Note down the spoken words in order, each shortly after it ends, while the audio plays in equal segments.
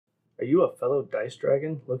Are you a fellow dice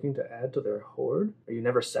dragon looking to add to their hoard? Are you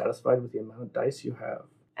never satisfied with the amount of dice you have?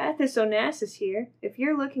 Athos Onassis here. If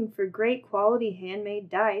you're looking for great quality handmade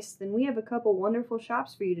dice, then we have a couple wonderful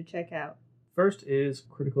shops for you to check out. First is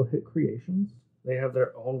Critical Hit Creations. They have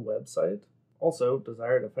their own website. Also,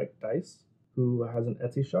 Desired Effect Dice, who has an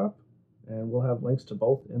Etsy shop, and we'll have links to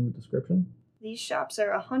both in the description. These shops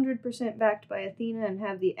are 100% backed by Athena and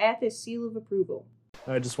have the Athos seal of approval.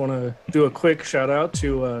 I just want to do a quick shout out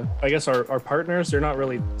to, I guess, our partners. They're not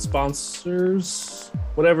really sponsors,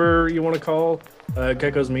 whatever you want to call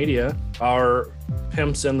Gecko's Media, our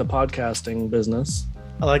pimps in the podcasting business.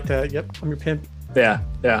 I like that. Yep, I'm your pimp. Yeah,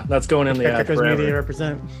 that's going in the ad Gecko's forever. Media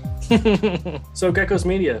represent. So Gecko's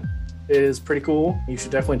Media is pretty cool. You should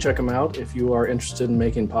definitely check them out if you are interested in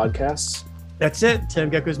making podcasts. That's it,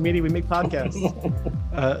 Tim. Gecko's Media, we make podcasts.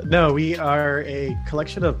 No, we are a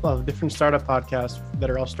collection of different startup podcasts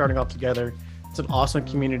that are all starting off together. It's an awesome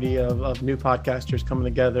community of new podcasters coming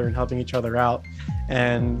together and helping each other out.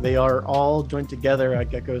 And they are all joined together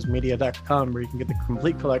at geckosmedia.com, where you can get the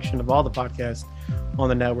complete collection of all the podcasts on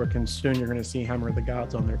the network. And soon you're going to see Hammer of the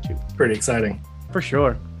Gods on there too. Pretty exciting. For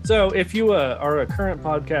sure. So if you are a current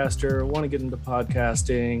podcaster, want to get into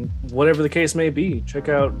podcasting, whatever the case may be, check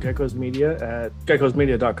out Gecko's Media at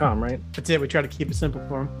geckosmedia.com, right? That's it. We try to keep it simple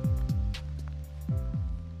for them.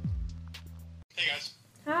 Hey guys.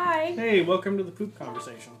 Hi! Hey, welcome to the Poop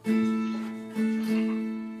Conversation.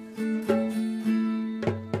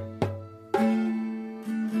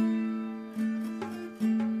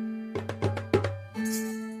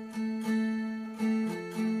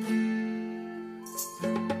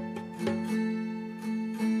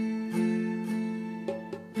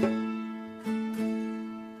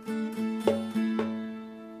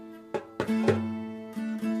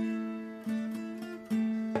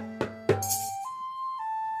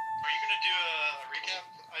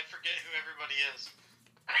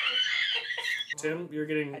 Tim, you're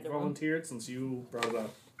getting volunteered since you brought it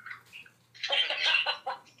up.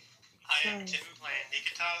 I am Tim playing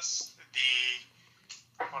Nikitas,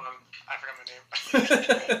 hold on, I forgot my name. There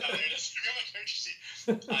it is. I forgot my character sheet.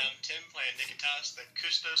 I am Tim playing Nikitas, the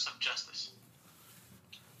Custos of Justice.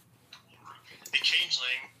 The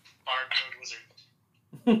Changeling, Bard Wizard.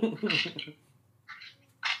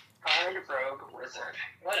 Bard Rogue Wizard.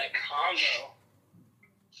 What a combo.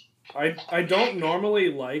 I don't normally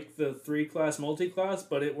like the 3-class multi-class,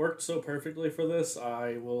 but it worked so perfectly for this,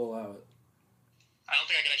 I will allow it. I don't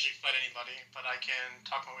think I can actually fight anybody, but I can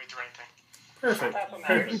talk my way through anything. Perfect. That's what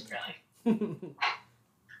matters, really.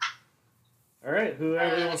 All right,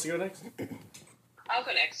 whoever wants to go next? I'll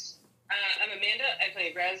go next. I'm Amanda. I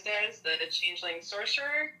play Razdaz, the Changeling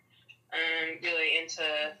Sorcerer. I'm really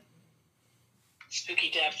into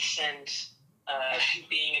spooky depths and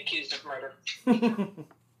being accused of murder.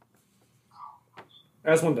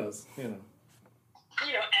 As one does, you know.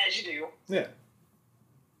 You know, as you do. Yeah.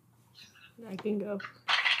 I can go.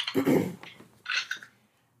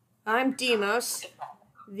 I'm Demos,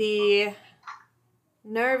 the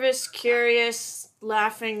nervous, curious,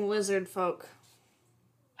 laughing lizard folk.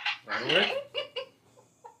 All right.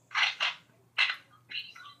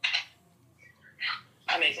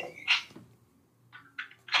 Amazing.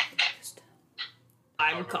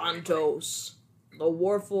 I'm Kantos, the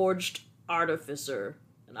Warforged Artificer,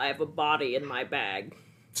 and I have a body in my bag.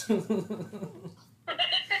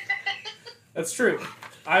 That's true.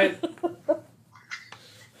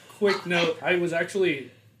 Quick note, I was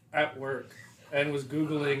actually at work and was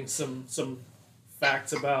Googling some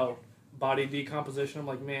facts about body decomposition. I'm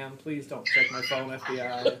like, man, please don't check my phone,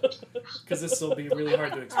 FBI, because this will be really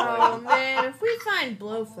hard to explain. Oh man, if we find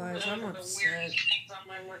blowflies, I'm The upset. weird things on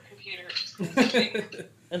my work computer.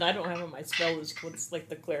 And I don't have on my spell list what's like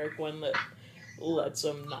the cleric one that lets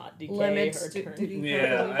them not decay Limits or to turn.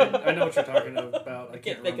 Yeah, I know what you're talking about. I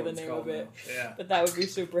can't think of the name of it. Yeah. But that would be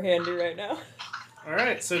super handy right now. All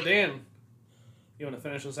right, so Dan, you want to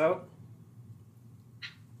finish this out?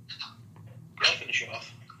 Yeah, I'll finish you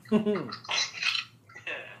off.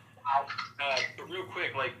 But real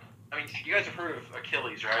quick, like, I mean, you guys have heard of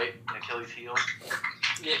Achilles, right? And Achilles' heel?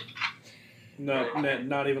 Yeah. No,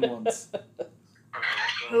 not even once. Okay,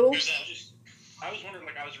 so Who? I was wondering,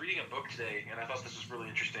 like, I was reading a book today, and I thought this was really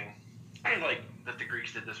interesting. And, like, that the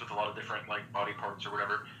Greeks did this with a lot of different, like, body parts or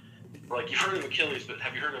whatever. Like, you've heard of Achilles, but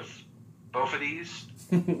have you heard of both of these?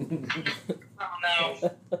 Oh no.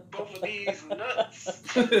 Both of these nuts.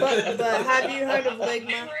 But have you heard of Where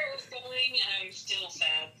Ligma? it was going, and I'm still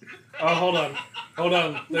sad. Oh, hold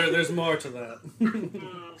on. There's more to that. Oh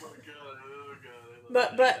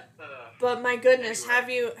my god. But my goodness, have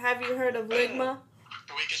you heard of Ligma?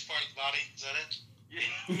 The weakest part of the body, is that it?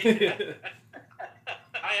 Yeah.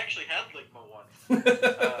 I actually had ligma once. When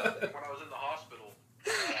I was in the hospital.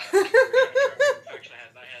 Infection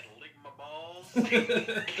I had ligma balls.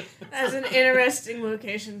 That's an interesting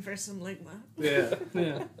location for some ligma. Yeah.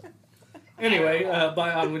 Anyway,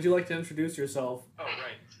 Bion, would you like to introduce yourself? Oh,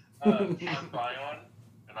 right. I'm Bion,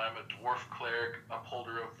 and I'm a dwarf cleric,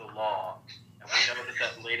 upholder of the law. And we know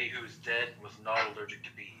that lady who's dead was not allergic to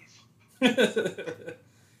bees.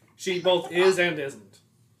 She both is and isn't.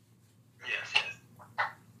 Yes.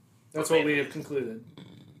 That's what we have concluded.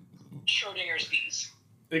 Schrodinger's bees.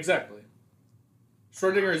 Exactly.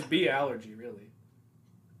 Schrodinger's bee allergy, really.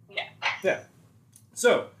 Yeah.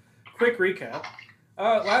 So, quick recap.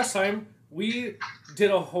 Last time, we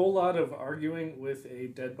did a whole lot of arguing with a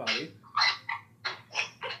dead body.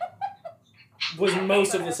 Was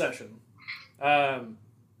most of the session.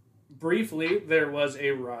 Briefly, there was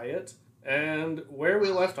a riot, and where we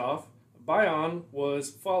left off, Bion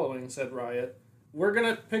was following said riot. We're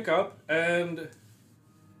gonna pick up, and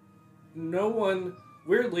no one,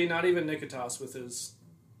 weirdly, not even Nikitas with his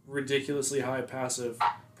ridiculously high passive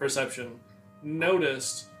perception,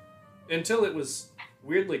 noticed, until it was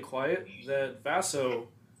weirdly quiet, that Vaso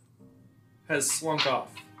has slunk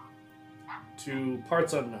off to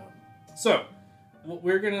parts unknown. So, what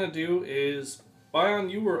we're gonna do is, Bion,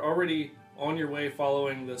 you were already on your way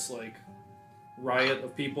following this, riot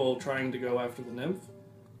of people trying to go after the nymph.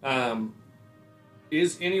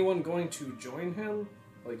 Is anyone going to join him?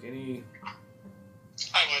 Any...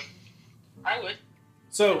 I would.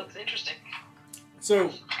 So, Looks interesting.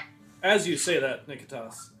 So, as you say that,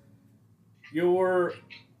 Nikitas, your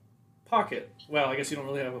pocket, well, I guess you don't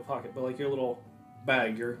really have a pocket, but your little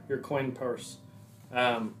bag, your coin purse,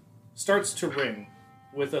 starts to ring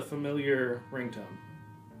with a familiar ringtone.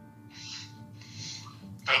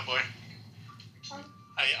 Oh boy.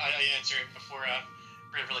 I answer it before,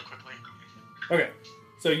 really quickly. Okay,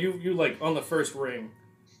 so you on the first ring,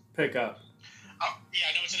 pick up. Oh, yeah,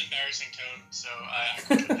 I know it's an embarrassing tone, so I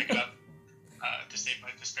quickly pick it up to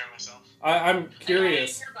spare myself. I'm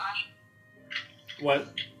curious. Am I nearby? What?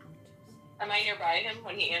 Am I nearby him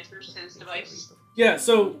when he answers his device? Yeah,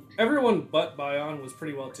 so everyone but Bion was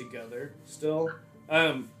pretty well together still.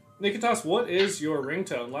 Nikitas, what is your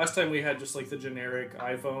ringtone? Last time we had just the generic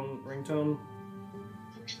iPhone ringtone.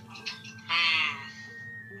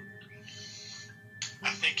 I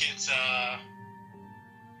think it's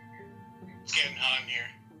getting hot in here.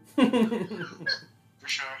 For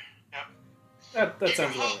sure, yep. That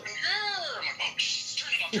sounds about right. I'm like, oh,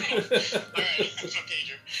 turn it off. Alright, that's my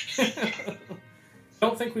pager. I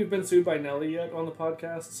don't think we've been sued by Nelly yet on the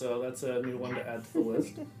podcast, so that's a new one to add to the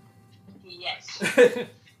list. Yes.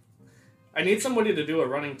 I need somebody to do a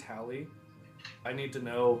running tally. I need to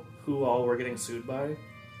know who all we're getting sued by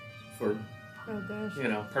for, Oh gosh.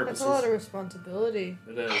 purposes. That's a lot of responsibility.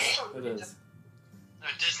 It is. It is.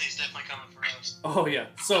 Disney's definitely coming for us. Oh, yeah.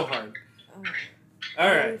 So hard. Oh. All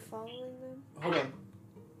Are we right. following them?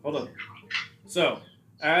 Hold on. So,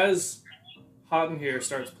 as Hot in Here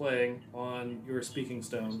starts playing on your speaking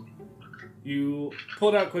stone, you pull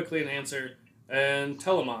it out quickly and answer, and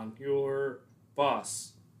Telemon, your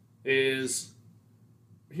boss, he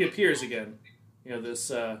appears again. This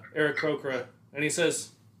Eric Krokra, and he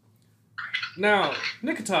says, "Now,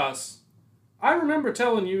 Nikitas, I remember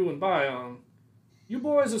telling you and Bion, you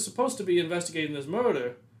boys are supposed to be investigating this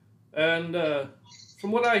murder, and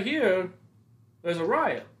from what I hear, there's a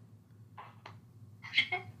riot."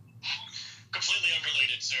 Completely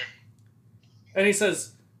unrelated, sir. And he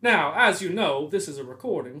says, "Now, as you know, this is a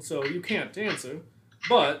recording, so you can't answer,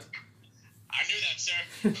 but..." I knew that,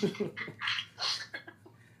 sir.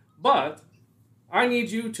 "But, I need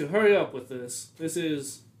you to hurry up with this. This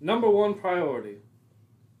is #1 priority."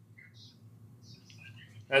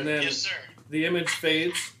 And then Yes, sir. the image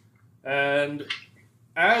fades, and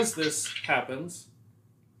as this happens,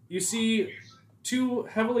 you see 2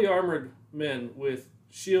 heavily armored men with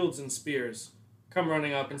shields and spears come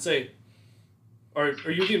running up and say, Are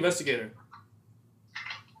you the investigator?"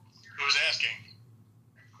 Who's asking?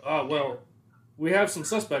 Well, we have some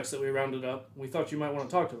suspects that we rounded up. We thought you might want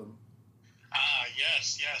to talk to them."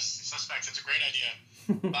 Yes. The suspects. It's a great idea.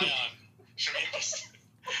 Bion, should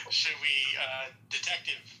we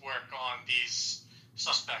detective work on these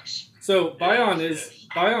suspects? So Bion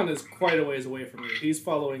is quite a ways away from you. He's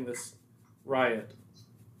following this riot.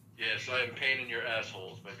 Yes, I am paining your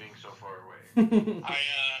assholes by being so far away.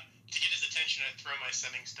 To get his attention, I throw my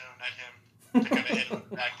sending stone at him to kind of hit him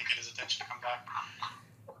back to get his attention to come back.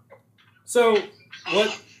 So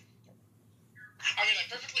what? I mean, I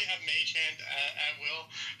perfectly have mage hand at will,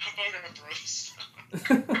 but I'm gonna throw this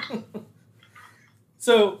stone.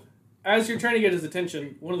 So, as you're trying to get his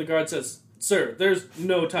attention, one of the guards says, "Sir, there's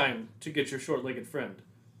no time to get your short-legged friend.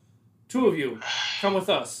 2 of you, come with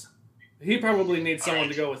us. He probably needs someone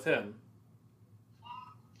to go with him."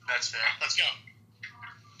 That's fair. Let's go.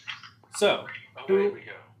 So, Away we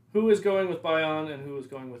go. who is going with Bion and who is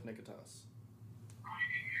going with Nikitas?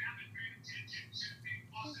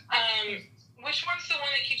 Which one's the one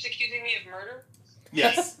that keeps accusing me of murder?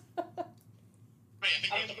 Yes. Wait, I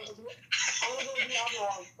think we have the most.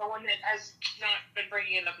 The one that has not been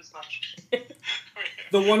bringing it up as much.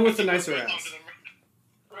 The one with the nicer ass.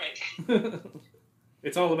 Right.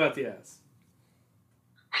 It's all about the ass.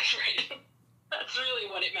 Right. That's really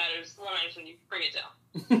what it matters. What matters when you bring it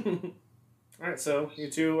down. Alright, so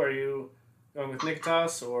you 2, are you going with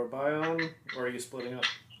Nikitas or Bion, or are you splitting up?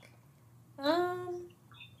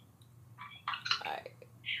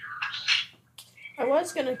 I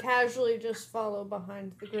was gonna casually just follow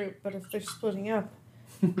behind the group, but if they're splitting up,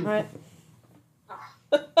 I.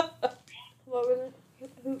 What were the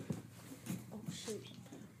who? Oh shoot!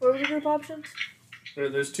 What were the group options?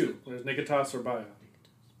 There's 2. There's Nikitas or Bion.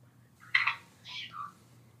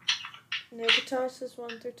 Nikitas is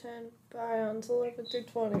 1 through 10. Bion's 11 through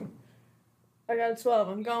 20. I got a 12.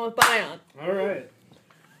 I'm going with Bion. Alright.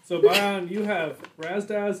 So Bion, you have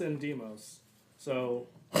Razdaz and Demos. So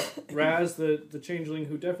Raz, the changeling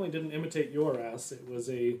who definitely didn't imitate your ass. It was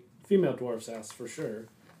a female dwarf's ass for sure.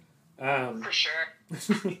 For sure.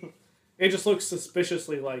 It just looks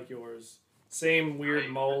suspiciously like yours. Same weird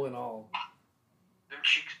mole and all. Them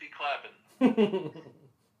cheeks be clapping.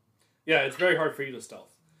 Yeah, it's very hard for you to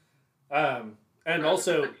stealth. And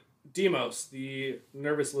also, Demos, the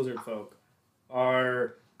nervous lizard folk,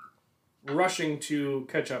 are rushing to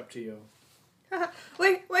catch up to you.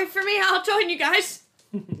 Wait for me. I'll join you guys.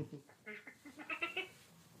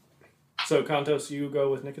 So, Kantos, you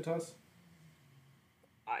go with Nikitas?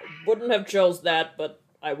 I wouldn't have chose that, but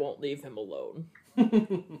I won't leave him alone.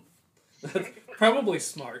 That's probably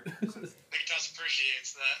smart. Nikitas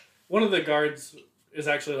appreciates that. One of the guards is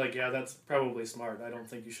actually like, yeah, that's probably smart. I don't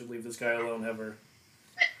think you should leave this guy alone ever.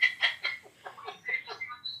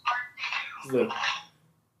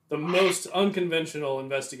 The most unconventional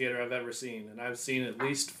investigator I've ever seen, and I've seen at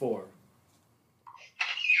least 4.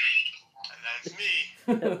 And that's me.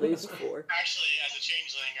 At least 4. Actually, as a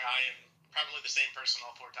changeling, I am probably the same person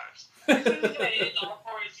all 4 times. It's all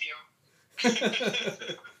for you.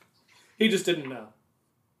 He just didn't know.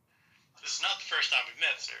 This is not the first time we've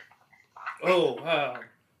met, sir. Oh,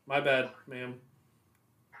 my bad, ma'am.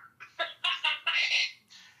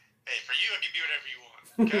 Hey, for you, I can do whatever you want.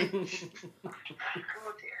 Okay?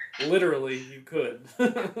 Oh dear. Literally, you could.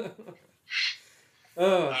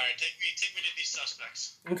 Alright, take me to these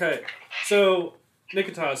suspects. Okay, so,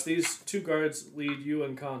 Nikitas, these 2 guards lead you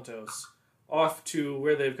and Kantos off to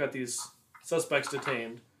where they've got these suspects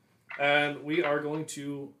detained, and we are going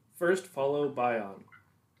to first follow Bion.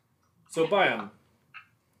 So, Bion,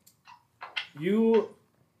 you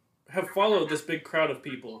have followed this big crowd of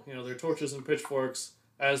people, their torches and pitchforks,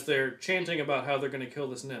 as they're chanting about how they're going to kill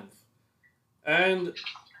this nymph. And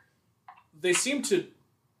they seem to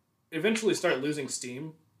eventually start losing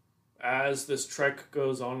steam as this trek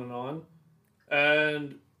goes on.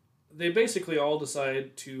 And they basically all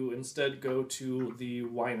decide to instead go to the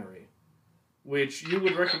winery, which you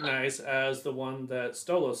would recognize as the one that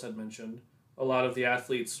Stolos had mentioned a lot of the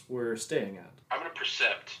athletes were staying at. I'm going to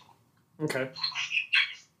percept. Okay.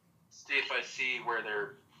 See if I see where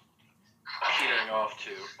they're petering off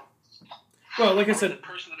to. Well, like I The said,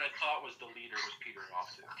 person that I thought was the leader was petering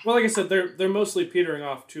off to. well, like I said, they're mostly petering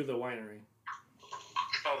off to the winery.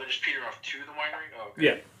 Oh, they're just petering off to the winery? Oh,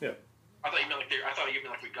 okay. Yeah. I thought you meant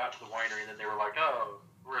like we got to the winery and then they were like, oh,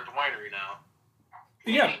 we're at the winery now.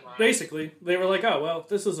 Yeah, basically. They were like, oh, well,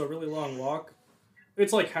 this is a really long walk.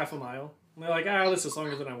 It's like half a mile. And they're like, this is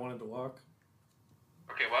longer than I wanted to walk.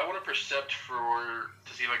 Okay, well, I want to percept to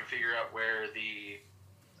see if I can figure out where the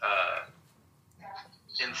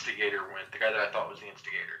instigator went. The guy that I thought was the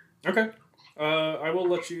instigator. Okay. I will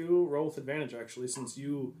let you roll with advantage, actually, since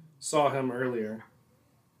you saw him earlier.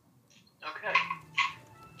 Okay.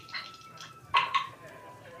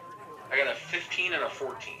 I got a 15 and a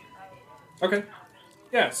 14. Okay.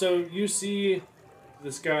 Yeah, so you see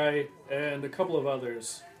this guy and a couple of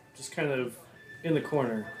others just kind of in the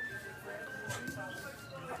corner.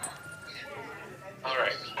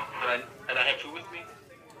 Alright. And I have who with me?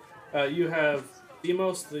 You have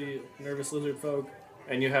Demos, the nervous lizard folk,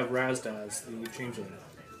 and you have Razdaz, the changeling.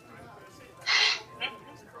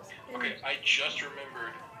 Okay, I just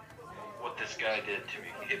remembered what this guy did to me.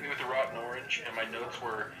 He hit me with a rotten orange, and my notes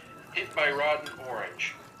were hit by rotten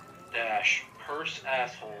orange, dash, purse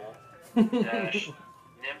asshole dash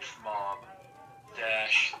nymph mob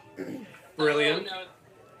dash. Brilliant. Oh,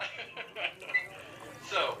 no.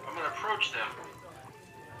 So I'm gonna approach them.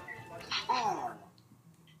 Ooh.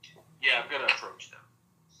 Yeah, I'm gonna approach them.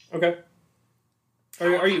 Okay.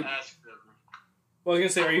 Are you? Ask them. Well, I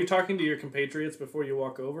was gonna say, are you talking to your compatriots before you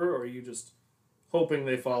walk over, or are you just hoping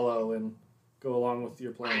they follow and go along with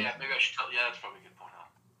your plan? Yeah, maybe I should tell. Yeah, that's probably a good point.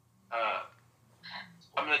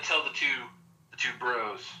 I'm gonna tell the two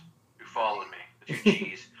bros who followed me, the two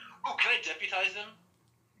G's. Oh, can I deputize them?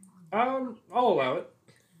 I'll allow it.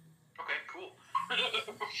 Okay, cool. I'm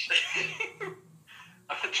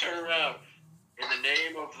gonna turn around. In the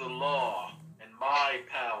name of the law and my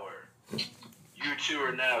power, you two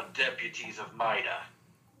are now deputies of Mida.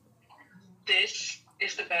 This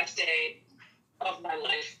is the best day of my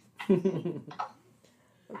life.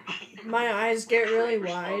 My eyes get really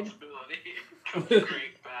Great wide. responsibility comes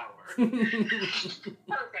great power.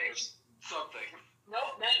 Perfect. Something. No,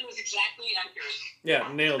 that was exactly accurate.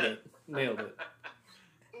 Yeah, nailed it. Nailed it.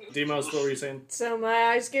 Demos, what were you saying? So my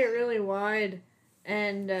eyes get really wide,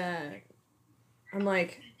 and I'm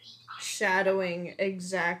like shadowing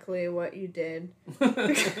exactly what you did.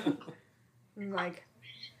 I'm like,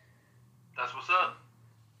 That's what's up.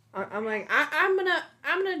 I'm like, I'm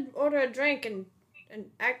gonna order a drink and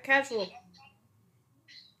act casual.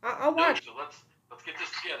 I'll No, watch. so let's get this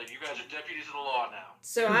together. You guys are deputies of the law now.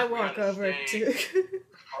 So I We walk gotta over stay to.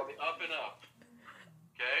 on the up and up.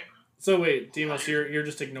 Okay? So wait, Demos, you're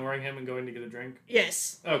just ignoring him and going to get a drink?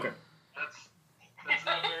 Yes. Okay. That's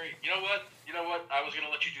not very. You know what? I was gonna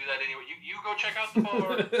let you do that anyway. You go check out the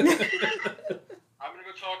bar. I'm gonna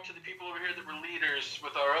go talk to the people over here that were leaders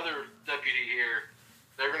with our other deputy here.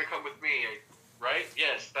 They're gonna come with me, right?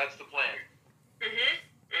 Yes, that's the plan. Okay.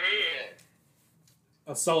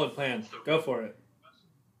 A solid plan. Go for it.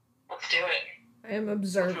 Let's do it. I am Let's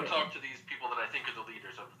observing. go talk to these people that I think are the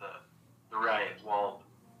leaders of the riot, while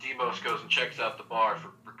Demos goes and checks out the bar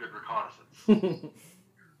for good reconnaissance.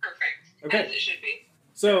 Perfect. Okay. As it should be.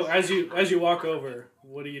 So as you walk over,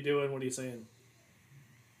 what are you doing? What are you saying?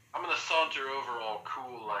 I'm gonna saunter over all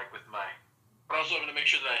cool, like with my, but also I'm gonna make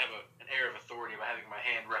sure that I have an air of authority by having my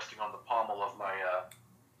hand resting on the pommel of my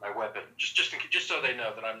my weapon, just so they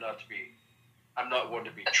know that I'm not one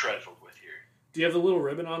to be trifled with here. Do you have the little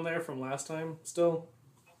ribbon on there from last time still?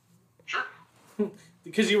 Sure.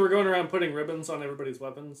 Because you were going around putting ribbons on everybody's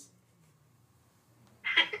weapons.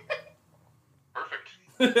 Perfect.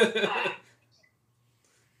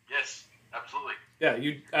 Yes, absolutely. Yeah,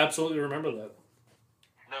 you absolutely remember that.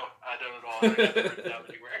 No, I don't at all. I don't have it written down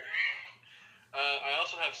anywhere. I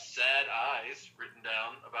also have sad eyes written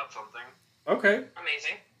down about something. Okay.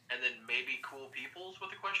 Amazing. And then maybe cool peoples with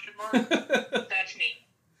a question mark. That's me.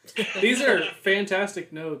 These are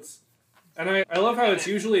fantastic notes. And I love how it's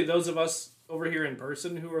usually those of us over here in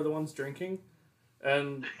person who are the ones drinking.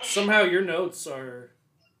 And somehow your notes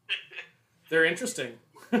they're interesting.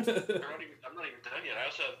 I'm not even done yet. I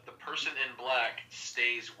also have the person in black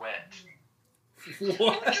stays wet. What?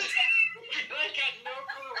 I got no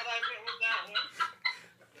clue what I meant with that one.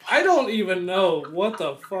 I don't even know what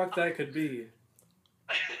the fuck that could be.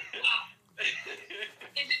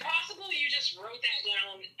 Is it possible you just wrote that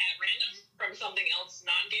down at random from something else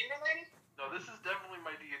non-game related? No, this is definitely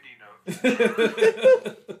my D&D note.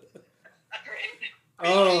 Great.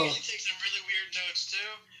 Oh. You usually take some really weird notes too.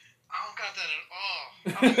 I don't got that at all.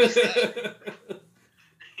 How is that?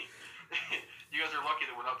 You guys are lucky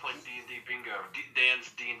that we're not playing D&D bingo. Dan's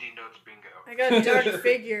D&D notes bingo. I got a dark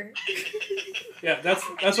figure. Yeah, that's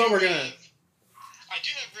what we're gonna. I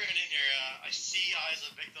do have written in here. I see eyes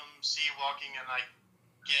of victim, see walking, and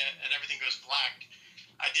and everything goes black.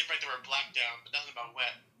 I did write the word black down, but nothing about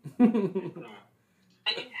wet.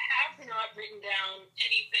 And you have not written down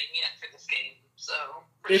anything yet for this game, so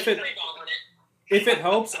we're If just it- freeballing it. If it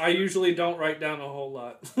helps, I usually don't write down a whole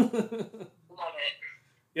lot. Love it.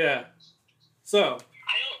 Yeah. So, I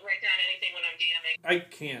don't write down anything when I'm DMing. I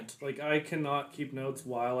can't. I cannot keep notes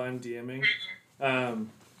while I'm DMing.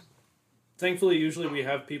 Thankfully, usually we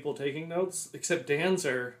have people taking notes, except Dan's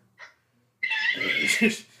are...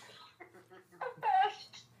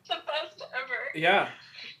 The best ever. Yeah.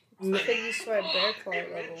 Piggy sweat bear It claw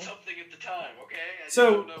meant level. something at the time, okay? I just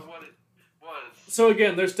So- don't know what it was. So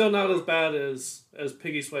again, they're still not as bad as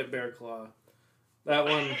Piggy Swipe Bear Claw. That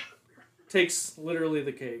one takes literally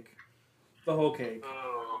the cake. The whole cake.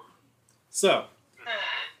 Oh, So,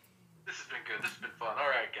 this has been good. This has been fun. All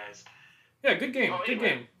right, guys. yeah, good game. Oh, Good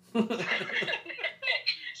anyway. game.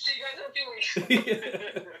 See you guys in a few weeks.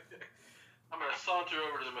 Yeah. I'm going to saunter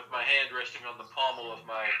over to them with my hand resting on the pommel of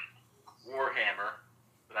my warhammer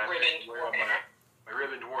that I Ribboned wear on warhammer. my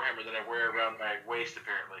ribboned warhammer that I wear around my waist,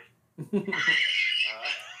 apparently.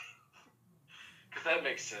 Because that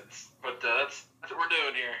makes sense. But that's what we're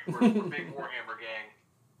doing here. We're a big Warhammer gang.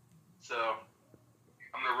 So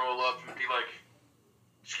I'm gonna roll up and be like,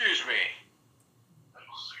 "Excuse me,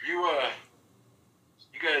 you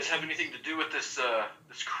guys have anything to do with this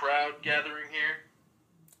this crowd gathering here?"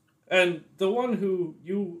 And the one who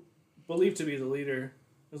you believe to be the leader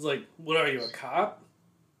is like, "What are you, a cop?"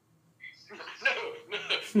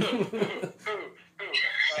 No.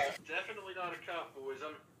 Definitely not a cop, boys.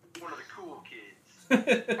 I'm one of the cool kids. How you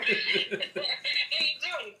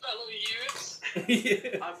doing, fellow youths?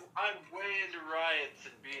 Yeah. I'm way into riots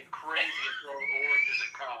and being crazy and throwing oranges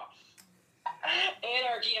at cops.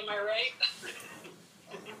 Anarchy, am I right?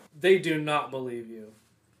 They do not believe you.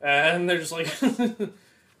 And they're just like,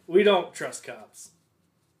 "We don't trust cops.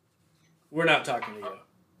 We're not talking to you."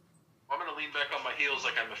 I'm gonna lean back on my heels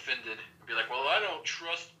like I'm offended and be like, "Well, I don't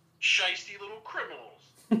trust shisty little criminals.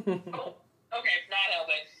 Oh, okay, not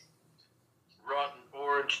helping. Rotten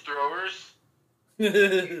orange throwers."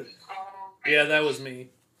 Yeah, that was me.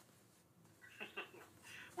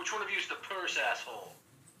 Which one of you is the purse asshole?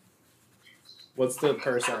 What's the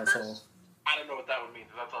purse asshole? I don't know what that would mean,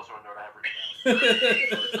 but that's also a note I have written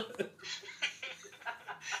Did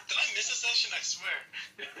I miss a session? I swear.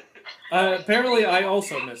 Apparently, I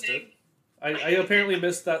also missed it. I apparently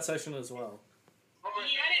missed that session as well.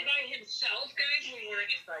 He had it by himself, guys. We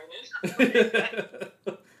weren't excited.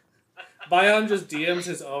 Bion just DMs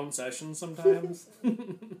his own session sometimes.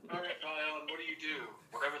 Alright, Bion, what do you do?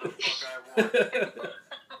 Whatever the fuck I want.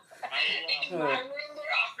 In my room,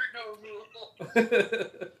 there are no rules.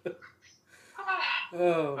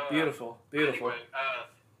 Oh, beautiful, beautiful. Anyway,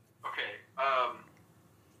 okay,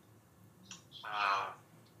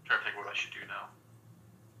 trying to think what I should do now.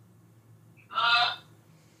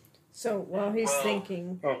 So while he's Well,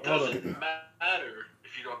 thinking, Oh, It hold doesn't on. matter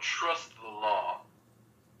if you don't trust the law.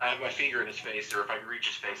 I have my finger in his face, or if I can reach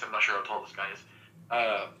his face, I'm not sure how tall this guy is.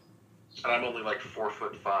 And I'm only like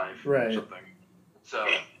 4'5" or Right. something. So,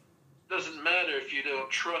 doesn't matter if you don't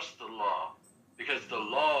trust the law, because the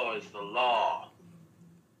law is the law.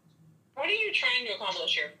 What are you trying to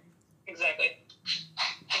accomplish here? Exactly.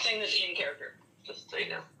 I'm saying this in character. Just so you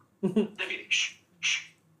know. Deputy, shh, shh.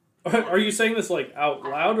 Are you saying this like out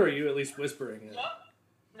loud, or are you at least whispering it? Nope,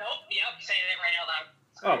 yep, saying it right out loud.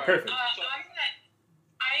 Oh, perfect. I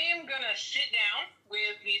am gonna sit down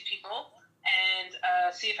with these people and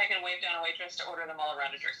see if I can wave down a waitress to order them all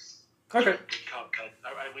around a drink. Okay. Good cop, bad.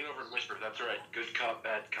 I lean over and whisper, that's right. Good cop,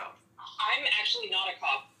 bad cop. I'm actually not a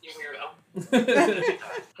cop, you weirdo.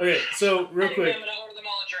 Okay, so real Anyway, quick. I'm gonna order them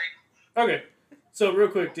all a drink. Okay, so real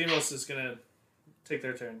quick, Demos is gonna take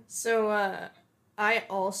their turn. so I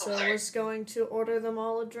also Oh, sorry. was going to order them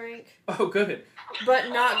all a drink, Oh, good. but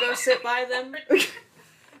not go sit by them.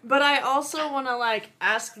 But I also want to like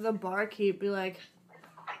ask the barkeep, be like,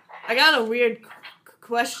 I got a weird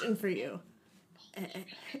question for you,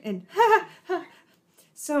 and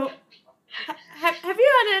so have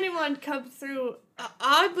you had anyone come through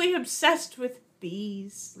oddly obsessed with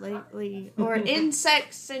bees lately, or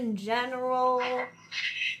insects in general?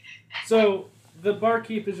 So the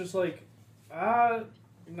barkeep is just like,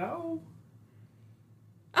 no.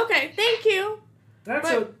 Okay, thank you.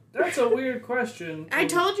 That's a weird question. I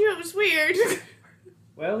told you it was weird.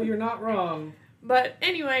 Well, you're not wrong. But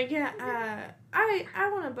anyway, yeah, I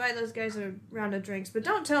want to buy those guys a round of drinks, but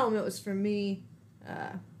don't tell them it was for me.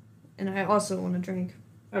 And I also want a drink,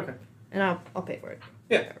 Okay. and I'll pay for it.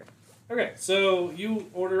 Yeah. Okay, so you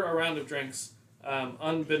order a round of drinks.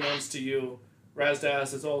 Unbeknownst to you,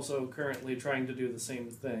 Razdas is also currently trying to do the same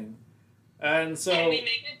thing. And so... Can we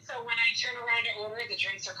make it so when I turn around to order, the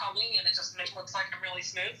drinks are coming and it just looks like I'm really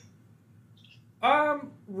smooth?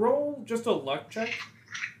 Roll just a luck check.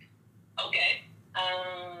 Okay.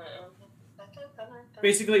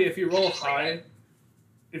 Basically, if you roll high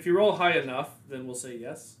enough, then we'll say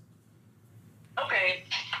yes. Okay.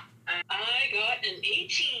 I got an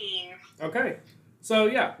 18. Okay. So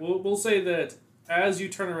yeah, we'll say that as you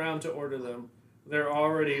turn around to order them, they're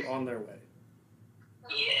already on their way.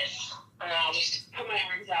 Yes. And I'll just put my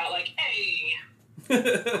arms out like, hey.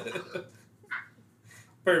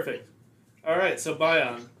 Perfect. All right, so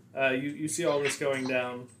Bion, you see all this going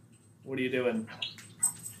down. What are you doing?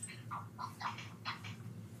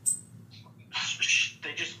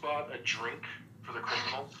 They just bought a drink for the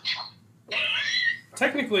criminals.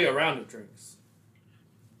 Technically, a round of drinks.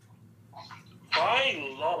 By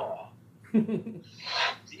law, the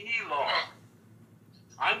law,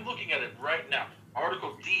 I'm looking at it right now.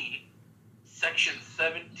 Article D, Section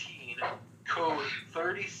 17, code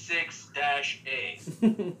 36-A.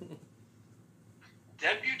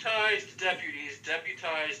 Deputized deputies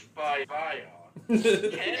deputized by Bion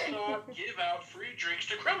cannot give out free drinks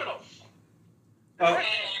to criminals. That's right.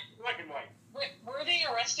 Black and white. Were they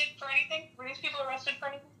arrested for anything? Were these people arrested for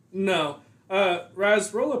anything? No.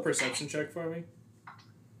 Raz, roll a perception check for me.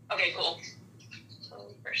 Okay, cool.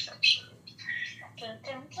 Perception. I got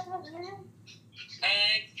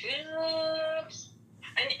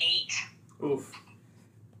an 8. Oof.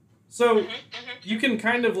 So, you can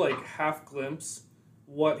kind of like half glimpse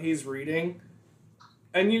what he's reading,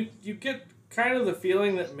 and you get kind of the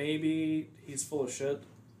feeling that maybe he's full of shit.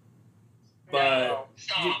 But No,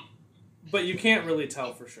 stop. but you can't really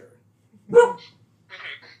tell for sure. I've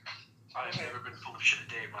never been full of shit a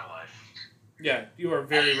day in my life. Yeah, you are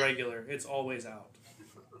very regular. It's always out.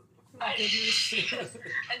 And for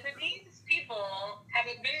these people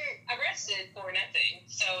haven't been arrested for nothing,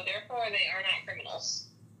 so therefore they are not criminals.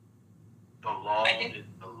 The law is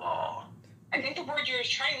the law. I think the word you're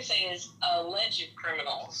trying to say is alleged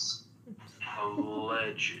criminals.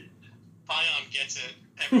 Alleged. Bion gets it.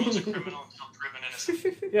 Everyone's a criminal until proven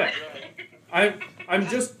innocent. Yeah, I'm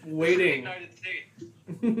just waiting. United States.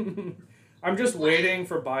 I'm just waiting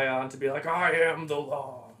for Bion to be like, I am the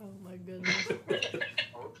law. Oh my goodness.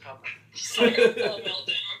 Oh, it's coming. So full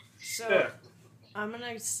meltdown. So Yeah. I'm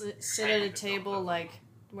gonna sit at a table like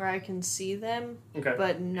where I can see them, Okay.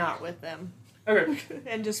 but not with them, Okay.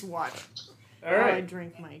 and just watch All while I right.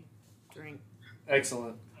 drink my drink.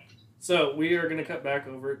 Excellent. So we are going to cut back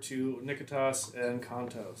over to Nikitas and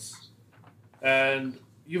Kantos. And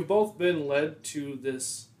you've both been led to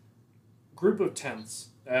this group of tents.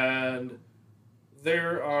 And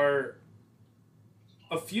there are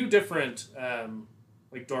a few different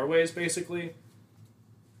like doorways, basically.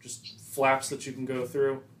 Just flaps that you can go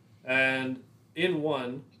through. And in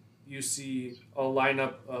one, you see a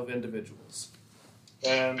lineup of individuals.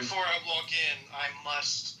 And Before I walk in, I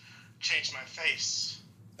must change my face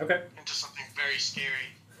okay. into something very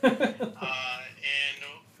scary.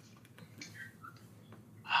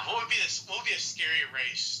 What would be a scary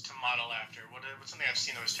race to model after? What's something I've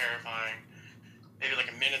seen that was terrifying? Maybe like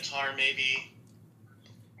a minotaur, maybe,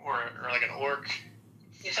 or like an orc.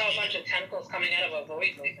 You saw a bunch of tentacles coming out of a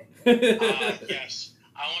void lately. Yes,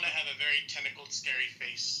 I want to have a very tentacled, scary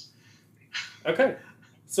face. Okay.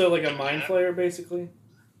 So like a mind flayer, basically?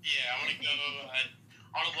 Yeah, I want to go.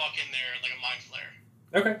 I want to walk in there like a mind flayer.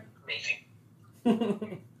 Okay. Amazing.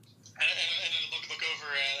 And I look over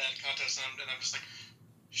at Kantos and I'm just like,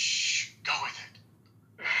 shh, go with it.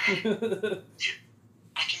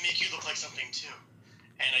 I can make you look like something too.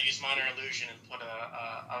 And I use minor illusion and put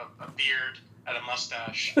a beard and a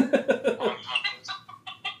mustache on Kantos.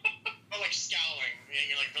 But like scowling,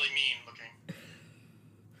 you're like really mean looking.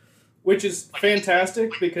 Which is Like-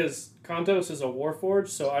 fantastic because Kantos is a warforged,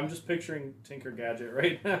 so I'm just picturing Tinker Gadget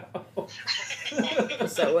right now.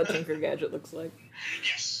 Is that what Tinker Gadget looks like?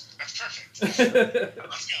 Yes, that's perfect.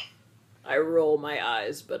 Let's go. I roll my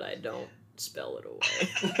eyes, but I don't spell it away.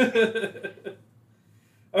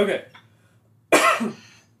 Okay.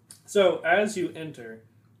 So as you enter,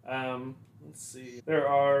 let's see, there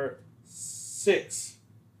are 6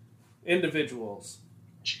 individuals.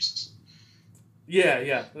 Jesus.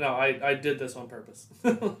 Yeah. No, I did this on purpose.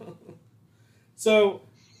 So,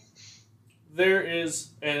 there is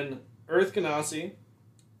an Earth Ganassi,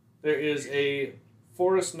 there is a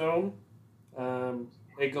Forest Gnome, a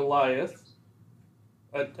Goliath,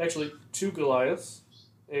 actually 2 Goliaths,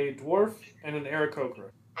 a Dwarf, and an Aarakocra.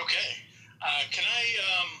 Okay. Can I,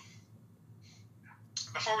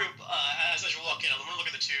 before we, as you walk in, I want to look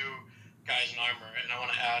at the 2 guys in armor, and I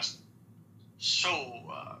want to ask, so,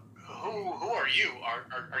 who are you?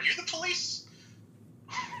 Are you the police?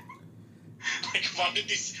 Like, why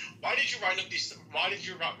did you round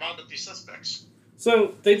up these suspects?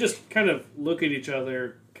 So, they just kind of look at each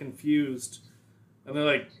other, confused, and they're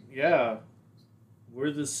like, yeah,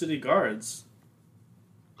 we're the city guards.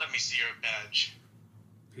 Let me see your badge.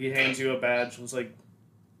 He hands you a badge and was like,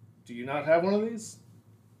 do you not have one of these?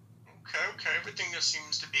 Okay, everything just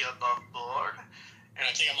seems to be above board. And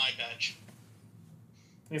I take out my badge.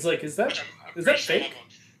 He's like, is that Which I'm is pretty that sure I fake? have one.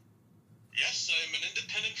 Yes, I'm an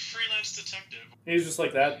independent freelance detective. He's just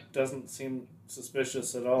like, that doesn't seem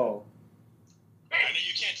suspicious at all. I know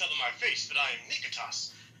you can't tell them my face, but I am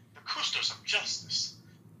Nikitas, the Kustos of Justice.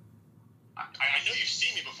 I know you've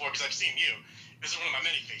seen me before because I've seen you. This is one of my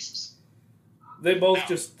many faces. They both Now-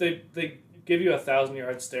 just they give you a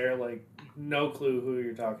 1,000-yard stare, like no clue who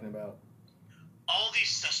you're talking about. All these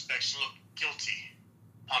suspects look guilty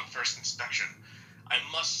upon first inspection. I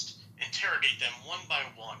must interrogate them one by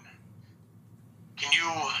one. can you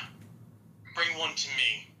bring one to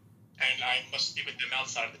me? And I must be with them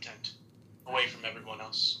outside of the tent, away from everyone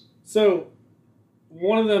else. So,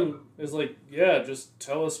 one of them is like, yeah, just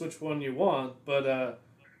tell us which one you want, but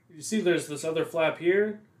you see there's this other flap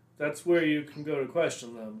here? That's where you can go to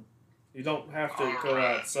question them. You don't have to go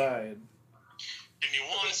outside. Give me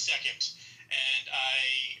 1 second, and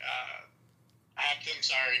I have to, I'm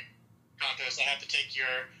sorry, Contos, I have to take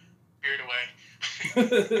your beard away.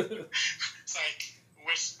 It's like,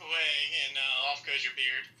 whisk away, and off goes your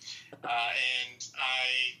beard. And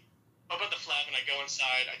I open up the flap, and I go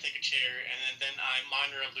inside, I take a chair, and then I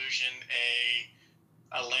minor illusion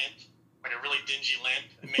a lamp, like a really dingy lamp,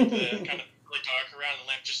 and make the kind of really dark around. The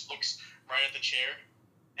lamp just looks right at the chair,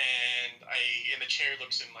 and the chair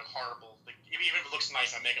looks in like horrible. Like even if it looks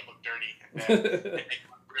nice, I make it look dirty and bad, and make it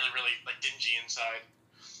look really, really like dingy inside.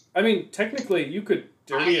 I mean, technically, you could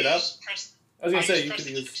dirty it up. I was gonna say you could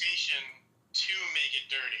use to make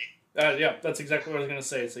it dirty. Yeah, that's exactly what I was gonna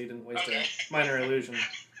say. So you didn't waste a minor illusion.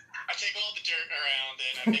 I take all the dirt around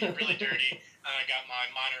and I make it really dirty, and I got my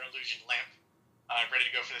minor illusion lamp ready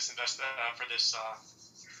to go for this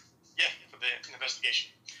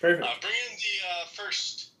investigation. Perfect. Bring in the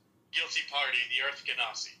first guilty party, the Earth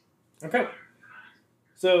Ganassi. Okay.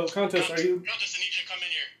 So, Contos, are you? Contos, I need you to come in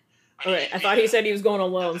here. Okay, I thought he said he was going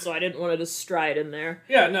alone, so I didn't want to just stride in there.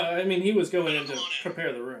 Yeah, no, I mean he was going in to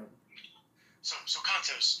prepare the room. So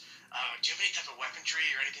Contos, do you have any type of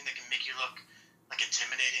weaponry or anything that can make you look like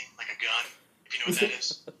intimidating, like a gun? If you know what that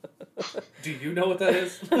is. Do you know what that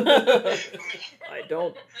is? I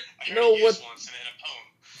don't I know heard it used once in a poem.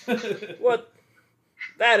 what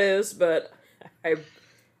that is, but I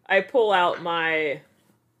pull out my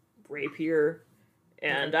rapier,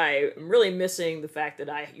 and I'm really missing the fact that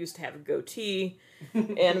I used to have a goatee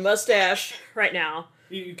and a mustache right now.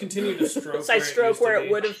 You continue to stroke. So I stroke where it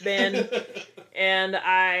would have been, and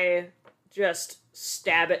I just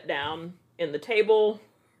stab it down in the table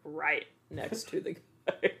right next to the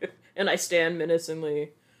guy. And I stand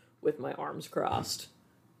menacingly with my arms crossed.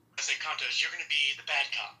 I say, Contos, you're going to be the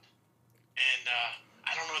bad cop. And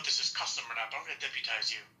I don't know if this is custom or not, but I'm going to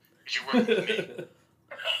deputize you because you're working with me.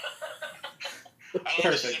 I don't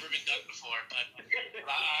know if this has ever been done before, but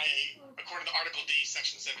according to Article D,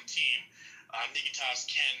 Section 17, Nigitas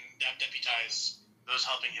can deputize those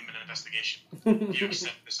helping him in an investigation. Do you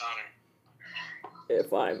accept this honor?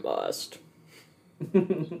 If I must.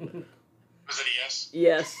 Was it a yes?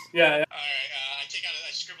 Yes. Yeah. Alright, I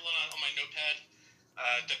scribble it on my notepad,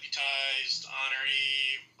 deputized,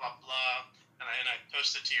 honoree, blah, blah, and I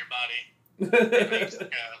post it to your body. It's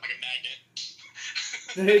like a magnet.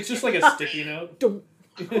 It's just like a sticky note.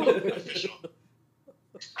 Official.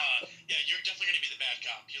 Yeah, you're definitely going to be the bad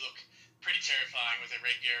cop. You look pretty terrifying with a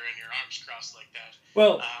rapier and your arms crossed like that.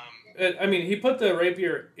 Well, I mean, he put the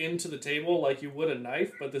rapier into the table like you would a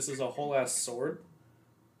knife, but this is a whole ass sword.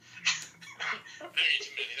 Very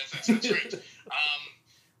intimidating. That sounds great.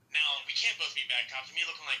 Now, we can't both be bad cops. Me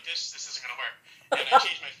looking like this isn't going to work. And I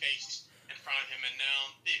change my face in front of him, and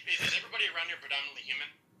now, is everybody around here predominantly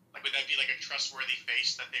human? Like, would that be like a trustworthy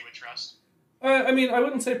face that they would trust? I mean, I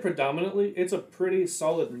wouldn't say predominantly. It's a pretty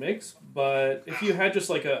solid mix, but if you had just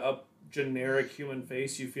like a generic human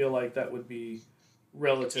face, you feel like that would be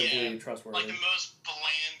relatively trustworthy. Like the most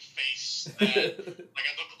bland face that, I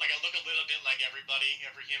look a little bit like everybody,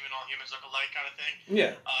 every human, all humans look alike kind of thing.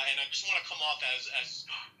 Yeah. And I just want to come off as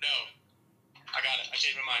no, I got it. I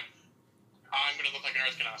changed my mind. I'm going to look like an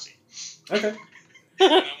Earth Ganassi. Okay.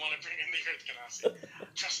 And I want to bring in the Earth Ganassi.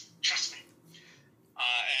 Trust me.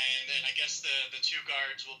 And I guess the two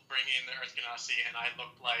guards will bring in the Earth Ganassi, and I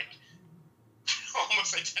look like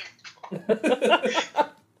almost identical.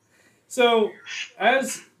 So,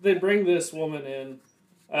 as they bring this woman in,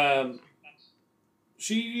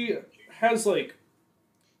 she has like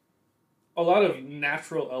a lot of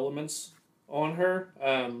natural elements on her.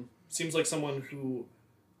 Seems like someone who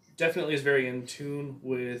definitely is very in tune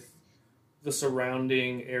with the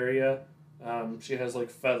surrounding area. She has like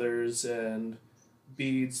feathers and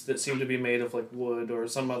beads that seem to be made of like wood or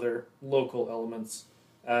some other local elements.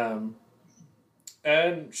 And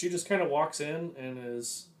she just kind of walks in and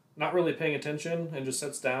is not really paying attention and just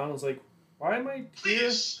sits down and is like, why am I here?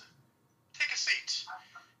 Please, take a seat.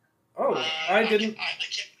 Oh, I didn't...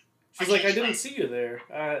 She's like, I didn't friends. see you there.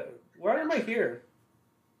 Why am I here?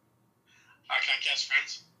 Can I cast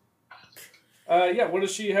friends? Yeah, what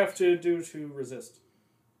does she have to do to resist?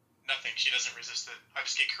 Nothing. She doesn't resist it. I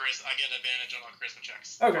just get charisma. I get advantage on all charisma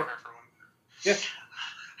checks. Okay. For her for one. Yeah.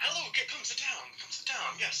 Hello, come sit down. Come sit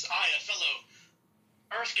down. Yes, I, a fellow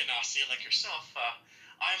Earth Ganassi like yourself,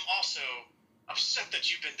 I'm also upset that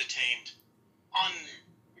you've been detained on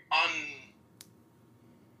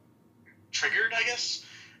triggered, I guess.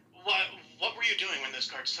 What were you doing when those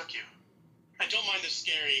guards took you? I don't mind the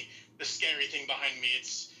scary thing behind me.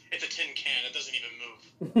 It's a tin can. It doesn't even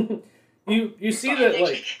move. you see that,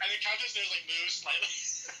 like, and the Countess there moves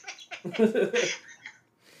slightly.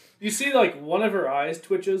 you see, like, one of her eyes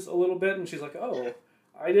twitches a little bit, and she's like, "Oh,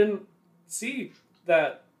 I didn't see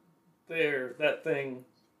that thing.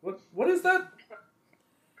 What is that?"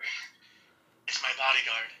 It's my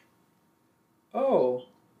bodyguard. Oh.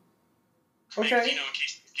 Okay. In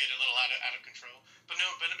case things get a little out of control. But no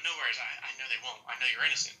worries. I know they won't. I know you're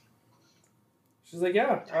innocent. She's like,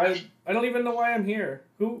 "Yeah, I don't even know why I'm here.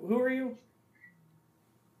 Who are you?"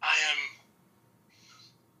 I am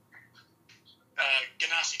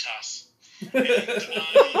Ganasitas. And I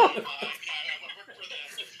work for the...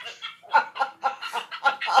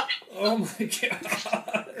 Oh my god.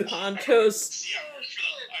 Pontos. See, I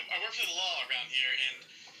work for the law around here, and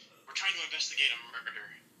we're trying to investigate a murder.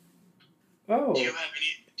 Oh. Do you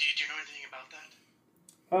know anything about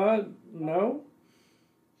that? No.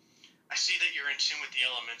 I see that you're in tune with the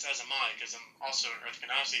elements, as am I, because I'm also an Earth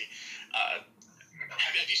Ganassi. Have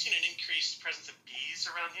you seen an increased presence of bees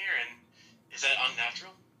around here, and is that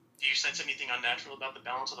unnatural? Do you sense anything unnatural about the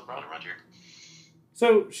balance of the brood around here?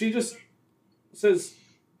 So she just says,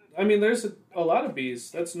 I mean, there's a lot of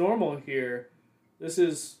bees. That's normal here. This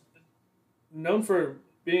is known for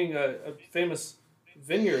being a famous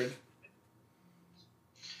vineyard.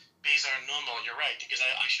 Bees are normal, you're right, because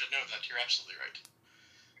I should know that. You're absolutely right.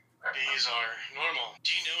 Bees are normal.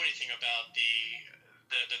 Do you know anything about the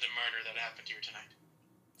murder that happened here tonight?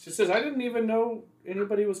 She says, I didn't even know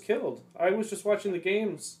anybody was killed. I was just watching the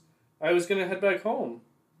games. I was going to head back home.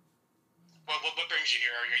 What brings you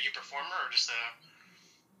here? Are you a performer or just a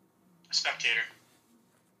spectator?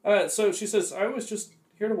 So she says, I was just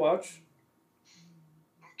here to watch.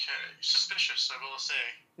 Okay, suspicious, I will say.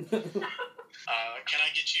 Can I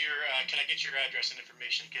get your address and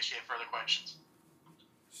information in case you have further questions?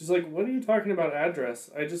 She's like, what are you talking about address?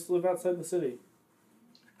 I just live outside the city.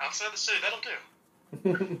 Outside the city, that'll do.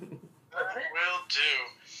 Will do.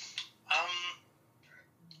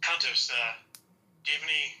 Kantos, do you have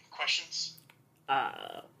any questions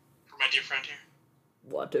for my dear friend here?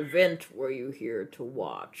 What event were you here to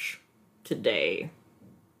watch today?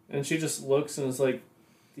 And she just looks and is like,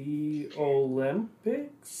 the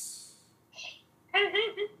Olympics?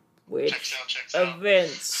 Which checks out.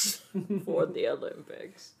 events for the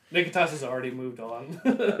Olympics? Nikitas has already moved on. What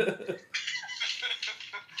kind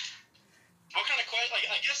of question? Like,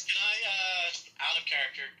 I guess, can I, out of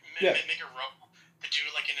character, make a roll to do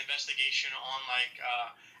like an investigation on like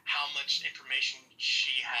how much information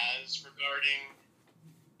she has regarding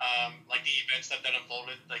like the events that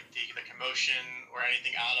unfolded, like the commotion or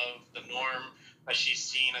anything out of the norm that she's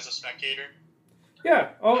seen as a spectator?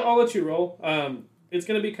 Yeah, I'll let you roll. It's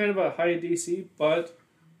going to be kind of a high DC, but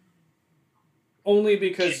only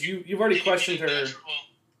because you've already questioned her. Can you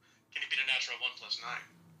beat a natural 1 +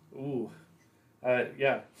 9? Ooh.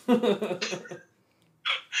 Yeah. Alright,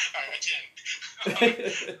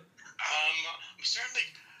 10.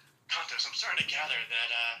 I'm starting to gather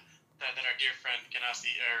that our dear friend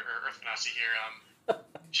Ganassi, or Earth Ganassi here,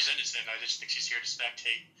 she's innocent. I just think she's here to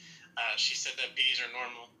spectate. She said that bees are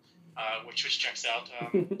normal, which checks out.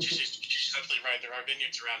 She's absolutely right. There are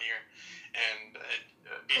vineyards around here, and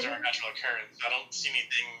bees are a natural occurrence. I don't see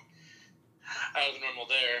anything out of the normal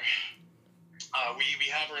there. We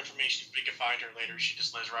have her information. We can find her later. She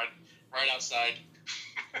just lives right outside.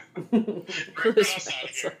 right outside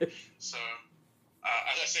of here. So,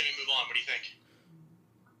 as I say, we move on. What do you think?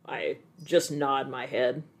 I just nod my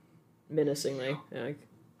head menacingly. Like,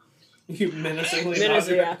 You menacingly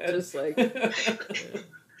yeah, just like... Yeah. Well,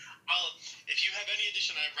 if you have any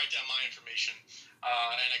addition, I write down my information,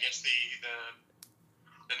 and I guess the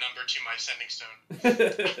number to my sending stone. Might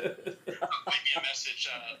be a message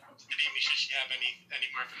to Amy should she have any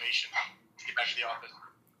more information to get back to the office.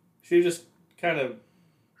 She just kind of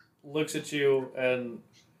looks at you and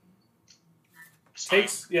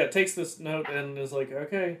takes this note and is like,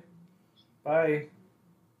 okay, bye.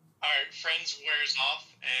 Alright, Friends wears off,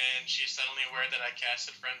 and she's suddenly aware that I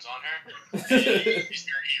casted Friends on her. And she's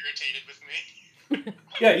very irritated with me.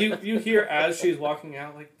 Yeah, you hear as she's walking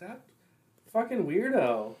out, like, that fucking weirdo.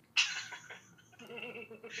 Alright,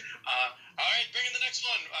 bring in the next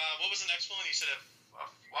one. What was the next one? You said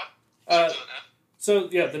what? So,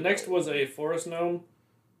 yeah, the next was a forest gnome.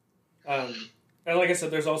 And like I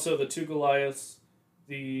said, there's also the 2 Goliaths,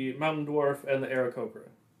 the mountain dwarf, and the Aarakocra.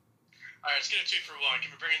 Alright, let's get a 2 for 1.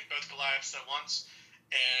 Can we bring in both Goliaths at once?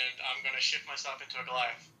 And I'm going to shift myself into a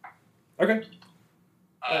Goliath. Okay.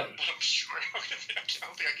 But I'm sure I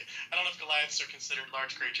don't know if Goliaths are considered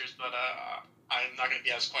large creatures, but I'm not going to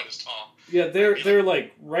be as quite as tall. Yeah, they're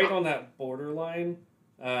like right on that borderline.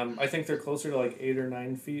 I think they're closer to like 8 or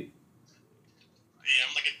 9 feet. Yeah,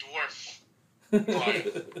 I'm like a dwarf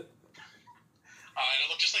Goliath. And I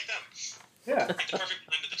look just like them. Yeah. Like the perfect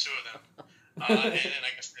blend of the two of them. And I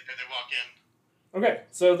guess they walk in. Okay,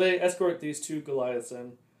 so they escort these 2 Goliaths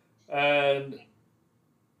in, and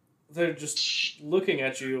they're just looking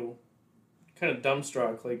at you, kind of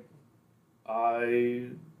dumbstruck, like, are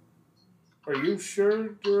you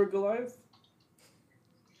sure you're a Goliath?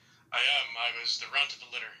 I am. I was the runt of the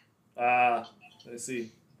litter. Ah, I see.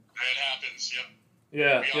 It happens, yep.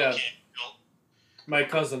 Yeah, We all yeah. can't build. My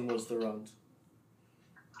cousin was the runt.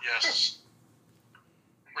 Yes.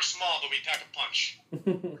 We're small, but we pack a punch.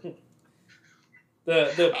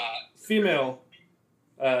 The female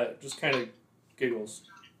just kind of giggles.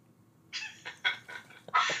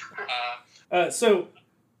 So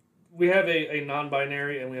we have a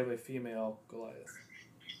non-binary and we have a female Goliath.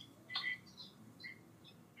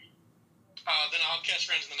 Then I'll cast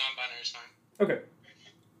friends in the non-binary is fine. Okay.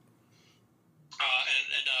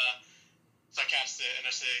 So I cast it and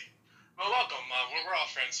I say, well, welcome. We're all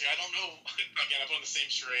friends here. I don't know. Again, I put on the same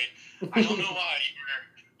charade. I don't know why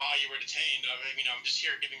you were detained. I mean, I'm just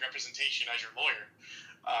here giving representation as your lawyer,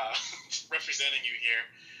 representing you here.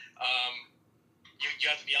 You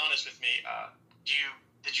have to be honest with me.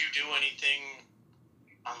 Did you do anything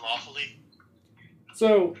unlawfully?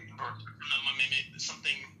 So, or maybe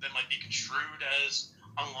something that might be construed as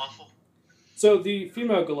unlawful? So the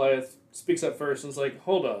female Goliath speaks up first and is like,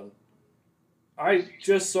 hold on. I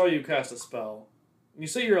just saw you cast a spell. You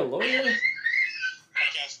say you're a lawyer? I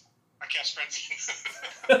cast frenzy.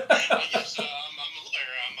 Yes, I'm a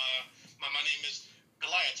lawyer. My name is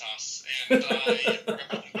Goliathos, and I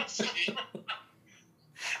represent the city. And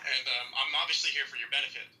I'm obviously here for your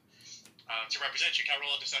benefit. To represent you, can I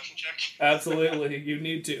roll a deception check? Absolutely, you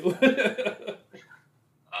need to.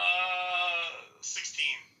 16.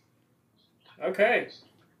 Okay.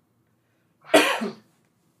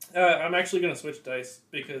 I'm actually going to switch dice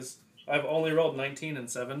because I've only rolled 19 and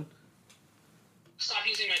 7. Stop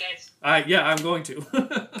using my dice. Yeah, I'm going to.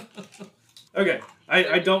 Okay,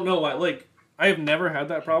 I don't know why. Like, I have never had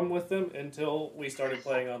that problem with them until we started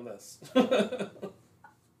playing on this.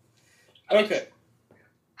 Okay.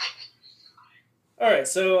 Alright,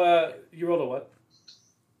 so you rolled a what?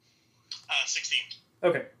 16.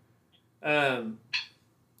 Okay.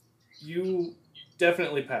 You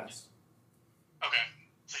definitely passed. Okay.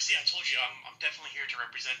 So see, I told you, I'm definitely here to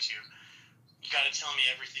represent you. You gotta tell me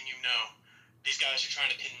everything you know. These guys are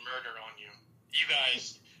trying to pin murder on you. You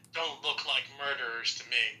guys don't look like murderers to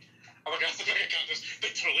me. Oh my god,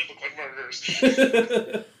 they totally look like murderers.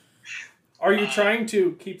 Are you trying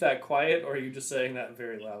to keep that quiet, or are you just saying that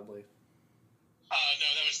very loudly? No,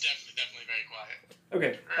 that was definitely very quiet.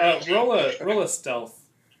 Okay, roll a stealth.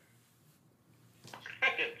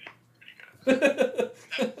 17.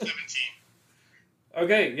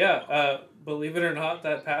 Okay, yeah. Believe it or not,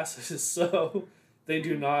 that passes. So they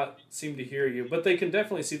do not seem to hear you, but they can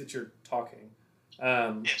definitely see that you're talking.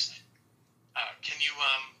 Yes. Can you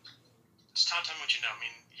just tell me what you know? I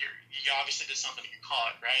mean, you obviously did something to get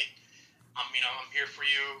caught, right? I'm here for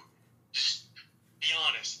you. Just be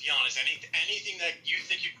honest. Be honest. Anything that you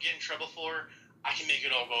think you can get in trouble for, I can make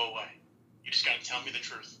it all go away. You just gotta tell me the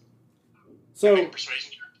truth. So, Make a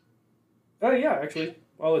persuasion check. yeah, actually,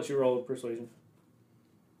 I'll let you roll a persuasion.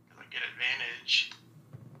 I get advantage.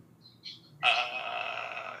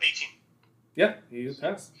 18. Yeah, you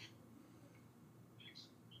pass.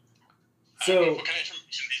 So, what kind of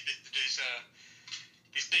information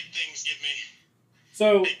these big things give me?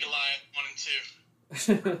 So, Big Goliath 1 and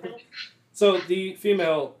 2. So the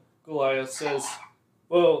female Goliath says,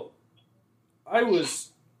 well, I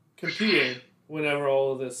was competing whenever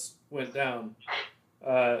all of this went down.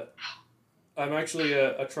 I'm actually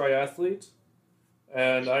a triathlete,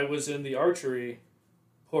 and I was in the archery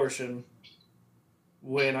portion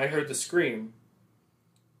when I heard the scream.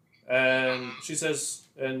 And she says,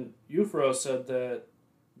 and Euphro said that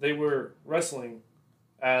they were wrestling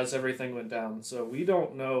as everything went down, so we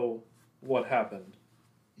don't know what happened.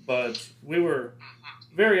 But we were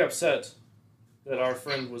very upset that our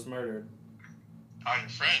friend was murdered. Oh, your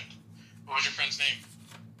friend? What was your friend's name?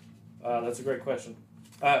 That's a great question.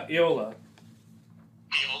 Iola.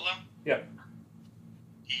 Iola? Yeah.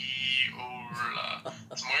 Iola.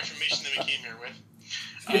 That's more information than we came here with.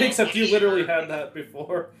 Except you literally had that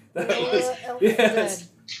before. That was Elf yes. dead.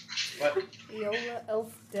 What? Iola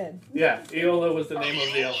elf dead. Yeah, Iola was the name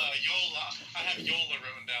of the elf. Yola. I have Yola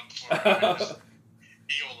written down before. Eola.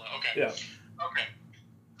 Okay. Yeah. Okay.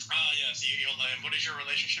 Yes, Eola. And what is your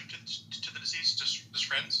relationship to the deceased? Just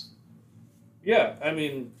friends? Yeah, I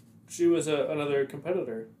mean, she was another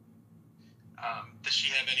competitor. Does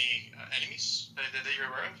she have any enemies that you're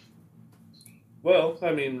aware of? Well,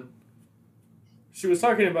 I mean, she was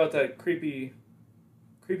talking about that creepy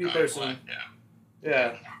person. Black, yeah.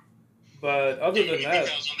 Yeah. But other than You think that,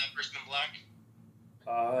 that was on that person in black?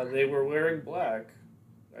 they were wearing black.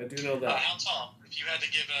 I do know that. How tall? If you had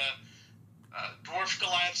to give a dwarf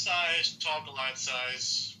Goliath size, tall Goliath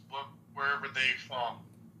size, where would they fall?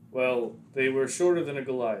 Well, they were shorter than a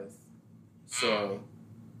Goliath. So,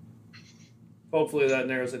 hopefully that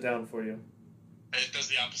narrows it down for you. It does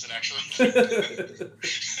the opposite, actually.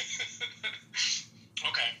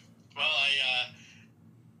 Okay. Well,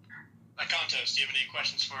 Akantos, do you have any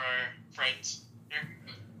questions for our friends here?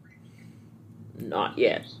 Not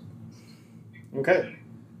yet. Okay.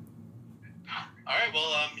 All right.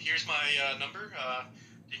 Well, here's my number.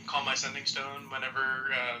 You can call my sending stone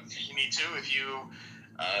whenever you need to. If you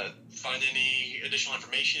find any additional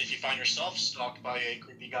information, if you find yourself stalked by a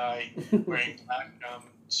creepy guy wearing black,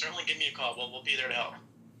 certainly give me a call. We'll be there to help.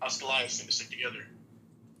 Us Goliaths need to stick together.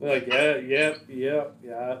 Like, yeah, yep,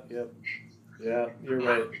 you're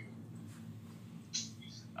right.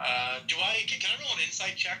 Can I roll an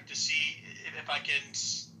insight check to see if I can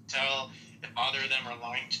tell if either of them are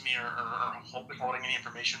lying to me or holding any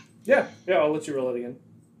information? Yeah, I'll let you roll it again.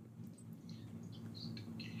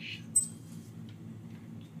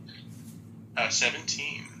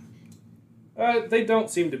 17. They don't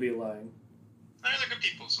seem to be lying. They're good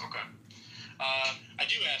peoples. Okay. I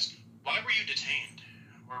do ask, why were you detained?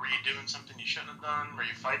 Were you doing something you shouldn't have done? Were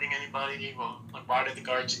you fighting anybody? Well, like, why did the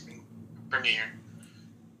guards even bring you here?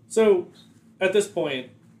 So, at this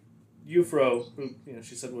point, Eufro, who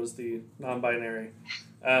she said was the non-binary,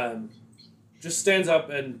 just stands up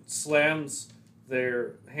and slams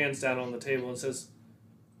their hands down on the table and says,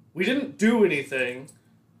 "We didn't do anything.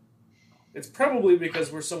 It's probably because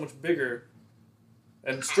we're so much bigger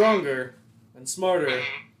and stronger and smarter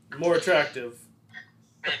and more attractive."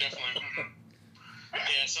 Very definitely.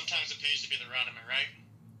 Yeah, sometimes it pays to be the run, am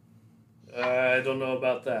I right? I don't know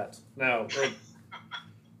about that. Now,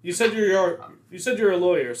 you said you're a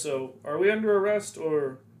lawyer, so are we under arrest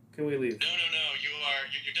or can we leave? No.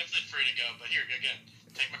 You're definitely free to go. But here, again,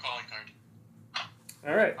 take my calling card.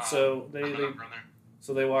 All right, so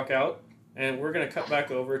they walk out, and we're gonna cut back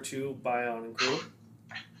over to Bion and crew.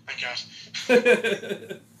 Thank gosh.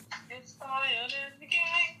 It's Bion and the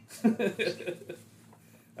gang.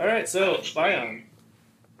 All right, so Bion,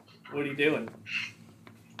 what are you doing?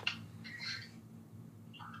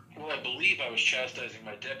 Well, I believe I was chastising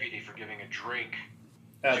my deputy for giving a drink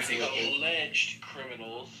Absolutely. to the alleged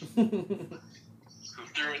criminals who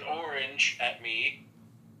threw an orange at me,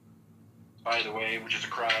 by the way, which is a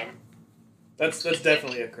crime. That's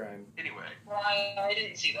definitely a crime. Anyway. Well, I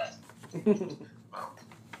didn't see that. Well,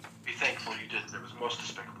 be thankful you didn't. It was most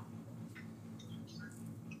despicable.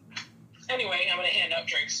 Anyway, I'm going to hand out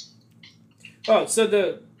drinks. Oh, so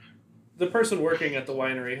the person working at the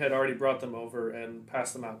winery had already brought them over and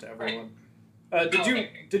passed them out to everyone.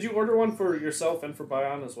 Did you order one for yourself and for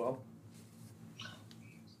Bion as well?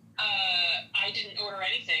 I didn't order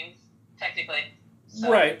anything, technically.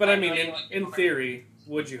 So Right, but I mean, know what in order. theory,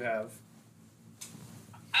 would you have?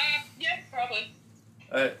 Yeah, probably.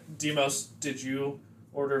 Demos, did you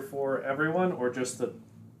order for everyone or just the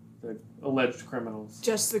alleged criminals?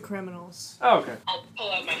 Just the criminals. Oh, okay. I'll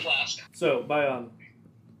pull out my flask. So, Bion,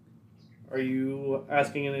 are you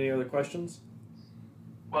asking any other questions?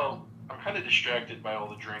 Well, I'm kind of distracted by all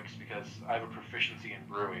the drinks because I have a proficiency in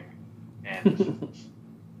brewing, and this is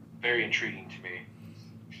very intriguing to me.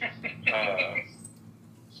 I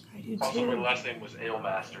do Also, my too. last name was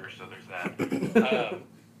Alemaster, so there's that.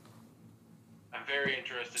 I'm very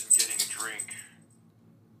interested in getting a drink,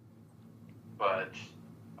 but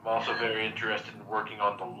I'm also very interested in working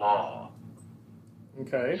on the law.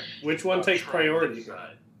 Okay. Which one takes Trying to priority?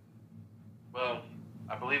 decide. Well,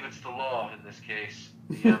 I believe it's the law in this case.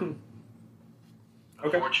 DM.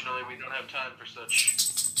 Okay. Unfortunately, we don't have time for such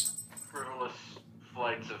frivolous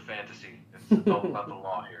flights of fantasy. It's all about the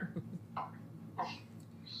law here.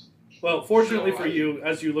 Well, fortunately for you,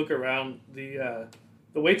 as you look around, the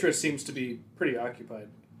waitress seems to be pretty occupied.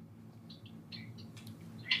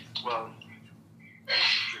 Well, I'm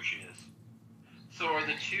sure she is. So are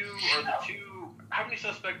the two? How many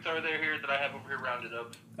suspects are there here that I have over here rounded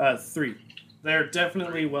up? 3. They're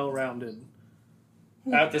definitely well-rounded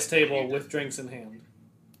at this table with drinks in hand.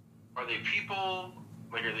 Are they people?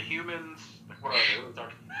 Like, are they humans? Like, What are they?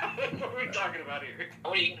 What are we talking about here?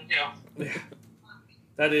 What are you gonna do?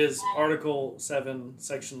 That is Article 7,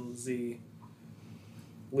 Section Z,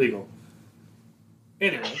 legal.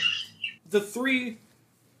 Anyway, the three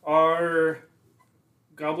are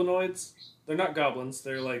goblinoids. They're not goblins.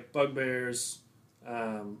 They're like bugbears,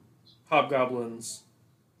 hobgoblins,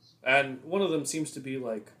 and one of them seems to be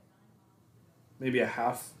like maybe a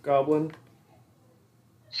half goblin.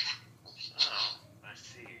 Oh, I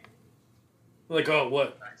see. Like, oh,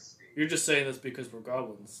 what? I see. You're just saying this because we're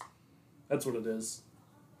goblins. That's what it is.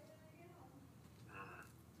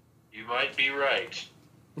 You might be right.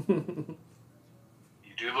 You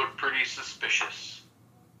do look pretty suspicious.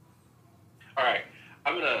 Alright,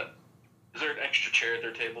 is there an extra chair at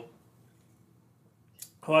their table?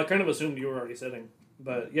 Well, I kind of assumed you were already sitting,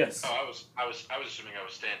 but yes. Oh, I was assuming I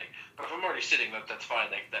was standing. But if I'm already sitting, that's fine.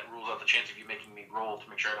 That rules out the chance of you making me roll to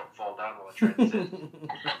make sure I don't fall down while I try to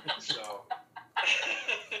sit. So...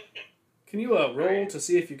 Can you roll to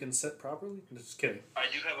see if you can sit properly? I'm just kidding. I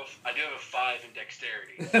do have a 5 in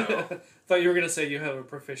dexterity. So Thought you were gonna say you have a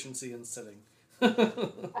proficiency in sitting. that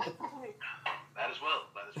as well.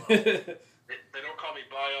 They don't call me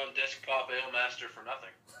Bion Desktop Ale Master for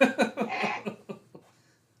nothing.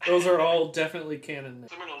 Those are all definitely canon.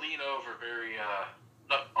 So I'm gonna lean over very,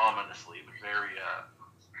 not ominously, but very.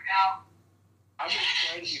 I'm gonna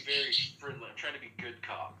try to be very friendly. I'm trying to be good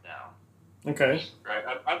cop now. Okay. Right,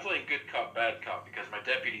 I'm playing good cop, bad cop because my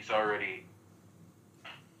deputy's already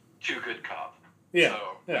too good cop. Yeah.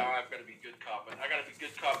 So yeah. now I've got to be good cop, and I got to be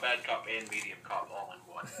good cop, bad cop, and medium cop all in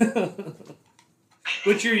one.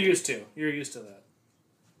 Which you're used to. You're used to that.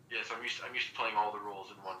 Yes, I'm used to playing all the roles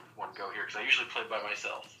in one go here because I usually play by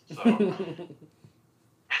myself. So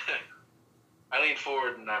I lean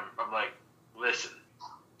forward and I'm like, listen,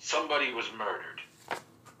 somebody was murdered.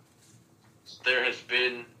 There has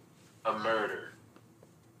been a murder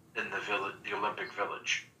in the Olympic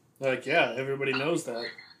Village. Like, yeah, everybody knows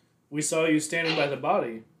that. We saw you standing by the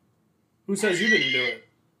body. Who says you didn't do it?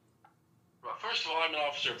 Well, first of all, I'm an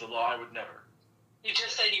officer of the law. I would never. You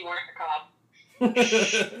just said you weren't a cop. They've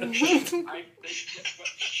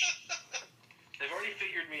already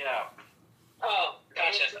figured me out. Oh,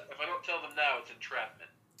 gotcha. If I don't tell them now, it's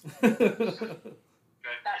entrapment.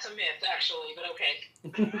 Okay. That's a myth, actually, but okay.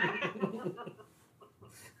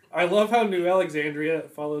 I love how New Alexandria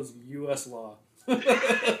follows U.S. law.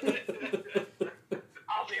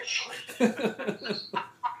 Obviously.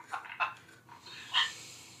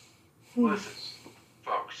 Listen,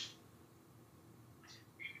 folks.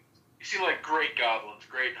 You see, like, great goblins,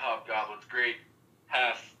 great hobgoblins, great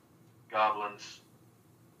half goblins,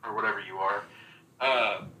 or whatever you are.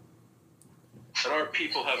 But our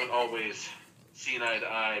people haven't always seen eye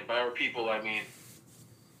to eye. By our people, I mean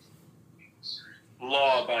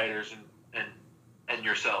law abiders and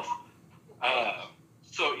yourself.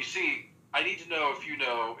 So you see, I need to know if you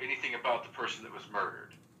know anything about the person that was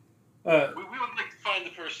murdered. We would like to find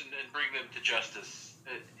the person and bring them to justice.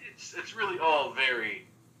 It's really all very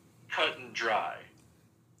cut and dry.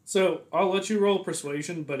 So I'll let you roll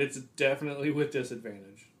persuasion, but it's definitely with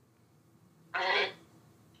disadvantage. I'm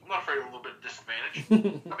not afraid of a little bit of disadvantage.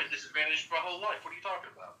 I've been disadvantaged my whole life. What are you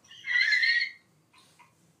talking about?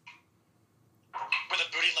 With a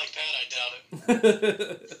booty like that, I doubt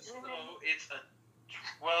it. So it's a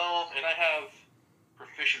 12, and I have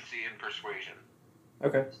proficiency in persuasion.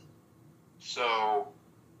 Okay. So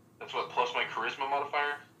that's what, plus my charisma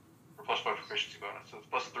modifier? Or plus my proficiency bonus? So it's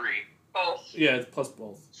plus 3. Both. Yeah, it's plus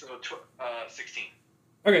both. So 16.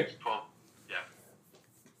 Okay. 12. Yeah.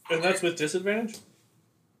 And that's with disadvantage?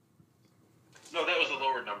 No, that was a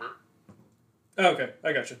lower number. Oh, okay,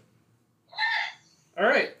 I gotcha. All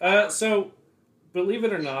right, so believe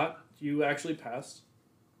it or not, you actually passed.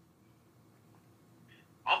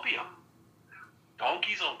 I'll be a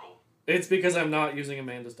donkey's uncle. It's because I'm not using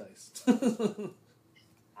Amanda's dice. Well,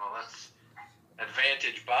 that's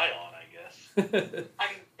advantage Bion, I guess.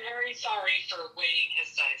 I'm very sorry for weighing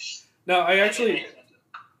his dice. No,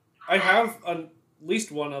 I have at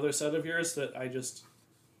least one other set of yours that I just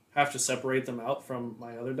have to separate them out from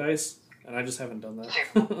my other dice, and I just haven't done that.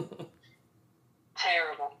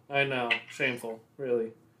 Terrible. I know, shameful,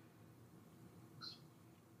 really.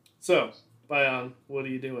 So, Bion, what are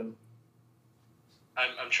you doing?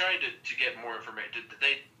 I'm trying to get more information.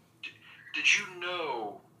 Did you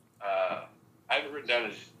know? I have it written down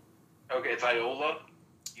as okay. It's Iola.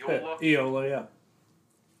 Eola, yeah.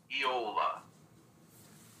 Eola.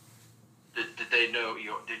 Did they know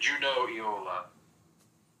Eola? Did you know Eola?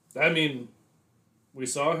 I mean, we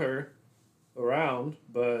saw her around,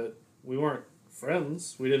 but we weren't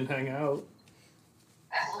friends. We didn't hang out.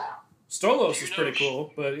 Stolos is pretty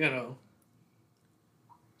cool, but you know.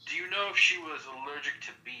 Do you know if she was allergic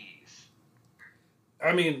to bees?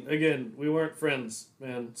 I mean, again, we weren't friends,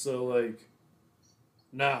 man. So like,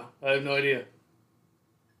 nah, I have no idea.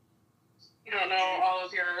 You don't know all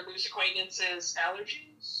of your loose acquaintances'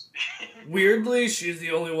 allergies? Weirdly, she's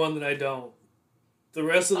the only one that I don't. The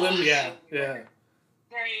rest of them, yeah. Very,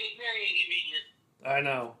 very inconvenient. I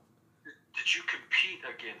know. Did you compete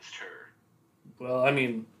against her? Well, I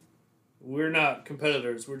mean, we're not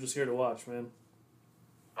competitors. We're just here to watch, man.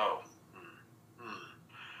 Oh.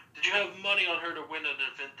 Did you have money on her to win an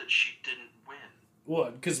event that she didn't win?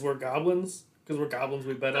 What? Because we're goblins? Because we're goblins,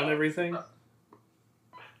 we bet on everything?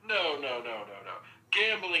 No.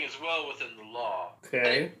 Gambling is well within the law.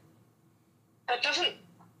 Okay. That doesn't...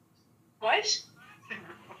 What?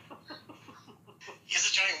 He has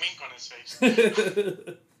a giant wink on his face.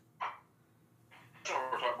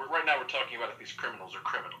 Right now we're talking about if these criminals are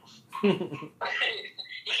criminals. You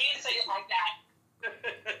can't say it like that.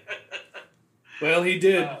 Well, he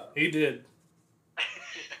did. He did.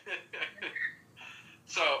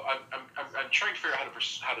 So I'm trying to figure out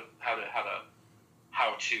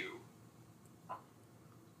how to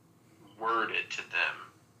word it to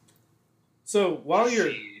them. So while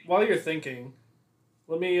you're thinking,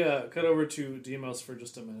 let me cut over to Demos for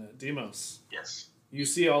just a minute. Demos. Yes. You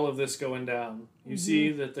see all of this going down. You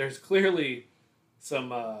see that there's clearly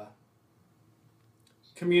some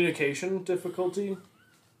communication difficulty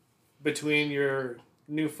between your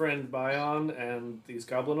new friend Bion and these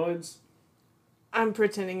goblinoids. I'm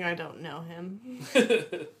pretending I don't know him.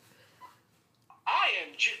 I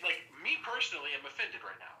am, me personally am offended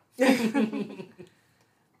right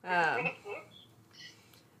now.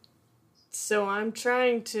 So I'm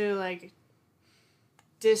trying to,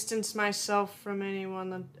 distance myself from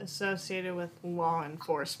anyone associated with law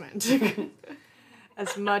enforcement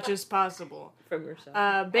as much as possible. From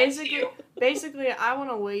yourself. Basically, I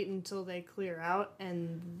want to wait until they clear out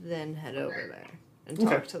and then head over there and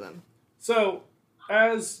talk to them. So,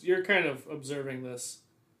 as you're kind of observing this,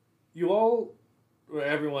 you all, or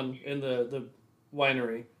everyone in the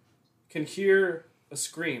winery, can hear a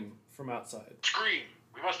scream from outside. Scream!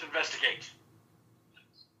 We must investigate.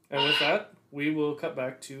 And with that, we will cut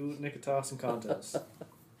back to Nikitas and Contes.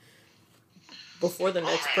 Before the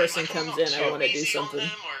next person comes in, I want to do Easy on something. them,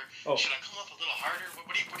 or should I come up a little harder?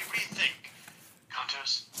 What do you think,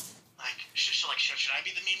 Contos? Should I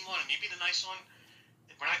be the mean one and you be the nice one?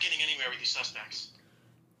 We're not getting anywhere with these suspects.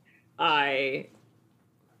 I'm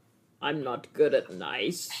not good at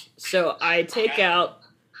nice, so I take out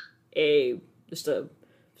a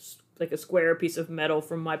square piece of metal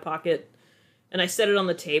from my pocket, and I set it on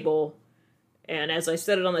the table. And as I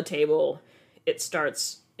set it on the table, it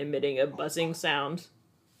starts emitting a buzzing sound,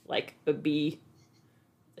 like a bee,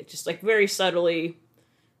 very subtly,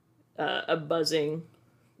 a buzzing,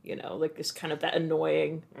 this kind of that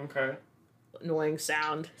annoying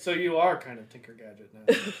sound. So you are kind of Tinker Gadget now.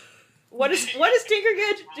 What does Tinker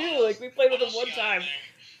Gadget do? We played with him one time.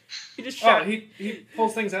 He just shot. He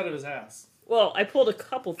pulls things out of his ass. Well, I pulled a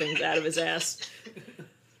couple things out of his ass.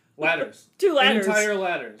 Ladders. 2 ladders. Entire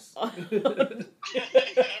ladders. I forgot about that.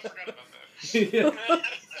 Yeah.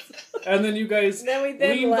 And then you guys Then we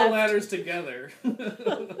leaned the left. ladders together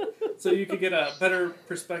so you could get a better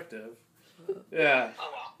perspective. Yeah. Oh,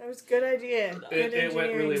 well. That was a good idea. Good It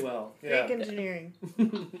went engineering. really well. Yeah. Fake engineering.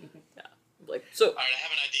 So, Alright, I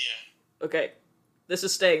have an idea. okay. This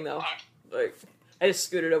is staying, though. I just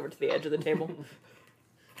scooted over to the edge of the table. I'm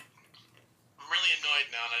really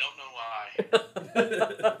annoyed now, and I don't know why.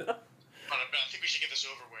 But I think we should get this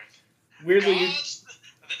over with. Weirdly, Gods,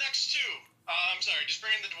 the next two. I'm sorry, just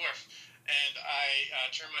bring in the dwarf. And I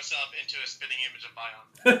turn myself into a spitting image of Bion.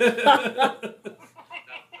 Now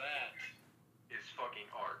that is fucking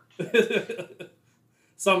art.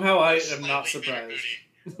 Somehow I am Slightly not bigger surprised.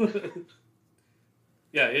 booty.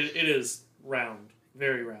 Yeah, it is round.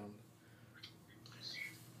 Very round.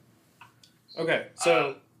 Okay,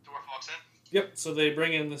 so... Dwarf walks in. Yep, so they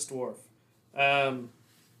bring in this dwarf.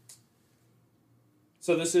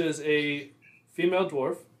 So this is a female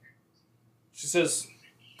dwarf. She says,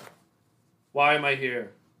 "Why am I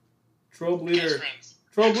here?" Troll Best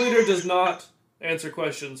friends. Leader does not answer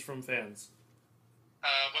questions from fans.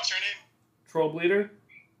 What's her name? Troll Leader?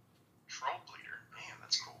 Troll Bleeder. Man,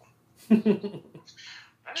 that's cool.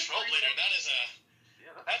 That is Troll pretty Bleeder,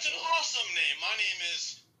 cool. that's an awesome name. My name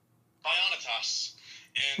is Bionitas.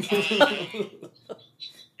 And I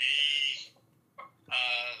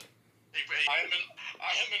am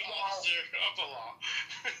an officer of the law.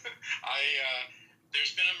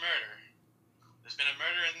 There's been a murder. There's been a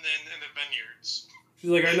murder in the vineyards. She's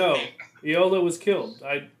like, I know. Iola was killed.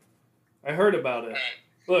 I heard about it.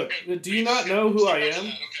 Look, do you not know who I am?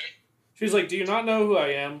 Okay. She's like, do you not know who I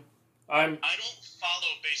am? I don't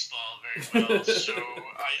follow baseball very well, so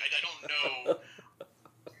I don't know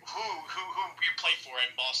who you play for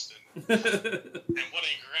in Boston and what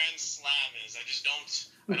a grand slam is.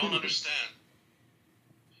 I don't understand.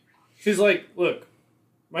 She's like, look,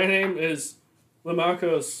 my name is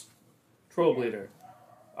Limacos Trollbleeder.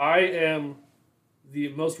 I am the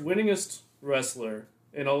most winningest wrestler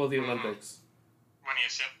in all of the Olympics.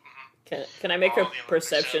 Winningest, yep. Mm-hmm. Can I make All a the Olympics,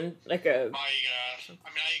 perception like a? I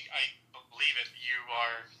believe it. You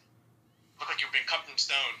look like you've been cut from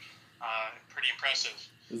stone. Pretty impressive.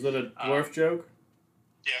 Is that a dwarf joke?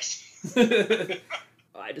 Yes.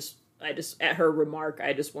 I just at her remark,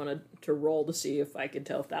 I just wanted to roll to see if I could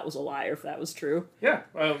tell if that was a lie or if that was true. Yeah,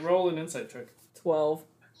 roll an insight check. 12.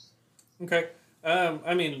 Okay.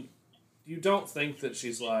 I mean, you don't think that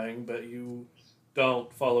she's lying, but you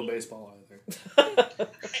don't follow baseball either. Remind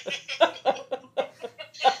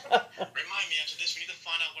me after this, we need to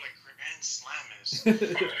find out what a grand slam is.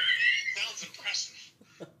 Sounds impressive.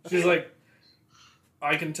 She's like,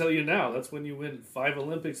 I can tell you now, that's when you win 5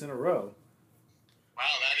 Olympics in a row. Wow,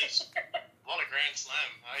 that is a lot of grand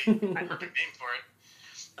slam. Perfect name for it.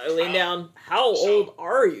 I lean down. How old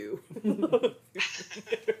are you?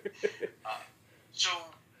 So,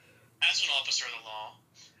 as an officer of the law,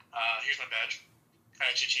 here's my badge. I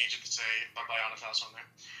actually changed it to say Bye-Bye Anathas on there.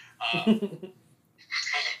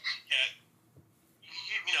 Yeah,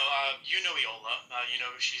 you know Iola. You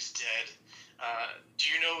know she's dead. Do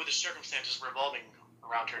you know the circumstances revolving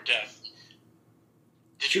around her death?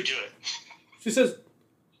 Did you do it? She says,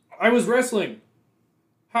 I was wrestling.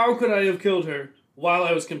 How could I have killed her while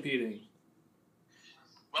I was competing?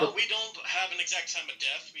 Well, we don't have an exact time of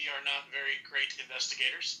death. We are not very great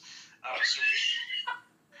investigators.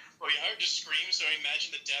 We heard the scream, so I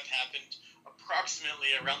imagine the death happened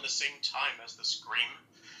approximately around the same time as the scream.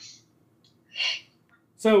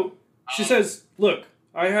 So she says, look,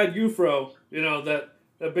 I had Eufro, that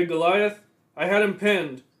big Goliath, I had him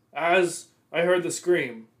pinned as I heard the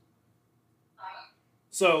scream.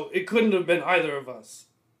 So it couldn't have been either of us.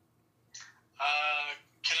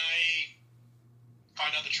 Can I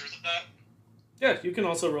find out the truth of that? Yeah, you can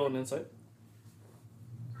also roll an insight.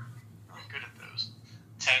 I'm good at those.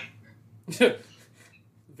 10.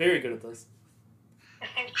 Very good at this.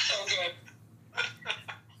 So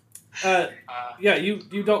good. Yeah,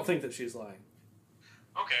 you don't think that she's lying.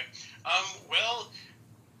 Okay. Well,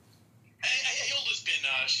 Hilda's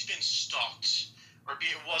she's been stalked, or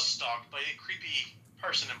was stalked by a creepy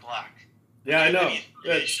person in black. Yeah, I know.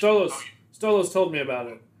 Yeah, Stolos told me about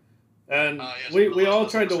it. And yes, we all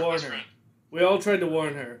Stolos tried to was her warn best her. friend. We all tried to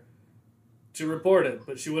warn her to report it,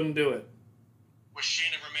 but she wouldn't do it. Was she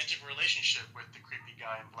in a romantic relationship with the creepy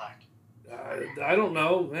guy in black? I don't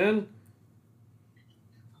know, man.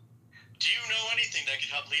 Do you know anything that could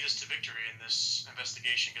help lead us to victory in this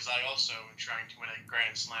investigation? Because I also am trying to win a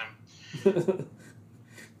grand slam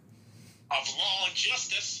of law and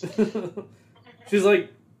justice. She's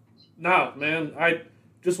like, no, man, I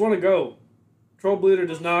just want to go. Trollbleeder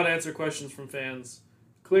does not answer questions from fans.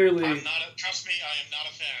 Clearly, trust me, I am not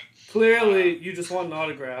a fan. Clearly, you just want an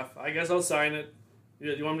autograph. I guess I'll sign it.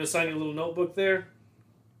 You want me to sign you a little notebook there?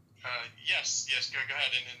 Yes, go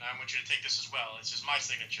ahead, and I want you to take this as well. It's just my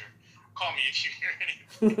signature. Call me if you hear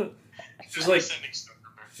anything.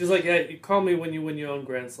 She's like, yeah, you call me when you win your own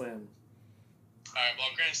Grand Slam. Alright, well,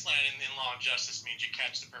 Grand Slam in law and justice means you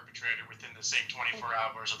catch the perpetrator within the same 24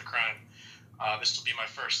 hours of the crime. This will be my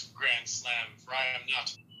first Grand Slam, for I am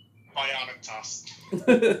not bionic tossed.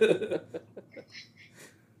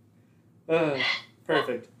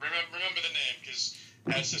 Perfect. Well, remember the name, because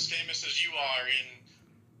as famous as you are in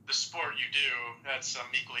the sport you do, that's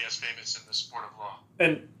equally as famous in the sport of law.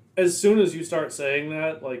 And as soon as you start saying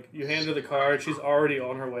that, like, you hand her the card, she's already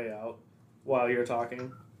on her way out while you're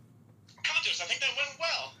talking. Contos, I think that went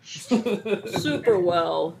well. Super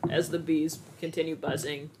well, as the bees continue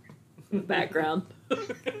buzzing in the background. How much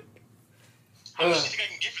do you think I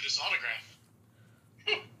can get for this autograph?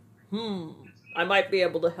 I might be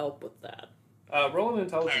able to help with that. Roll an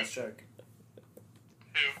intelligence check.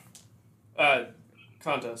 Who?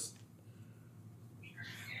 Contest.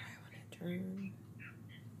 Turn.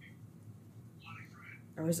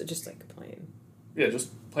 Or is it just like plain? Yeah,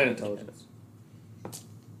 just plain intelligence.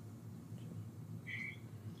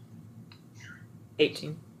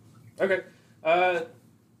 18. Okay.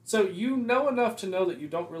 So you know enough to know that you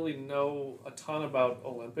don't really know a ton about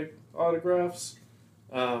Olympic autographs,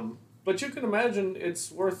 but you can imagine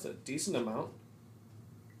it's worth a decent amount.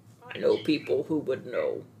 I know people who would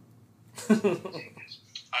know. Alright, I'm going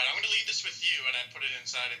to leave this with you, and I put it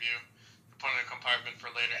inside of you. Put it in a compartment for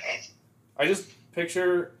later. I just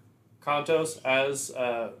picture Kantos as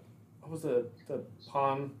what was the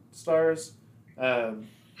Pawn Stars,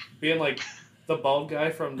 being like the bald guy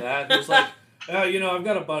from that. Who's like, oh, you know, I've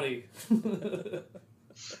got a buddy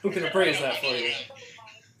who can appraise that for you.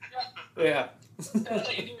 Yeah. That's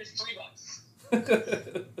what you do is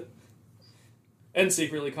 $3. And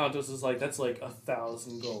secretly, Kantos is like, that's like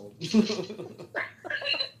 1,000 gold.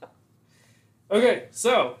 Okay,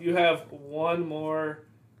 so you have one more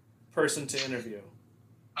person to interview.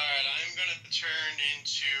 Alright, I'm going to turn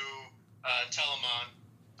into Telemon,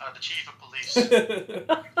 the chief of police.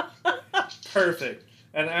 Perfect.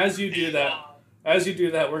 And as you do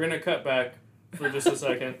that, we're gonna cut back for just a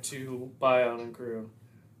second to Bion and crew.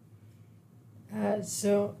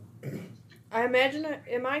 So, I imagine,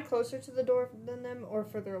 am I closer to the door than them or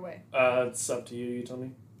further away? It's up to you. You tell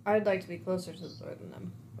me. I'd like to be closer to the door than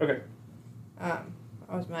them. Okay. I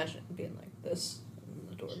was imagining it being like this, and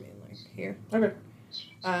the door being like here. Okay.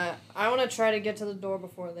 I want to try to get to the door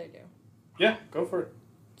before they do. Yeah, go for it.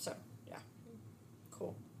 So, yeah.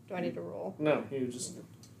 Cool. Do I need to roll? No, you just.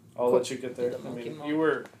 I'll let you get there. I mean,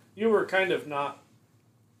 you were kind of not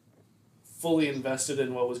fully invested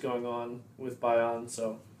in what was going on with Bion,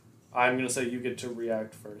 so I'm gonna say you get to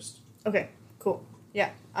react first. Okay, cool.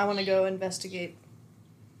 Yeah, I want to go investigate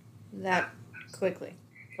that quickly.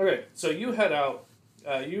 Okay, so you head out.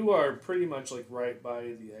 You are pretty much like right by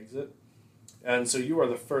the exit, and so you are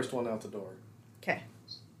the first one out the door. Okay.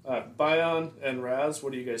 Bion and Raz,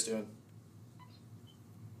 what are you guys doing?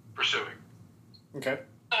 Pursuing. Okay.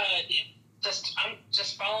 Yeah, I'm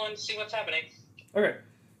just following to see what's happening. Okay,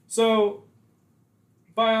 so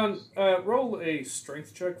Bion, roll a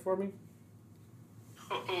strength check for me.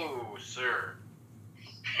 Oh, sir.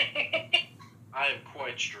 I am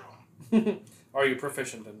quite strong. Are you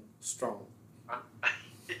proficient and strong?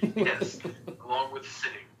 Yes, along with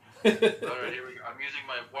sitting. Alright, here we go. I'm using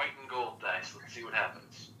my white and gold dice. Let's see what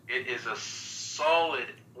happens. It is a solid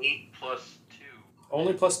 8 plus 2.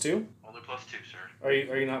 Only plus 2? Only plus 2, sir. Are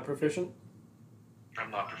you not proficient?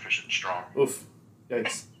 I'm not proficient strong. Oof.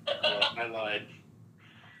 Yikes. I lied.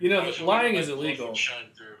 You know, I was lying hoping is my bluff illegal. would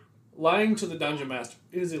shine through. Lying to the dungeon master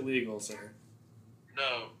is illegal, sir.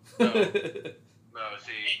 No. No,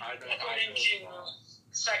 see, I don't. According to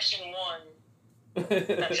section 1,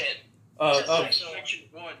 that's it. Section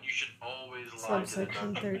 1, you should always lie to the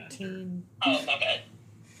Subsection dungeon master. 13. Oh, my bad.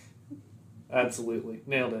 Absolutely.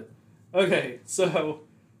 Nailed it. Okay, so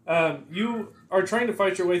you are trying to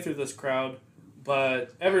fight your way through this crowd,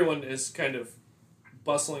 but everyone is kind of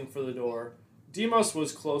bustling for the door. Demos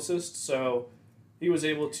was closest, so he was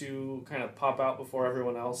able to kind of pop out before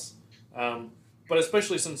everyone else. But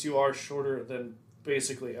especially since you are shorter than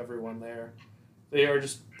basically everyone there, they are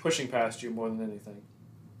just pushing past you more than anything.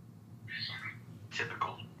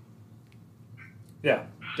 Typical. Yeah,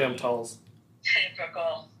 damn talls.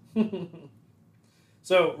 Typical.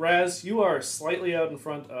 So, Raz, you are slightly out in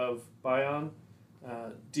front of Bion.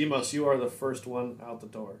 Demos, you are the first one out the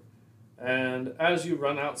door. And as you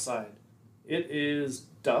run outside, it is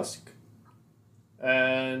dusk,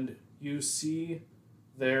 and you see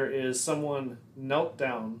there is someone knelt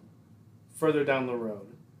down further down the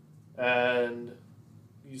road. And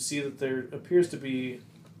you see that there appears to be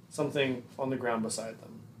something on the ground beside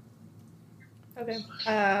them. Okay.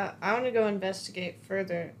 I want to go investigate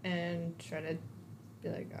further and try to be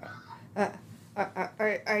like,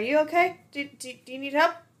 are you okay? Do you need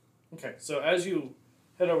help? Okay, so as you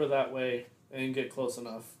head over that way and get close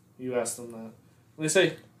enough, you ask them that. And they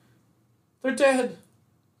say, "They're dead!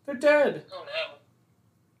 They're dead! Oh,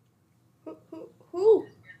 no. Who?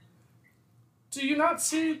 Do you not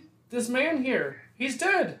see this man here? He's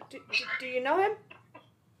dead! Do you know him?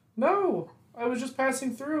 No! I was just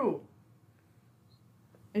passing through."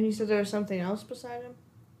 And you said there was something else beside him?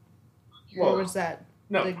 Well, or was that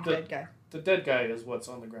no, the dead guy? The dead guy is what's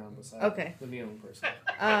on the ground beside Okay. the kneeling person.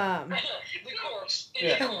 The corpse.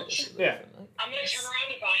 Yeah. The corpse. Yeah. I'm going to turn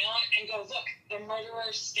around to Violent and go, look, the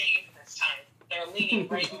murderers stayed this time. They're leaning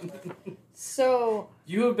right over. So,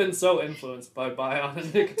 You have been so influenced by Bion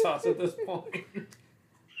and Nikitas at this point.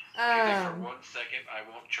 For 1 second, I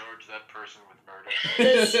won't charge that person with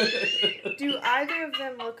murder. do either of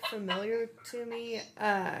them look familiar to me?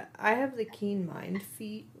 I have the Keen Mind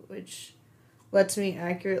feat, which lets me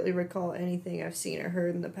accurately recall anything I've seen or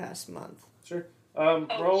heard in the past month. Sure.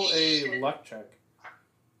 Roll a luck check.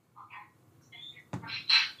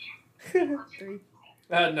 3.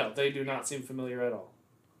 No, they do not seem familiar at all.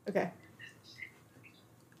 Okay.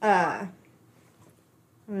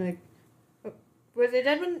 I'm like, were they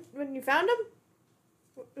dead when you found them?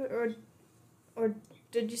 Or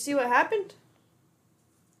did you see what happened?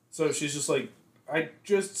 So she's just like, I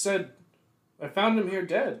just said, I found him here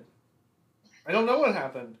dead. I don't know what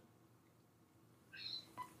happened.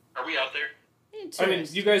 Are we out there? I mean,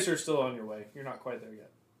 you guys are still on your way. You're not quite there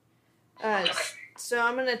yet. So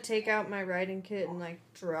I'm gonna take out my writing kit and like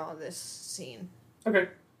draw this scene. Okay.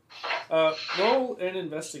 Roll an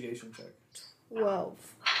investigation check.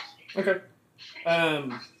 12. Okay.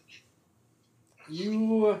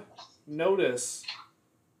 You notice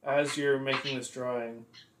as you're making this drawing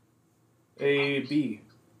a bee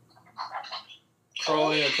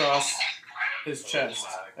crawling across his chest,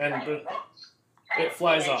 and it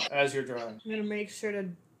flies off as you're drawing. I'm gonna make sure to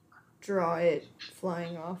draw it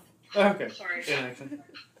flying off. Okay. Sorry. In action.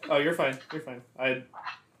 Oh, you're fine. You're fine. I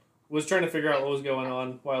was trying to figure out what was going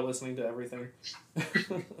on while listening to everything.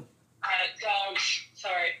 Dogs.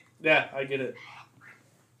 Sorry. Yeah, I get it.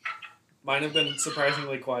 Mine have been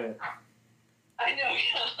surprisingly quiet. I know.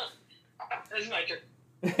 That's my turn.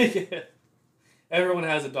 Yeah. Everyone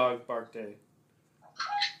has a dog bark day.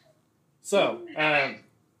 So,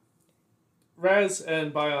 Raz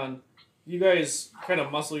and Bion, you guys kind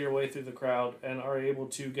of muscle your way through the crowd and are able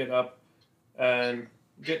to get up and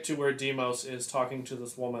get to where Demos is talking to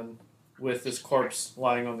this woman with this corpse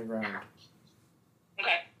lying on the ground.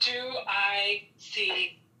 Okay. Do I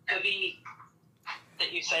see the bee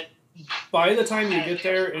that you said? By the time you get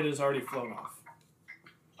there, it has already flown off.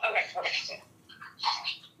 Okay.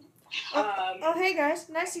 Oh, hey guys,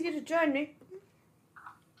 nice of you to join me.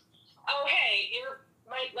 Oh, hey,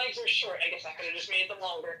 my legs are short. I guess I could have just made them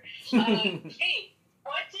longer. Hey,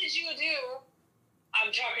 what did you do?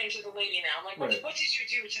 I'm talking to the lady now. I'm like, Right. what did you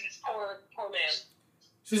do to this poor man?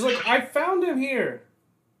 She's like, I found him here.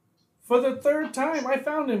 For the third time, I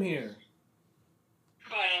found him here.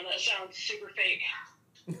 Wow, that sounds super fake.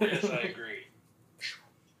 Yes, I agree.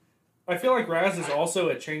 I feel like Raz is also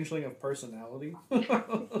a changeling of personality. Yeah.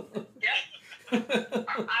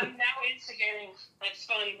 I'm now instigating. That's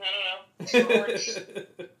fun. I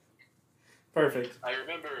don't know. Perfect. I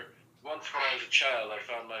remember once when I was a child, I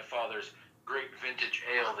found my father's great vintage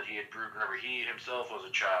ale that he had brewed whenever he himself was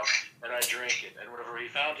a child, and I drank it. And whenever he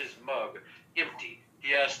found his mug empty,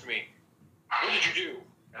 he asked me, "What did you do?"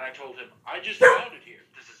 And I told him, "I just found it here.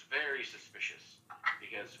 This is very suspicious,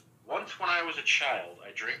 because once when I was a child,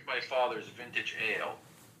 I drank my father's vintage ale,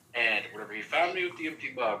 and whenever he found me with the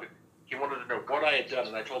empty mug, he wanted to know what I had done,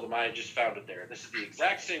 and I told him I had just found it there. This is the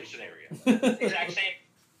exact same scenario." Exact same.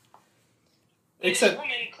 Except- This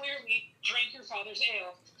woman clearly drank your father's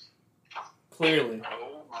ale. Clearly.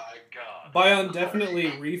 Oh my god. Bion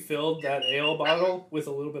definitely refilled that ale bottle with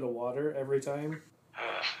a little bit of water every time.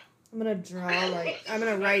 I'm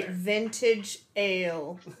gonna write vintage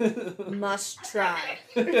ale, must try.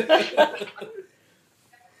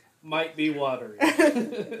 Might be watery.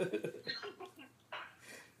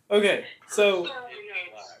 Okay, so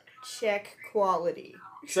Check quality.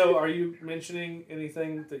 are you mentioning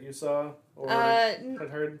anything that you saw or had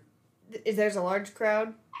heard? There's a large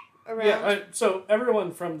crowd around. Yeah, so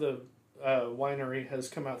everyone from the winery has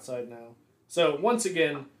come outside now. So once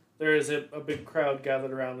again, there is a big crowd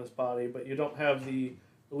gathered around this body, but you don't have the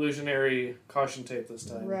illusionary caution tape this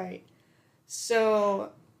time. Right.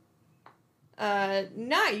 So,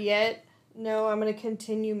 not yet. No, I'm gonna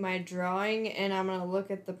continue my drawing, and I'm gonna look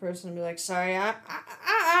at the person and be like, "Sorry,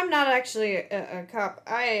 I'm not actually a cop.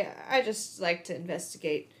 I just like to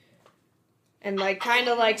investigate." And kind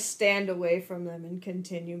of stand away from them and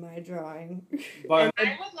continue my drawing. But,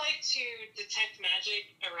 I would like to detect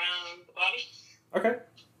magic around the body. okay.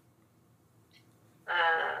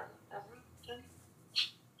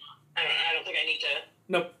 I don't think I need to.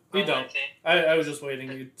 Nope, you don't. I was just waiting.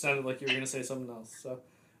 You sounded like you were going to say something else.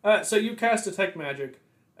 So you cast Detect Magic,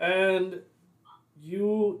 and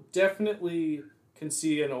you definitely can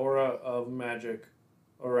see an aura of magic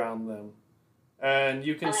around them. And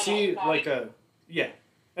you can see a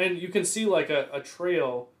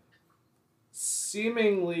trail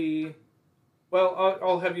seemingly, well,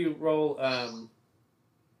 I'll have you roll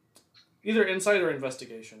either insight or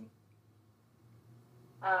investigation.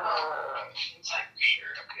 Sure,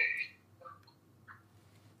 okay.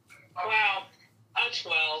 Wow, a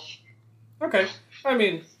 12. Okay, I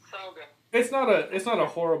mean, So good. it's not a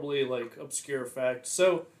horribly obscure fact.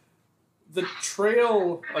 So, the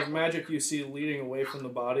trail of magic you see leading away from the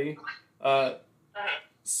body,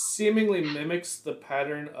 seemingly mimics the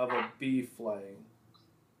pattern of a bee flying.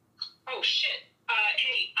 Oh shit.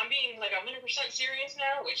 Hey, I'm being 100% serious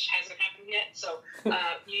now, which hasn't happened yet. So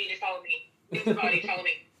you need to follow me. Leave the body, follow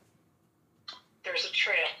me. There's a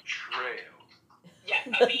trail. Trail. Yeah,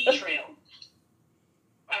 a bee trail.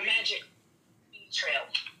 A magic bee trail.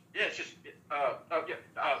 Yeah, it's just, hey,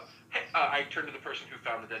 I turn to the person who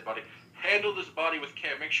found the dead body. Handle this body with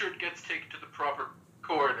care. Make sure it gets taken to the proper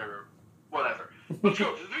coroner or whatever. Let's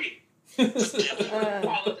go to the bee.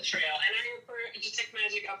 Follow the trail. And I'm for detect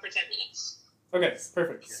magic up for 10 minutes. Okay,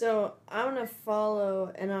 perfect. So I'm gonna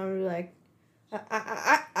follow, and I'm gonna be like,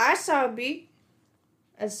 I saw a bee.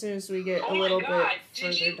 As soon as we get a little bit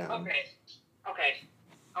further down. Okay.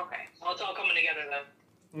 Well, it's all coming together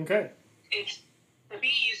then. Okay. It's the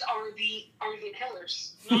bees are the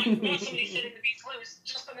killers. Not somebody setting the bees loose.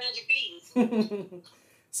 Just the magic bees.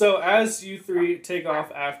 So as you three take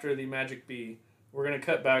off after the magic bee, we're gonna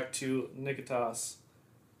cut back to Nikitas.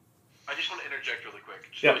 I just want to interject really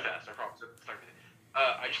quick. Just Yeah. really fast, I promise.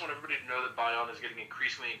 I just want everybody to know that Bion is getting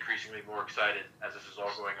increasingly more excited as this is all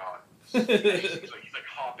going on. He's like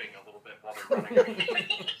hopping a little bit while they're running.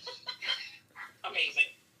 Amazing.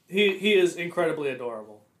 He is incredibly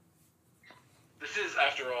adorable. This is,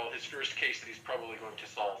 after all, his first case that he's probably going to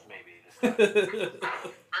solve, maybe. This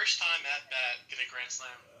time. First time at bat, get a grand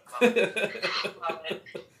slam. Love it.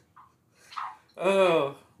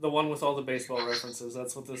 Oh, the one with all the baseball references.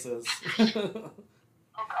 That's what this is. Oh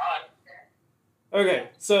God. Okay,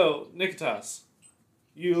 so Nikitas,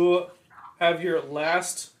 you have your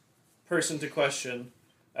last person to question,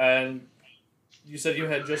 and you said you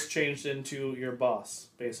had just changed into your boss,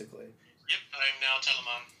 basically. Yep, I'm now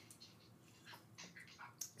Telemon.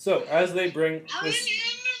 So as they bring Bring in this,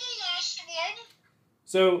 the last one.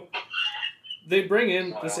 so they bring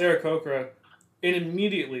in this Aarakocra, and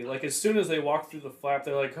immediately, like as soon as they walk through the flap,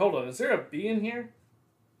 they're like, "Hold on, is there a bee in here?"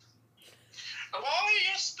 Why,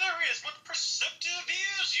 yes, there is. What perceptive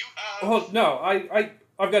ears you have. Oh no,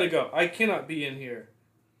 I've got to go. I cannot be in here.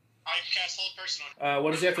 I cast hold person on.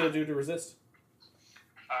 What does he have to do to resist?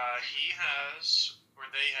 He has, or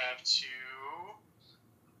they have to.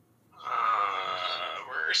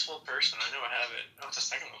 Where's hold person? I know I have it. Oh, it's a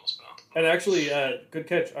second level spell. And actually, good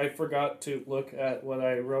catch. I forgot to look at what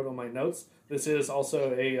I wrote on my notes. This is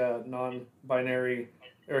also a non-binary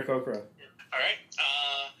Aarakocra. All right.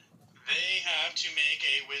 They have to make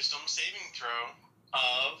a wisdom saving throw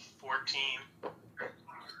of 14.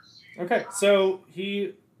 Okay, so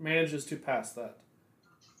he manages to pass that.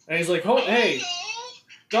 And he's like, "Oh, hey, no!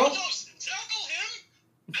 don't." Tackle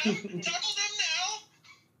him! Tackle them now!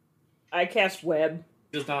 I cast web.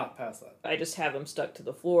 Does not pass that. I just have him stuck to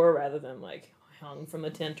the floor rather than like hung from a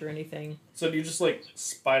tent or anything. So do you just like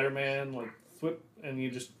Spider-Man, like whip, and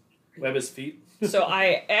you just web his feet? So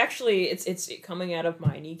I actually, it's coming out of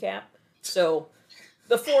my kneecap. So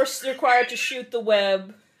the force required to shoot the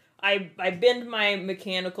web, I bend my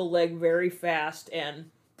mechanical leg very fast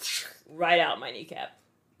and right out my kneecap.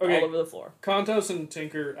 Okay. All over the floor. Kontos and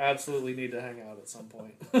Tinker absolutely need to hang out at some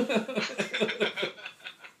point.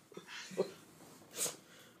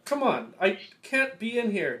 Come on, I can't be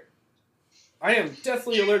in here. I am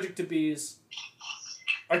deathly allergic to bees.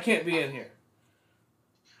 I can't be in here.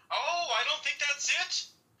 Oh, I don't think that's it.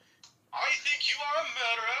 I think you are a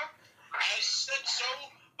murderer, as said so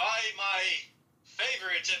by my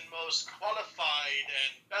favorite and most qualified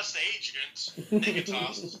and best agent,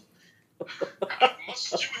 Nikitas. I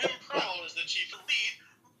must do him proud as the chief and lead.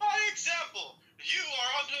 By example, you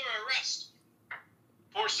are under arrest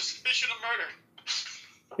for suspicion of murder.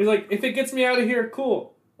 He's like, if it gets me out of here,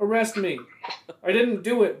 cool. Arrest me. I didn't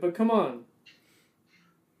do it, but come on.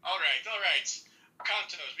 All right.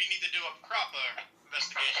 Kantos, we need to do a proper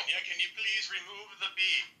investigation. Yeah, can you please remove the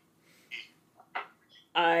bee?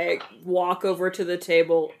 I walk over to the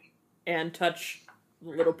table and touch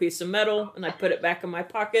the little piece of metal, and I put it back in my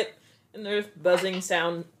pocket, and there's buzzing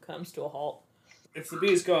sound comes to a halt. If the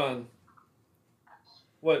bee's gone,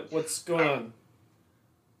 what's going on?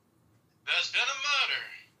 There's been a murder.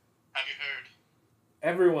 Have you heard?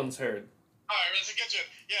 Everyone's heard. Alright, let's get to it.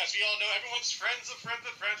 Yes, we all know everyone's friends of friends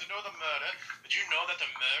of friends who know the murder. Did you know that the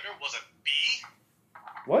murder was a bee?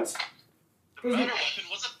 What? The murder weapon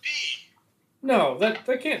was a bee. No, that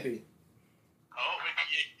can't be. Oh,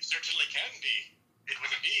 it certainly can be. It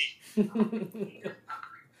was a bee.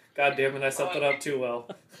 God damn it, I set that up too well.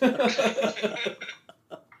 Why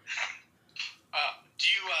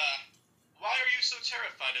are you so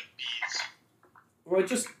terrified of bees? Well, I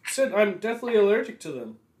just said I'm deathly allergic to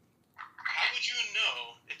them. How would you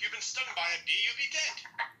know? If you've been stung by a bee, you'd be dead.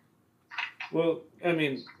 Well, I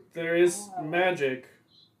mean, there is magic,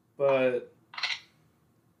 but...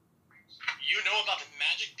 You know about the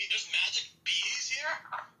magic bee? There's magic bees here?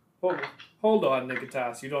 Hold on,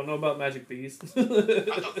 Nikitas. You don't know about magic bees? I thought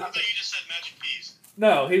you just said magic bees.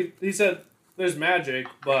 No, he said there's magic,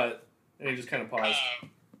 but and he just kind of paused. Got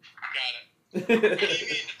it. What do you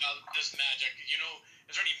mean about this magic? You know,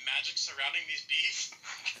 is there any magic surrounding these bees?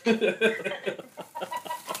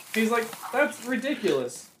 He's like, that's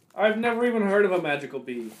ridiculous. I've never even heard of a magical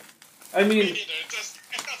bee. I Me mean, neither. It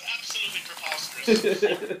sounds absolutely preposterous.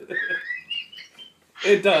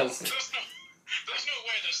 it does. There's no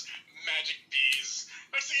way there's magic bees.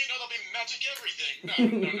 Next thing you know, there'll be magic everything. No.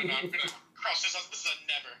 I'm gonna cross this out. This is a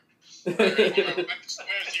never.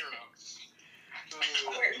 Square zero.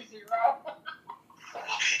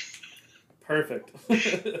 Perfect. But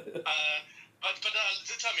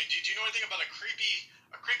tell me, do you know anything about a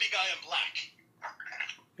creepy guy in black?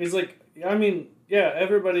 He's like, I mean, yeah,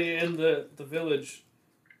 everybody in the village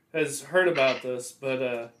has heard about this,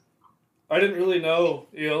 but I didn't really know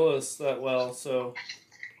Aeolus that well, so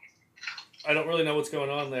I don't really know what's going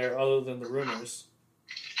on there other than the rumors.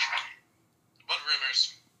 What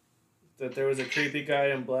rumors? That there was a creepy guy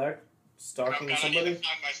in black stalking I somebody? need to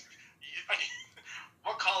find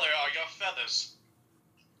what color are your feathers?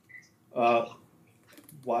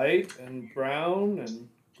 White and brown and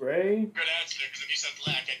gray. Good answer, because if you said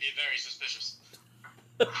black, I'd be very suspicious.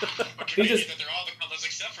 But He you just- that they're all the colors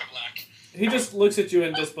except for black. He just looks at you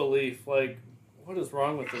in disbelief, like, what is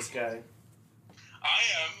wrong with this guy? I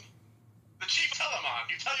am the Chief Telemon.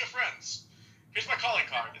 You tell your friends. Here's my calling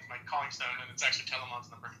card. It's my calling stone, and it's actually Telemon's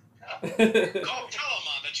number. Call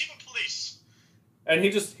Telemon, the Chief of Police. And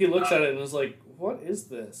he looks at it and is like, what is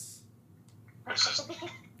this? It says,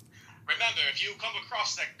 remember, if you come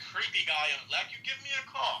across that creepy guy in black, you give me a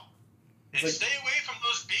call. And It's like- stay away from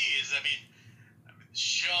those bees. I mean,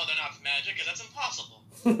 sure, they're not magic, and that's impossible.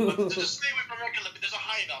 But just stay away from regular bees. There's a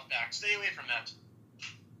hive out back. Stay away from that.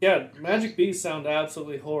 Yeah, magic bees sound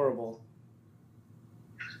absolutely horrible.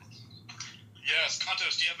 Yes,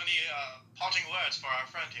 Kantos, do you have any parting words for our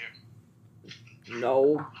friend here?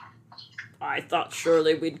 No. I thought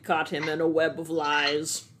surely we'd caught him in a web of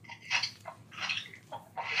lies.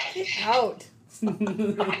 Get out.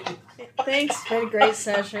 Thanks, been a great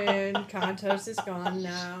session. Kantos is gone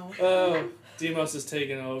now. Oh, Demos is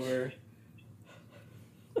taking over.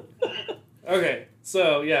 Okay,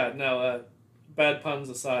 so yeah, no, bad puns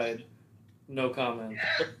aside, no comment.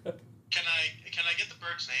 Can I get the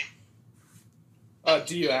bird's name?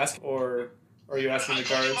 Do you ask, or are you asking the I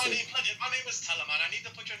told you guards? my name is Telemon. I need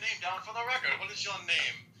to put your name down for the record. What is your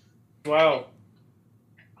name? Wow.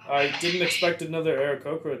 I didn't expect another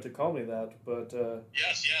Aarakocra to call me that, but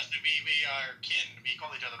Yes, we are kin. We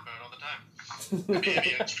call each other bird all the time.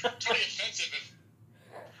 It's totally offensive if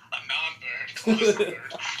a non-bird calls us a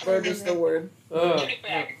bird. Bird is the word. Take it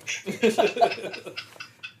back.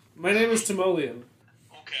 My name is Timoleon.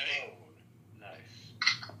 Okay. Nice.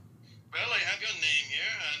 Well, I have your name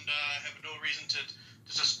here, and I have no reason to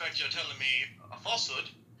suspect you're telling me a falsehood.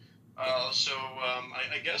 So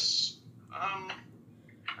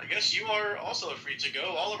I guess you are also free to go.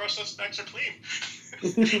 All of our suspects are clean. I'm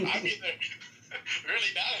either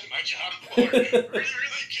really bad at my job or really,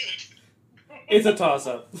 really good. It's a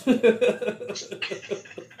toss-up.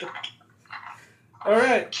 All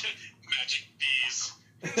right. Magic bees.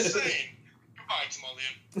 Insane. Goodbye,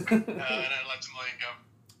 Timoleon. And I let Timoleon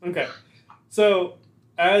go. Okay. So,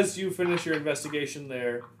 as you finish your investigation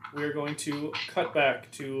there, we are going to cut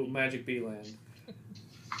back to Magic Bee Land.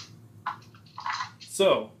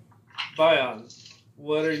 So, Bion,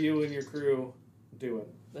 what are you and your crew doing?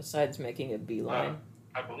 Besides making a beeline.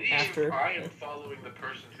 I believe After. I am following the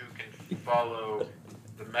person who can follow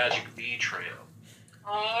the magic bee trail.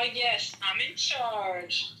 Oh, yes, I'm in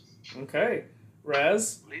charge. Okay.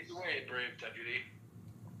 Raz? Lead the way, brave deputy.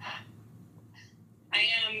 I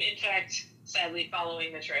am, in fact, sadly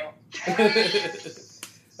following the trail.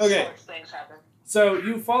 Okay. Such things happen. So,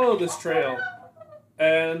 you follow this trail,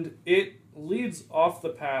 and it leads off the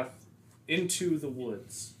path into the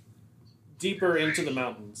woods, deeper into the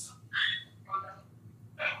mountains.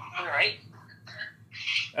 All right.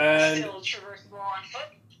 And Still traversable on foot.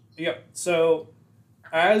 yep. So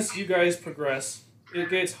as you guys progress, it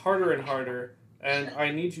gets harder and harder, and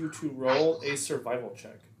I need you to roll a survival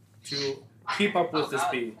check to keep up with this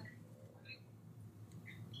bee.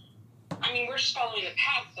 I mean, we're just following the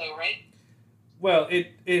path, though, right? Well,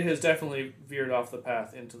 it has definitely veered off the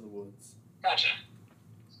path into the woods. Gotcha.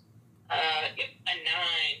 Yep,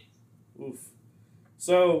 a 9. Oof.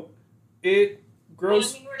 So it Well,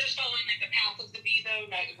 grows. I mean, we're just following like the path of the bee, though.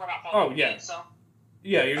 No, we're not following Oh, yeah. the bee, so.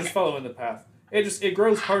 Yeah, you're just following the path. It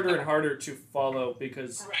grows harder and harder to follow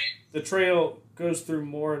because Right. the trail goes through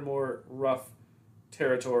more and more rough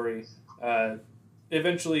territory.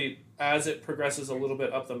 Eventually, as it progresses a little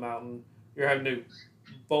bit up the mountain, you're having to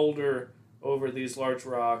boulder over these large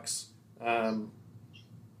rocks.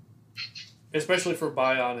 Especially for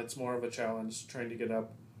Bion, it's more of a challenge trying to get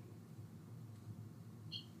up.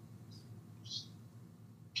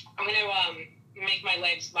 I'm going to make my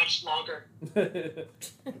legs much longer.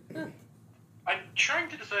 I'm trying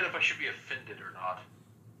to decide if I should be offended or not.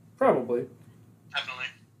 Probably. Definitely.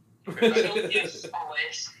 Okay, Yes,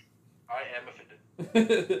 always. I am offended.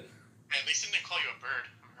 Hey, at least they didn't call you a bird,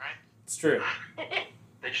 am I right? It's true.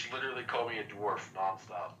 They just literally call me a dwarf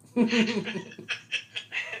nonstop.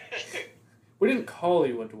 We didn't call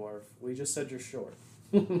you a dwarf. We just said you're short.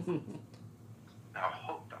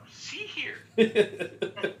 Now, see here.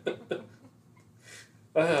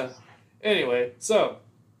 Anyway, so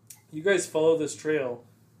you guys follow this trail,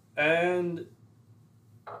 and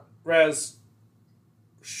Raz,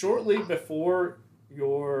 shortly before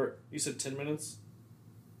you said 10 minutes?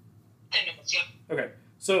 10 minutes, yep. Okay,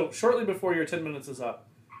 so shortly before your 10 minutes is up,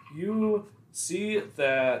 you see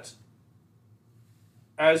that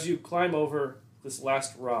as you climb over this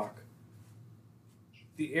last rock,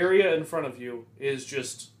 the area in front of you is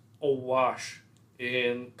just awash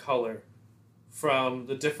in color from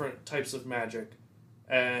the different types of magic.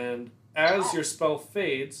 And as your spell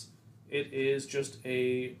fades, it is just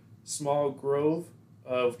a small grove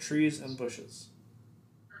of trees and bushes.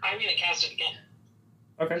 I'm going to cast it again.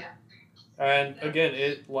 Okay. And again,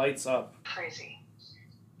 it lights up. Crazy.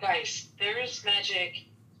 Guys, there's magic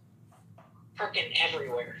freaking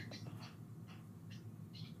everywhere.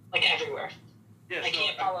 Like everywhere. Yes, I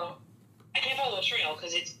can't follow the trail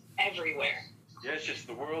because it's everywhere. Yes, just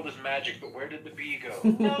the world is magic, but where did the bee go?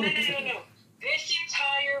 No. This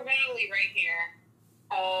entire valley right here,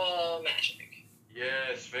 all magic.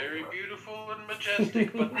 Yes, very beautiful and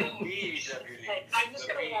majestic, but the bees are beautiful. Hey, I'm just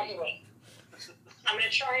gonna walk away. I'm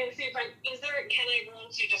gonna try and see if can I roll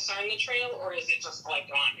to discern the trail, or is it just like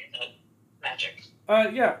gone into magic?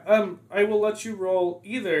 I will let you roll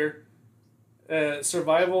either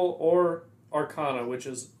survival or arcana, which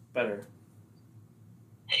is better.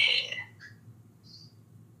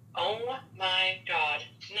 Oh my god.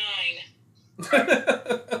 9.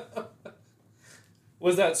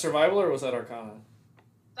 Was that survival or was that arcana?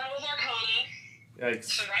 That was arcana. Yikes.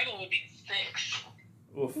 Survival would be 6.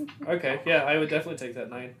 Oof. Okay, yeah, I would definitely take that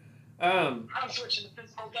 9. I'm switching to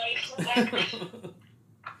physical dice.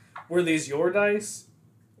 Were these your dice?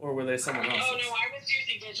 Or were they someone else's? Oh no, I was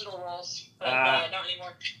using digital rolls, but not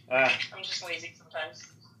anymore. I'm just lazy sometimes.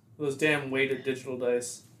 Those damn weighted digital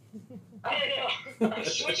dice. I know. I'm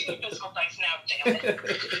switching to physical dice now, damn it.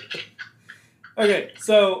 Okay,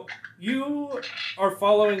 so you are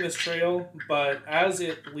following this trail, but as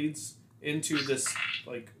it leads into this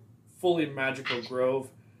like fully magical grove,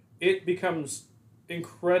 it becomes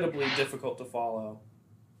incredibly difficult to follow.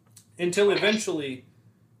 Until eventually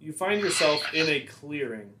you find yourself in a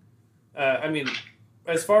clearing.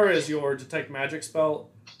 As far as your detect magic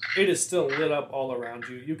spell, it is still lit up all around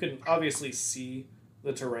you. You can obviously see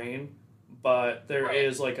the terrain, but there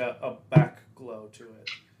is like a back glow to it.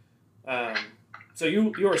 So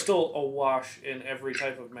you are still awash in every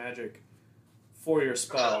type of magic for your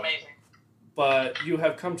spell. Amazing. But you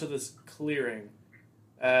have come to this clearing,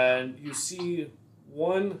 and you see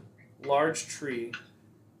one large tree,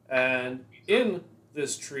 and in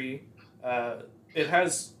this tree, it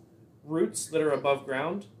has roots that are above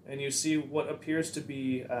ground, and you see what appears to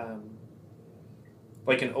be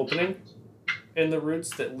like an opening in the roots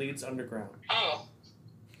that leads underground. Oh.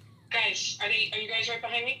 Guys, are you guys right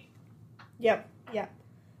behind me? Yep.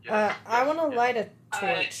 I want to light a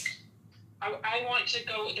torch. I want to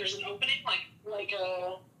go. There's an opening, like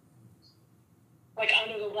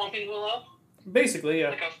under the Whomping Willow. Basically, yeah.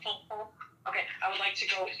 Like a full hole. Okay, I would like to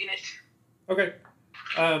go in it. Okay.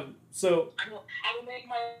 So. I will make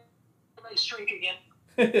my legs shrink again.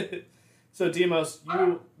 So Demos,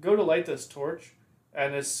 you go to light this torch,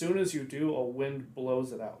 and as soon as you do, a wind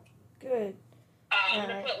blows it out. Good. I'm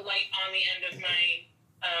gonna put light on the end of my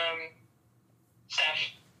staff.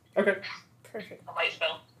 Okay. Perfect. A light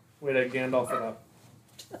spell. Way to Gandalf it up.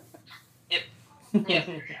 Yep. Yeah.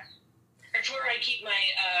 It's where I keep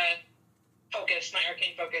my focus, my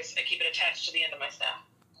arcane focus. I keep it attached to the end of my staff.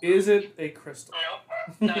 Is it a crystal?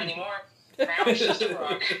 No, not anymore. Now it's just a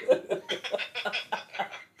rock.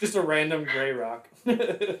 Just a random gray rock. Yep,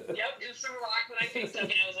 just a rock that I picked up,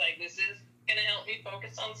 and I was like, this is gonna help me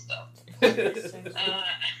focus on stuff.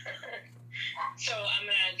 So I'm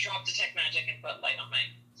gonna drop detect magic and put light on my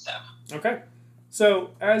stuff. Okay.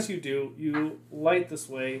 So as you do, you light this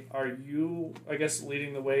way. Are you, I guess,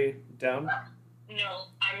 leading the way down? No,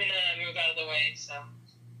 I'm gonna move out of the way, so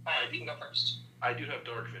you can go first. I do have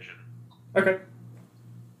dark vision. Okay.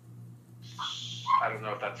 I don't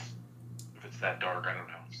know if it's that dark. I don't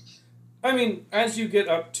know. I mean, as you get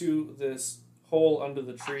up to this hole under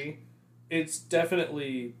the tree, it's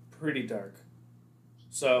definitely pretty dark.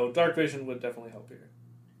 So dark vision would definitely help here.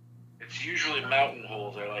 It's usually mountain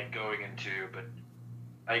holes I like going into, but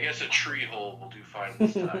I guess a tree hole will do fine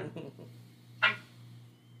this time.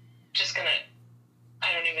 Just gonna. I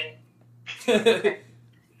don't even.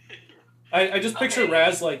 I just picture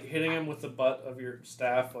Raz like hitting him with the butt of your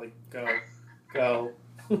staff, like go.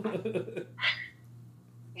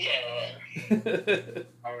 Yeah.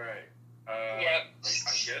 All right. Yep.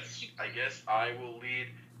 I guess I will lead.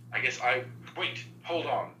 Wait. Hold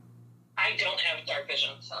on. I don't have dark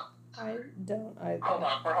vision, so. I don't either. Hold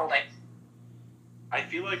on, we're holding. I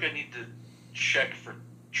feel like I need to check for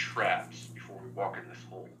traps before we walk in this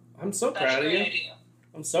hole. I'm so That's proud a of great you. idea.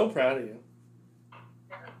 I'm so proud of you.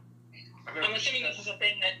 I'm assuming this is a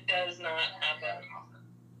thing that does not have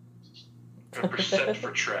I'm gonna percept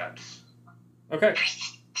for traps. Okay. You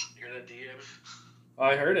hear that, DM?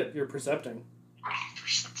 I heard it. You're percepting.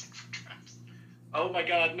 Percepting for traps. Oh my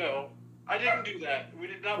God, no! I didn't do that. We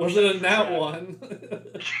did not. Was it a percept nat for one?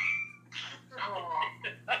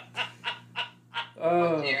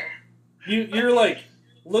 Oh dear. You're like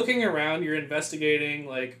looking around. You're investigating,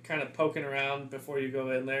 like kind of poking around before you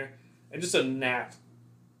go in there, and just a gnat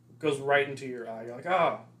goes right into your eye. You're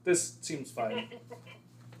like, this seems fine.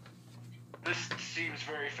 This seems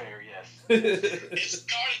very fair. Yes. It's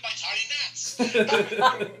guarded by tiny gnats.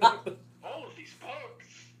 All of these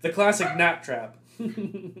bugs. The classic gnat trap. All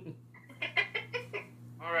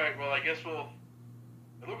right. Well, I guess we'll.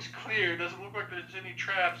 It looks clear. Doesn't look like there's any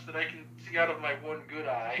traps that I can see out of my one good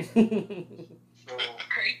eye. So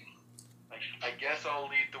Great. I guess I'll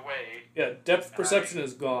lead the way. Yeah, depth perception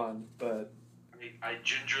is gone, but I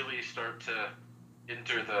gingerly start to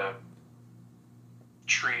enter the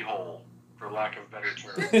tree hole, for lack of a better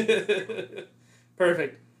term.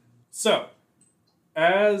 perfect. So,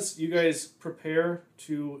 as you guys prepare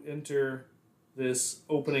to enter this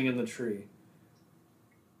opening in the tree,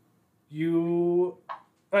 you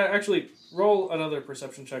actually roll another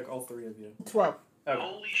perception check. All three of you. 12. Okay.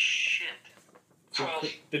 Holy shit!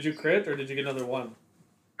 Did you crit or did you get another one?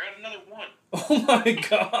 I got another one. Oh my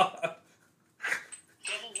god!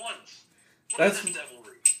 Double ones. What That's- is this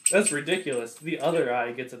devilry? That's ridiculous. The other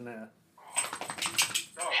eye gets a nat. Oh,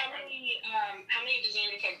 How many design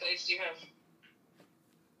effect dice do you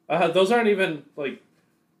have? Those aren't even like.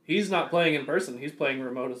 He's not playing in person. He's playing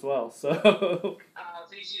remote as well. So.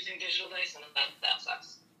 So he's using digital dice, and that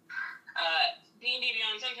sucks. D&D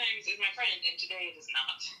Beyond sometimes is my friend, and today it is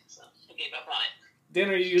not. So I gave up on it. Dan,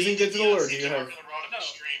 are you using digital or do you have? No.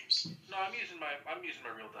 Streams. No, I'm using my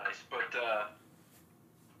real dice, but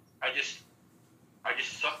I just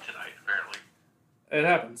suck tonight apparently. It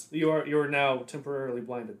happens. You're now temporarily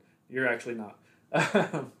blinded. You're actually not.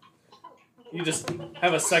 You just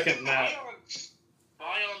have a second nat.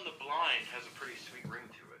 Bion the Blind has a pretty sweet ring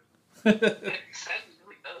to it. That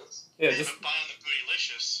really does. Yeah, Yeah, just but buy on the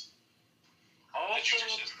Bootylicious. Also,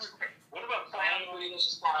 what about Bion Bion?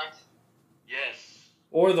 Bootylicious Blind. Yes.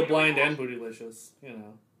 or the blind and bootylicious, you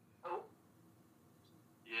know. Oh.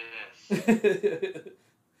 Yes.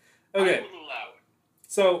 Okay, I will allow it.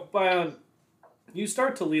 so Bion, you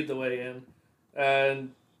start to lead the way in,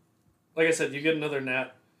 and like I said, you get another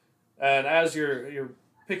gnat, and as you're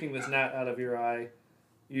picking this gnat out of your eye,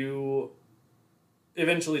 you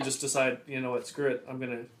eventually just decide, you know what, screw it, I'm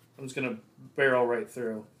just gonna barrel right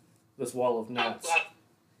through this wall of gnats,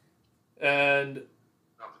 and Sounds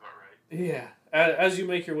about right. yeah, as you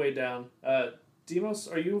make your way down, Demos,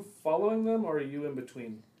 are you following them or are you in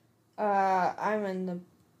between? I'm in the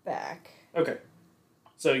back. Okay,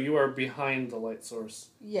 so you are behind the light source.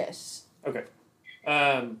 Yes. Okay.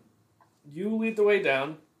 You lead the way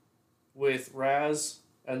down with Raz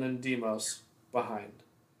and then Demos behind.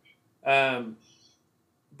 Bion,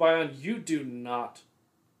 you do not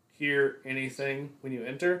hear anything when you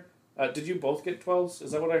enter. Did you both get 12s?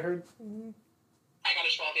 Is that what I heard? Mm-hmm. I got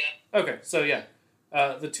a 12, yeah. Okay, so yeah.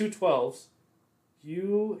 The two 12s,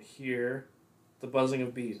 you hear the buzzing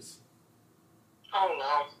of bees. Oh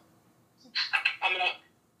no. I'm gonna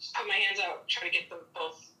put my hands out, try to get them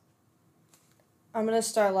both. I'm gonna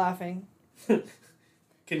start laughing. Can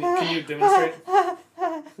you demonstrate? I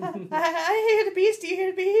hear the bees. Do you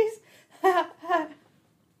hear the bees?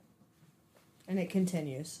 And it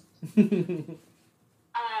continues. I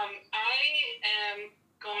am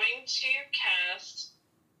going to cast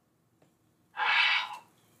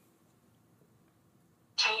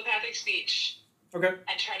telepathic speech Okay.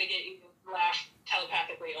 and try to get you to laugh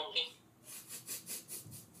telepathically only.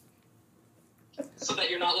 So that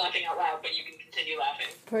you're not laughing out loud, but you can continue laughing.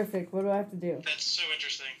 Perfect. What do I have to do? That's so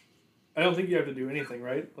interesting. I don't think you have to do anything,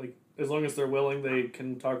 right? Like, as long as they're willing, they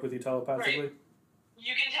can talk with you telepathically. Right.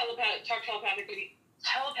 You can talk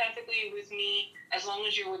telepathically with me as long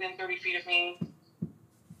as you're within 30 feet of me.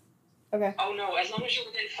 Okay. Oh no, as long as you're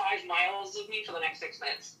within 5 miles of me for the next 6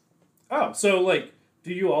 minutes. Oh, so, like,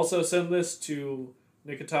 do you also send this to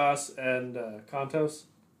Nikitas and Kontos?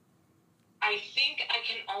 I think I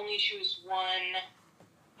can only choose one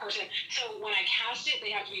person. So when I cast it, they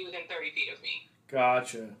have to be within 30 feet of me.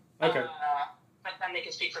 Gotcha. Okay. But then they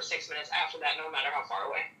can speak for 6 minutes after that, no matter how far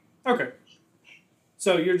away. Okay.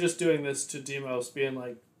 So you're just doing this to Demos, being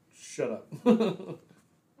like, shut up. Right.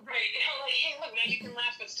 Like, hey, look, now you can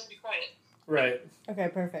laugh but still be quiet. Right. Okay,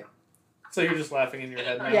 perfect. So you're just laughing in your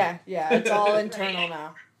head now? Yeah, it's all internal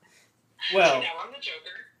now. Well, So now I'm the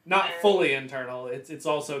Joker. not fully internal. It's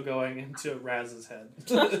also going into Raz's head.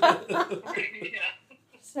 Yeah.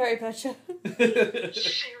 Sorry, Petra. Shared internally.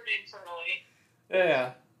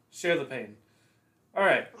 Yeah. Share the pain. All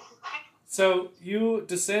right. So you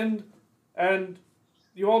descend, and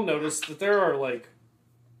you all notice that there are, like,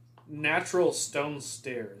 natural stone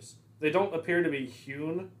stairs. They don't appear to be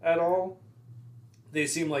hewn at all. They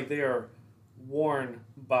seem like they are worn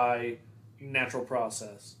by natural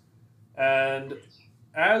process. And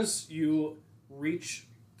as you reach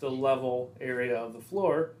the level area of the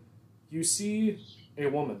floor, you see a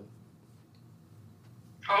woman.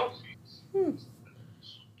 Oh. I'm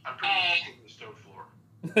pretty sure the stone floor.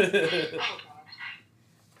 Oh, God.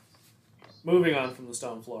 Moving on from the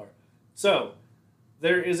stone floor. So,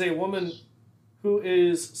 there is a woman who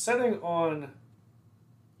is sitting on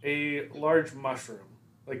a large mushroom,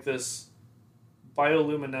 like this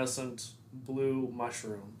bioluminescent blue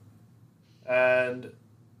mushroom. And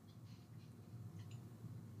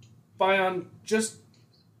Bion, just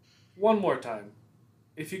one more time.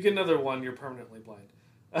 If you get another one, you're permanently blind.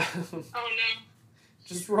 Oh, no.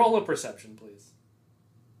 Just roll a perception, please.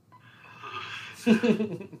 If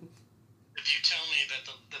you tell me that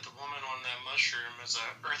the woman on that mushroom is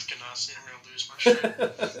a Earth Ganassi, I'm gonna lose my shit. I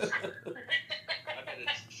bet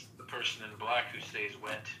it's the person in black who stays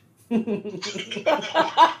wet. Doing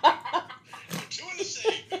the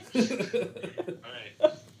same. Alright,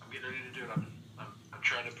 I'm getting ready to do it. I'm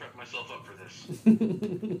trying to prep myself up for this.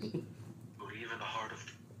 Believe in the heart of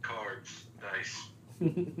cards, dice.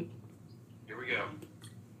 Here we go.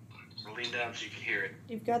 I'll lean down so you can hear it.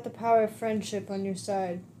 You've got the power of friendship on your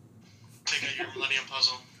side. Take out your Millennium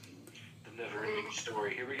Puzzle. The never-ending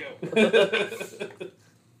story. Here we go.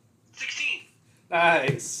 16!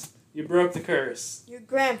 Nice. You broke the curse. Your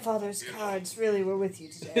grandfather's cards really were with you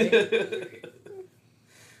today.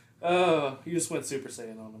 Oh, you just went Super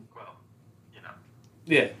Saiyan on them. Well, you know.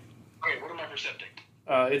 Yeah. Okay, what am I percepting?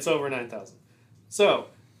 It's over 9,000. So,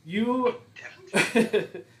 you...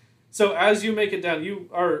 So, as you make it down, you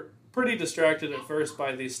are pretty distracted at first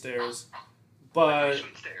by these stairs. But,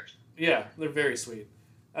 Sweet stairs. yeah, they're very sweet.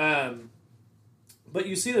 But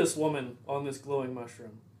you see this woman on this glowing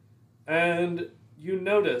mushroom. And you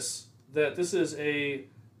notice that this is a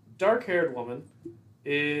dark-haired woman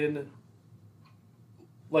in,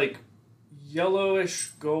 like,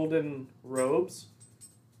 yellowish golden robes.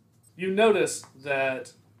 You notice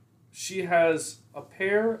that she has a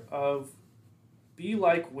pair of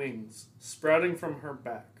bee-like wings sprouting from her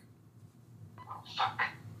back.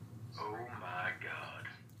 Oh my god.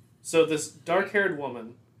 So this dark-haired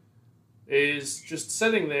woman is just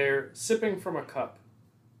sitting there sipping from a cup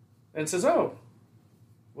and says, "Oh,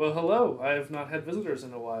 well, hello. I have not had visitors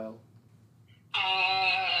in a while."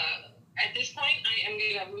 At this point, I am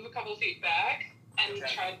going to move a couple feet back and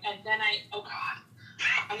try, and then oh god.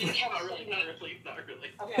 I'm going to cast Not really.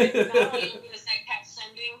 Okay, now I'm going to cast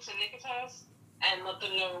sending to Nikitas and let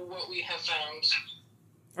them know what we have found.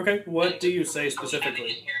 Okay, what do you say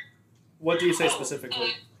specifically? What do you say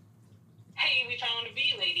specifically? Hey, we found a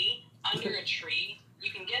bee lady under a tree. You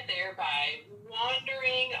can get there by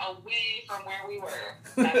wandering away from where we were.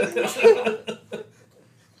 That's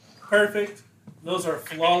Perfect. Those are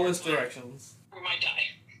flawless directions. we might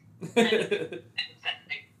die.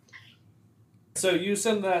 So you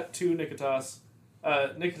send that to Nikitas.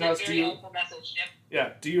 Nikitas, do you? Helpful message. Yep.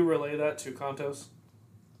 Yeah. Do you relay that to Kontos?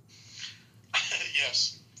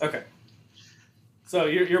 Yes. Okay. So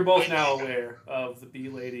you're both now aware of the bee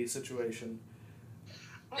lady situation.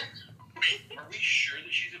 Wait, are we sure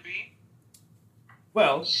that she's a bee?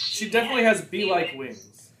 Well, she definitely has bee-like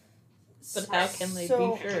wings. But how can they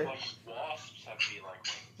So- be sure? Like wasps have bee-like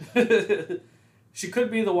wings. She could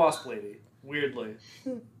be the wasp lady. Weirdly.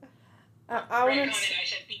 I Right want on it, to. I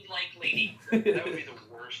said bee like lady. That would be the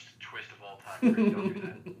worst twist of all time Don't do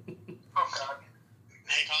that. Oh God.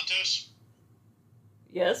 Hey, Contos.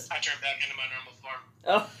 Yes. I turned back into my normal form.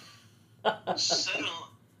 Oh.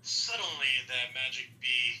 Suddenly, that magic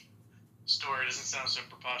bee story doesn't sound so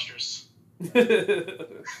preposterous.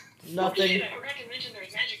 Nothing. Shit, I forgot to mention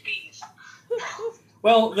there's magic bees.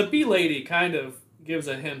 Well, the bee lady kind of gives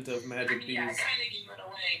a hint of magic Yeah, I bees. kind of gave it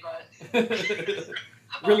away,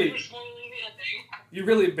 but... Really, Oh, spoiling the ending. you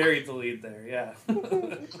really buried the lead there, yeah. I know,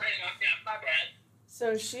 yeah, my bad.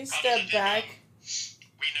 So she stepped back.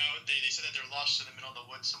 We know they said that they're lost in the middle of the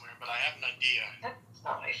woods somewhere, but I have an idea. That's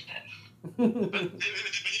not nice, then. But did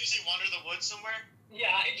you say wander the woods somewhere?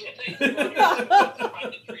 Yeah, I did.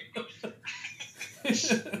 Find the tree.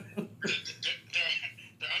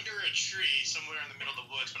 They're under a tree somewhere in the middle of the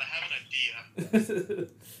woods, but I have an idea.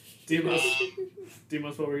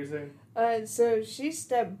 Demos, what were you saying? So she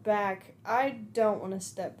stepped back. I don't want to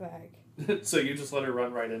step back. So you just let her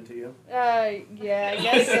run right into you? Yeah, I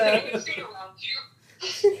guess so. Scoot around you.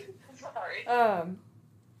 Sorry.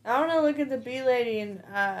 I want to look at the bee lady and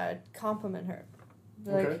compliment her.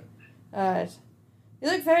 Like, you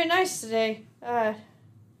look very nice today.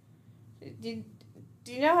 Do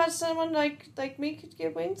you know how someone like me could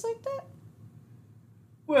get wings like that?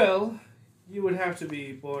 Well, you would have to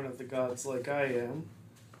be born of the gods like I am,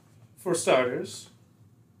 for starters.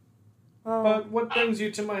 But what brings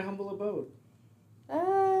you to my humble abode?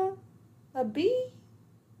 A bee?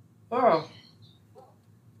 Oh,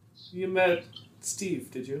 you met Steve,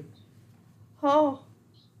 did you? Oh,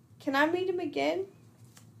 can I meet him again?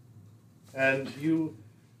 And you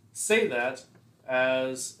say that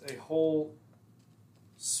as a whole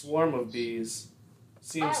swarm of bees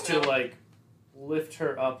seems to, like, lift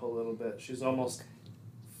her up a little bit. She's almost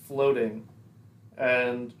floating.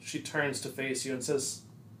 And she turns to face you and says,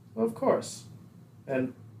 well, of course.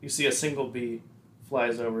 And you see a single bee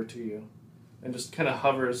flies over to you and just kind of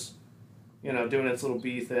hovers, you know, doing its little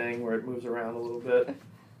bee thing where it moves around a little bit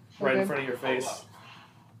right in front of your face.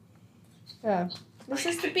 This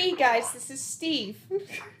is the bee, guys. This is Steve.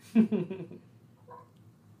 I'm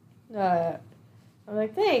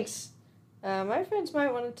like, thanks. My friends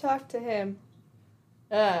might want to talk to him.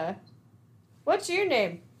 What's your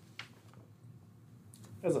name?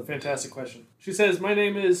 That's a fantastic question. She says, my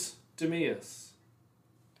name is Demeus.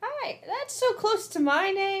 Hi, that's so close to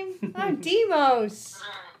my name. I'm Demos.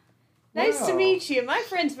 Nice to Wow. meet you. My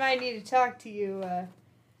friends might need to talk to you.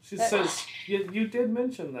 She says, you did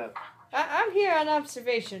mention that. I'm here on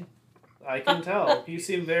observation. I can tell. You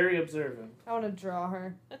seem very observant. I want to draw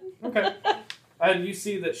her. Okay. And you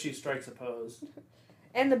see that she strikes a pose.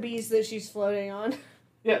 And the bees that she's floating on.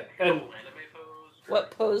 Yeah, and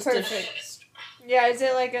What pose did Perfect. she... Yeah, is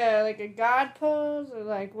it like a god pose? Or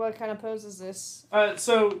like, what kind of pose is this?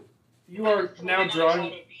 so you are now drawing.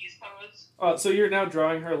 Bees pose. So you're now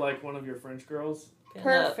drawing her like one of your French girls,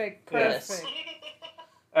 Perfect, Yes. perfect.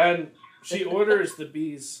 and she orders the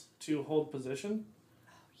bees to hold position.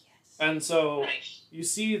 And so Nice. you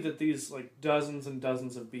see that these like dozens and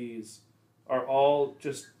dozens of bees are all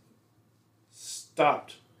just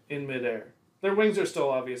stopped in midair. Their wings are still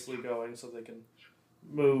obviously going, so they can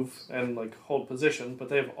move and like hold position, but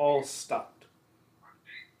they've all stopped.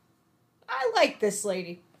 I like this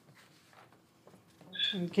lady.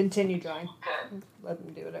 And continue drawing. Let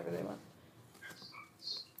them do whatever they want.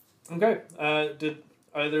 Okay. Did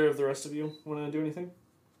either of the rest of you want to do anything?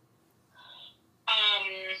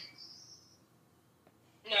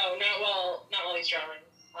 No, not while he's drawing.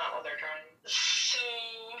 Not while they're drawing. So,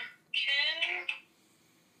 can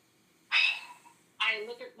I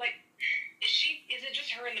look at, like, is it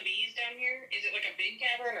just her and the bees down here? Is it like a big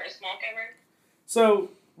cavern or a small cavern? So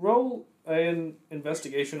roll an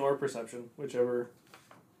investigation or perception, whichever.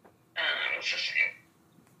 What's the same?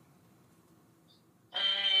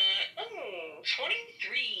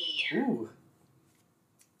 23. Ooh.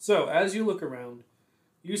 So as you look around,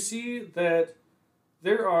 you see that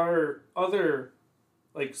there are other,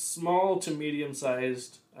 like, small to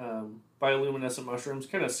medium-sized bioluminescent mushrooms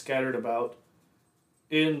kind of scattered about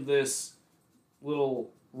in this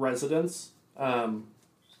little residence.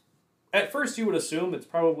 At first you would assume it's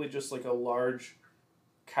probably just like a large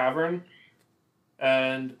cavern,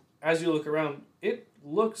 and as you look around, it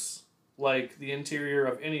looks like the interior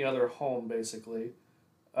of any other home, basically,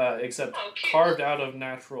 except carved out of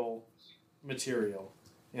natural material.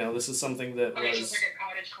 You know, this is something that Okay, so was... it's like a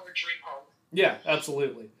cottage core dream home. Yeah,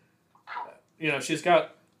 absolutely. You know, she's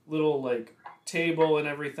got little, like, table and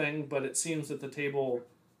everything, but it seems that the table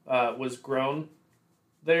was grown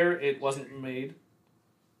there. It wasn't made.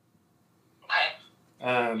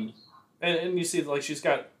 Okay. And you see, like, she's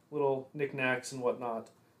got little knickknacks and whatnot.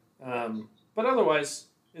 But otherwise,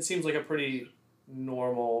 it seems like a pretty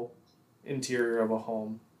normal interior of a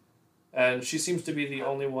home. And she seems to be the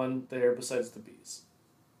only one there besides the bees.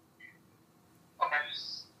 Okay.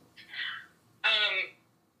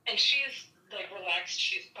 And she's like relaxed.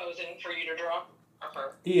 She's posing for you to draw, or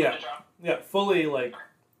for you to draw. Yeah, fully like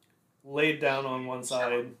laid down on one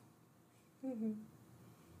side. Mm-hmm.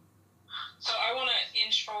 So I want to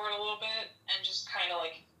inch forward a little bit and just kind of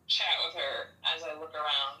like chat with her as I look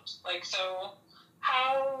around. Like, so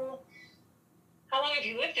how long have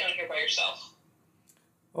you lived down here by yourself?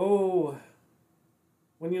 Oh,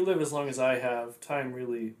 when you live as long as I have, time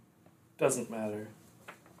really doesn't matter.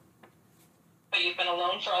 But you've been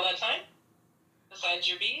alone for all that time? Besides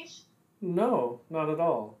your bees? No, not at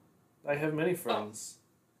all. I have many friends.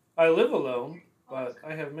 I live alone, but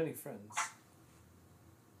I have many friends.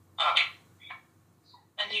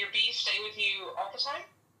 And do your bees stay with you all the time?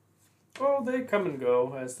 Oh, they come and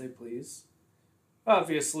go as they please.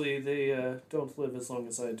 Obviously, they don't live as long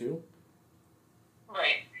as I do.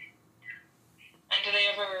 Right. And do they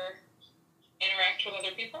ever interact with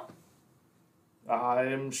other people? I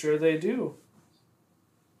am sure they do.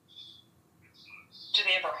 Do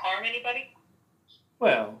they ever harm anybody?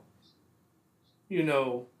 Well, you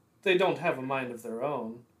know, they don't have a mind of their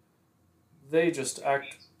own. They just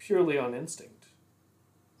act purely on instinct.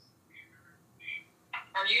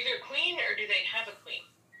 Are you their queen, or do they have a queen?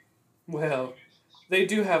 Well, they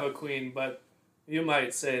do have a queen, but you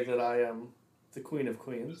might say that I am the queen of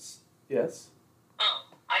queens. Yes? Oh,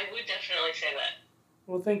 I would definitely say that.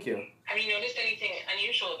 Well, thank you. Have you noticed anything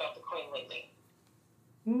unusual about the queen lately?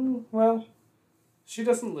 Well, she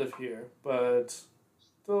doesn't live here, but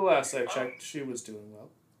the last I checked, she was doing well.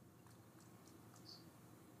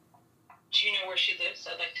 Do you know where she lives?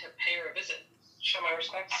 I'd like to pay her a visit. Show my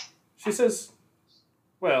respects. She says,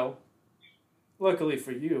 well, luckily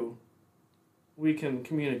for you, we can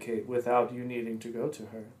communicate without you needing to go to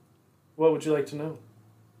her. What would you like to know?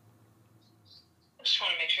 I just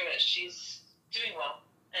want to make sure that she's doing well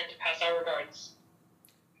and to pass our regards.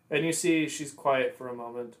 And you see she's quiet for a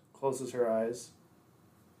moment, closes her eyes,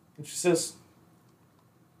 and she says,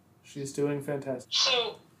 she's doing fantastic.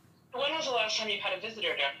 So, when was the last time you had a visitor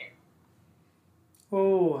down here?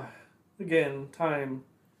 Oh, again, time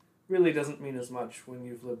really doesn't mean as much when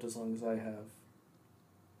you've lived as long as I have.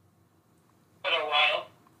 But a while.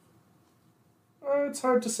 It's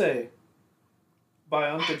hard to say.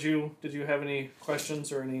 Bion, did you have any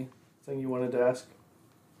questions or anything you wanted to ask?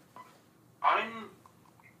 I'm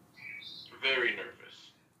very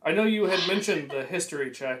nervous. I know you had mentioned the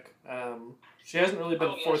history check. She hasn't really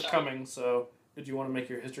been forthcoming, so did you want to make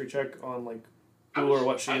your history check on like who or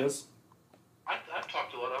what she is? I've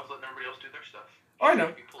talked a lot. I was letting everybody else do their stuff. Oh, I know.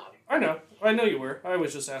 Be polite. I know you were. I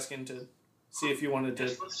was just asking to see if you wanted to.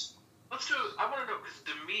 Yes, let's do. I want to know because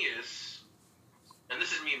Demias, and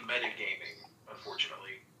this is me metagaming,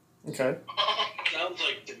 unfortunately. Okay. Sounds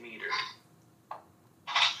like Demeter.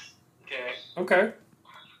 Okay. Okay.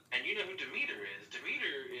 And you know who Demeter is?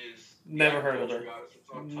 Demeter is Never heard of her. goddess that's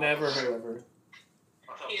on top Never heard of her.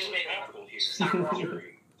 On top You just of made the up. capital here,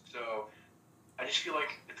 Missouri. So I just feel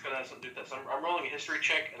like it's gonna have something to do with that. So I'm rolling a history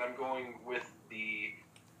check, and I'm going with the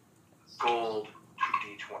gold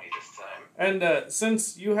 2d20 this time. And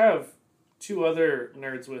since you have two other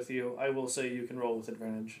nerds with you, I will say you can roll with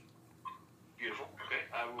advantage. Beautiful. Okay,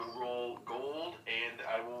 I will roll gold, and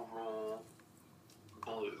I will roll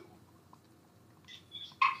blue.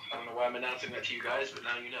 I don't know why I'm announcing that to you guys, but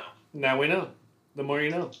now you know. Now we know. The more you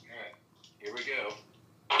know. Alright, here we go.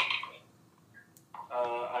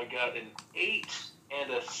 I got an 8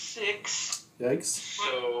 and a 6. Yikes.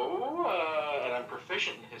 So, and I'm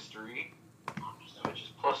proficient in history, which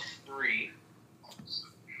is +3.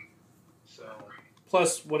 So,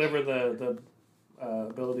 Plus whatever the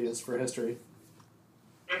ability is for history.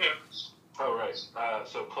 oh right.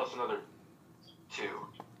 So plus another 2.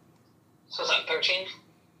 So is that 13?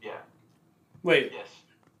 Yeah. Wait, Yes.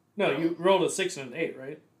 no, you rolled a 6 and an 8,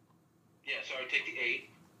 right? Yeah. So I would take the 8,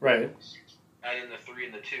 Right. add in the 3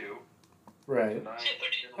 and the 2. Right. 9.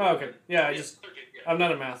 Oh, okay. Yeah, I just 13, yeah. I'm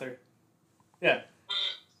not a mather. Yeah.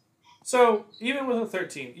 So, even with a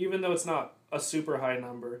 13, even though it's not a super high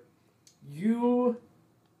number, you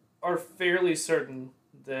are fairly certain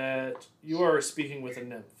that you are speaking with a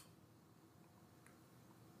nymph.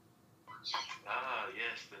 Ah,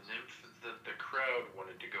 yes, the nymph that the crowd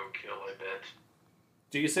wanted to go kill, I bet.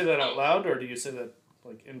 Do you say that out loud, or do you say that,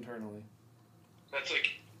 like, internally? That's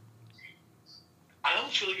like... I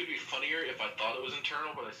almost feel like it would be funnier if I thought it was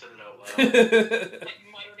internal, but I said it out loud. Like,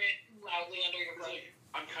 muttered it loudly under your breath.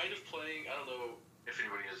 I'm kind of playing, I don't know if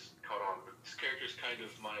anybody has caught on, but this character is kind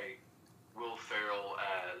of my Will Ferrell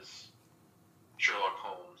as Sherlock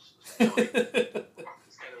Holmes.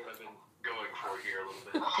 It's kind of what I've been going for here a little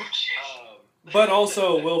bit. But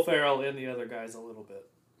also Will Ferrell in the other guys a little bit.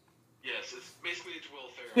 Yes, it's Will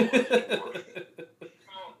Ferrell as a dwarf.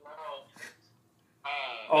 Oh no.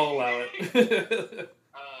 I'll allow it.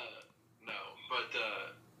 No, but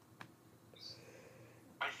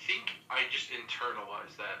I think I just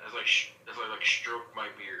internalized that as I stroke my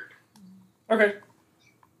beard, Okay.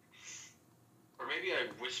 or maybe I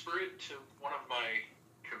whisper it to one of my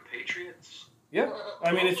compatriots. Yeah.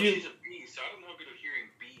 I mean, if Also, you she's a bee, so I don't know how good of hearing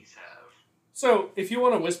bees have. so if you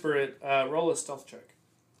want to whisper it, roll a stealth check.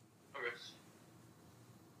 Okay.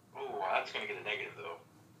 Oh, that's gonna get a negative though.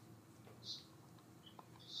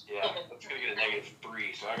 Yeah, that's gonna get a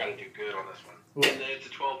 -3, so I gotta do good on this one. Ooh. And then it's a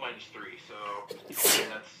 12 minus 3, so that's, a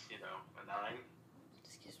 9.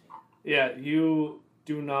 Excuse me. Yeah, you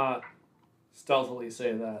do not stealthily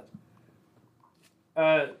say that.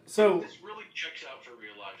 So This really checks out for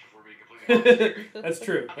real life, if we're being completely honest here. that's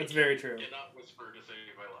true. That's very true. I cannot whisper to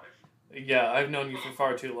save my life. Yeah, I've known you for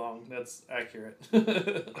far too long. That's accurate.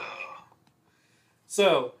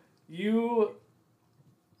 So you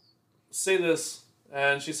say this,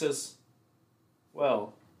 and she says,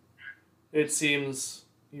 "Well, it seems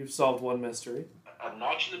you've solved one mystery." A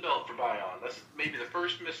notch in the belt for Bion. That's maybe the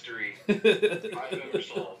first mystery I've ever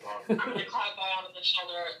solved. I'm gonna clap Bion on the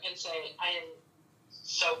shoulder and say, I am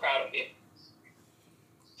so proud of you.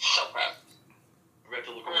 So proud. We have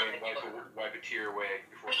to look away and wipe a tear away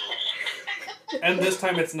before And this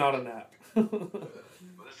time it's not a nap. Well,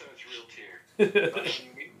 this time it's a real tear.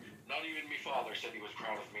 Not even me father said he was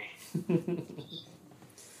proud of me.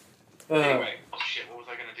 Anyway, oh shit, what was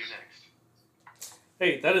I gonna do next?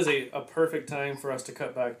 Hey, that is a perfect time for us to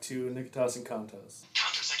cut back to Nikitas and Kantos.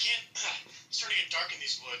 Contos, I can't. It's starting to get dark in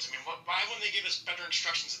these woods. I mean, why wouldn't they give us better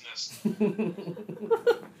instructions in this?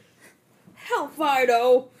 Hell,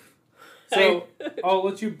 Fido! So, I'll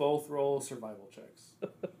let you both roll survival checks.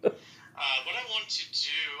 What I want to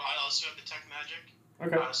do, I also have detect magic.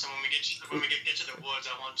 Okay. So when we get to the woods,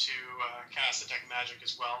 I want to cast detect magic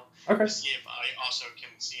as well. Okay. To see if I also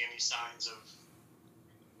can see any signs of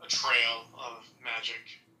a trail of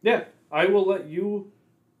magic. Yeah, I will let you,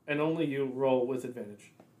 and only you, roll with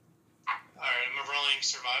advantage. All right, am I rolling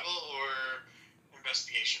survival or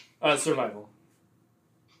investigation? Survival.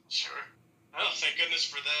 Sure. Oh, thank goodness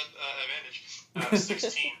for that advantage.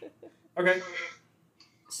 16. Okay.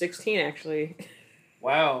 16, actually.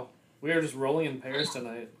 Wow. We are just rolling in pairs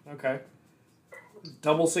tonight. Okay.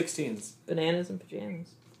 Double 16s. Bananas and pajamas.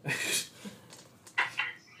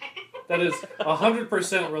 That is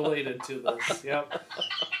 100% related to this. Yep.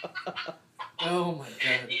 Oh my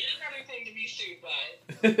god. Another thing to be sued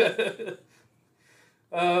by.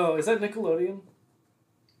 Oh, is that Nickelodeon?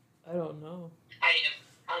 I don't know. I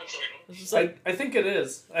am uncertain. This is like, I think it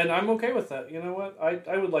is, and I'm okay with that. You know what?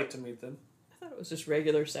 I would like to meet them. I thought it was just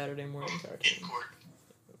regular Saturday morning cartoon. In court.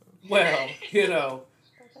 Well,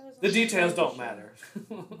 the details don't matter. And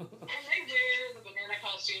they wear the banana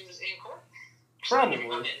costumes as in court.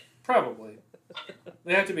 Probably.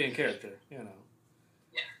 They have to be in character, Yeah.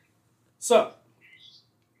 So,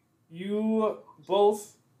 you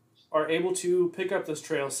both are able to pick up this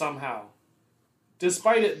trail somehow.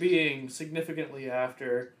 Despite it being significantly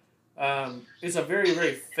after, it's a very,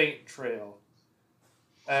 very faint trail.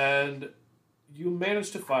 And you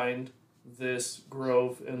manage to find this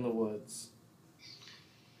grove in the woods.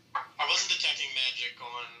 I wasn't detecting magic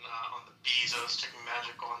on the bees. I was detecting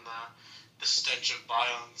magic on the stench of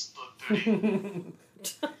Bion's booty.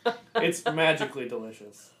 It's magically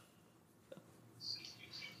delicious.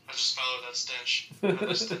 I just followed that stench.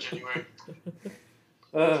 That stench anywhere.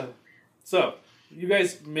 So, you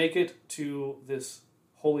guys make it to this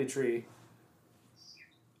holy tree.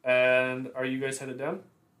 And are you guys headed down?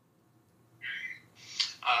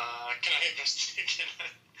 Can I investigate?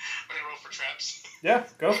 I'm gonna roll for traps. Yeah,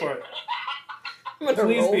 go for it. I'm gonna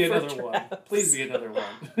Please roll be for another one. traps. Please be another one.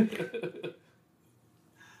 That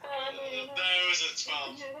was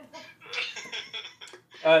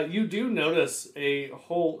a 12. You do notice a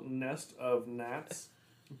whole nest of gnats,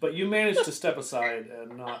 but you manage to step aside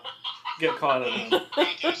and not get caught in them.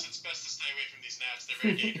 Context, it's best to stay away from these gnats. They're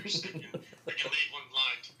very dangerous. They can leave one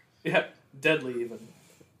blind. Yeah, deadly even.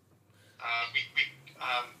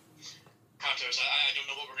 Contos, I don't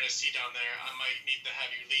know what we're going to see down there. I might need to have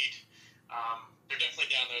you lead. They're definitely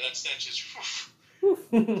down there. That stench is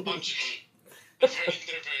pungent.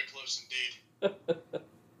 They're very close indeed.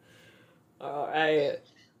 I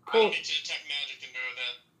I don't need to detect magic to know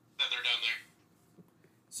that they're down there.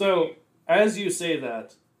 So, as you say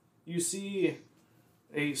that, you see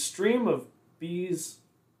A stream of bees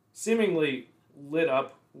seemingly lit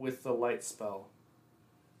up with the light spell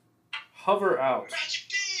hover out, Magic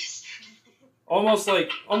bees! almost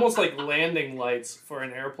like landing lights for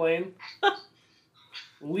an airplane,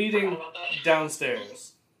 leading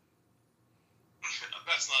downstairs.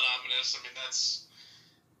 That's not ominous. I mean, that's...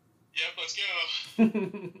 Yep, let's go.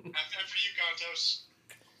 After you, Contos.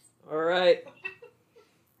 All right.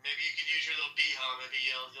 Maybe you could use your little bee hum. Maybe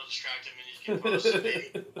you'll distract him and you can post the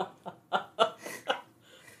bee.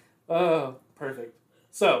 Oh, perfect.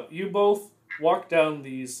 So, you both walk down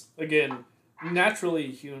these, again,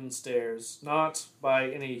 naturally hewn stairs, not by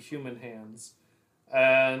any human hands,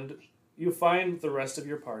 and you find the rest of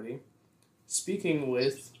your party speaking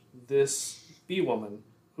with this bee woman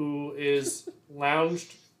who is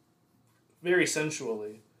lounged very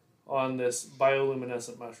sensually on this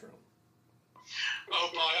bioluminescent mushroom. Oh,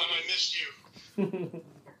 Bion, I missed you.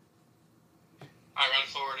 I run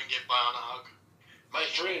forward and give Bion a hug. My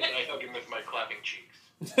friend, I hug him with my clapping cheeks.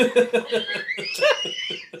 I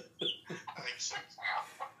think so.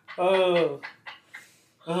 Oh.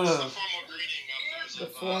 It's the formal greeting of those The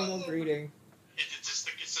of, formal greeting.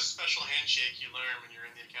 It's a special handshake you learn when you're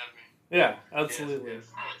in the academy. Yeah, absolutely. Yes,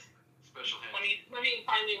 yes. Special hand. Let me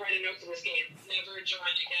finally write a note for this game. Never join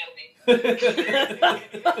academy.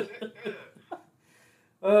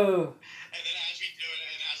 Oh. And then as we do it,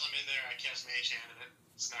 and as I'm in there, I cast Mage Hand and it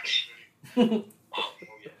snacks booty. Oh,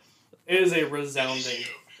 yes. It is a It resounding. is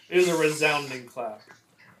you. It is a resounding clap.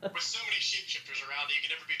 With so many shapeshifters around, you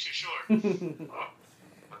can never be too sure. Oh,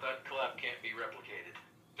 but that clap can't be replicated.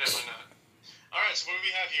 Definitely not. Alright, so what do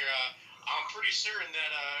we have here? I'm pretty certain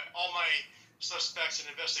that all my suspects and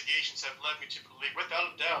investigations have led me to believe,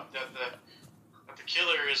 without a doubt, that the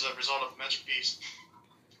killer is a result of magic bees.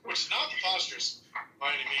 Which is not preposterous, by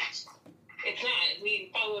any means. It's not. We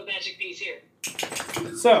follow magic bees here.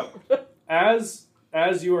 So, as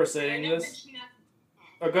you are saying No, this, mention that.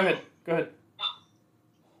 oh, go ahead. Go ahead.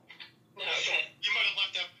 No, okay. You might have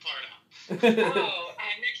left that part out. Oh,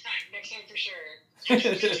 next time for sure. You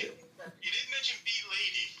didn't mention Bee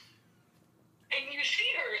Lady. And you see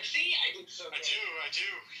her. See, I did so good. I do.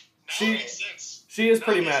 Now She- it makes sense. She is Now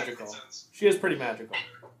pretty it makes magical. sense. She is pretty magical.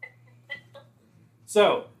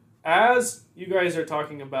 So, as you guys are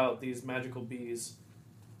talking about these magical bees,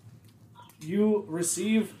 you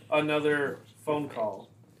receive another phone call.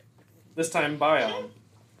 This time, Bion.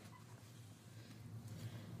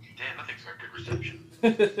 Damn, nothing's got good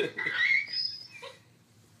reception.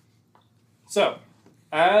 So,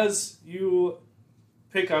 as you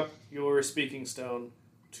pick up your speaking stone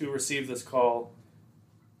to receive this call,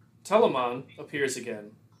 Telemon appears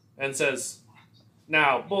again and says,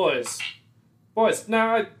 "Now, boys,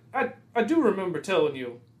 now I do remember telling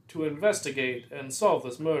you to investigate and solve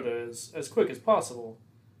this murder as quick as possible.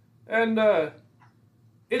 And,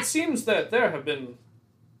 it seems that there have been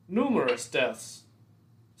numerous deaths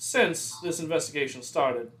since this investigation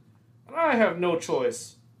started, and I have no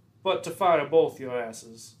choice but to fire both your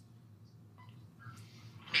asses."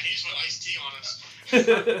 Man, he's put iced tea on us.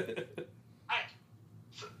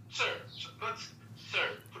 Sir.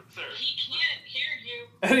 He can't hear you.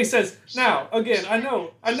 And he says, "Now, again, I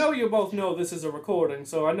know you both know this is a recording,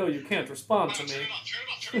 so I know you can't respond to Turn me." it off.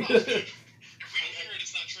 If we don't hear it,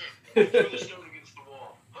 it's not true. Throw the stone against the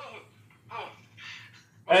wall. Must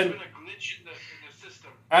And- have been a glitch in the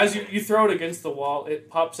system. As you throw it against the wall, it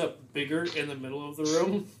pops up bigger in the middle of the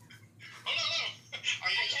room. Oh, no. Are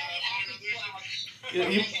you Yeah,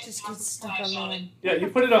 you- Just get stuck on that. Yeah, you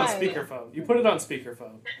put it on Right. speakerphone. You put it on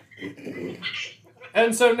speakerphone.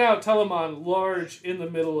 And so now Telemon, large in the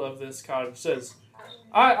middle of this cottage, says,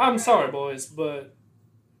 I'm sorry, boys, but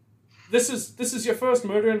this is your first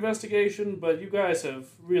murder investigation, but you guys have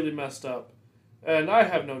really messed up, and I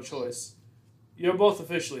have no choice. You're both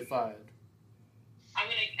officially fired." I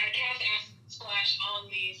cast acid splash on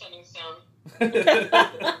the sending stone.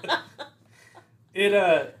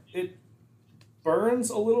 It burns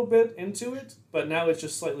a little bit into it, but now it's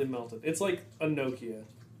just slightly melted. It's like a Nokia.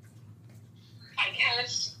 I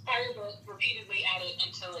cast firebolt repeatedly at it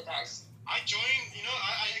until it dies. I join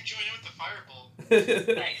in with the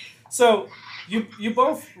firebolt. Right. So you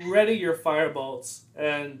both ready your firebolts,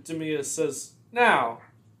 and Demeas says, "Now,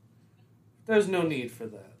 there's no need for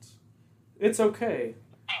that. It's okay.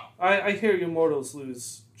 I hear you mortals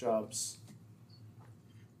lose jobs.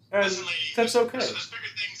 And Listen, lady, that's okay." There's bigger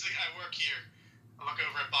things at work here. I look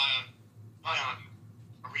over at Bion. Bion,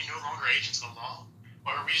 are we no longer agents of the law?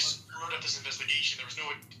 Or are we just wrote up this investigation? There was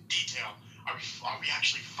no detail. Are we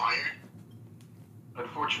actually fired?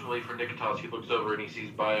 Unfortunately for Nikitas, he looks over and he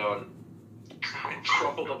sees Bion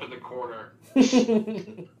crumpled up in the corner,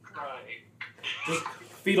 crying. Just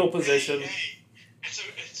fetal position. Hey, it's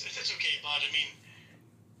okay, bud. I mean,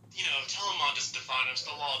 Telemon doesn't define us,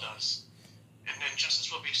 the law does. And then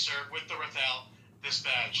justice will be served with or without this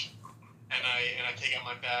badge. And I take out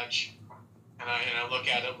my badge, and I look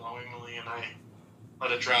at it longingly, and I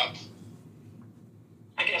let it drop.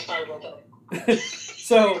 I guess I will though.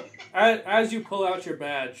 So, as you pull out your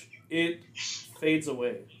badge, it fades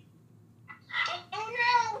away. Oh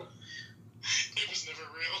no! It was never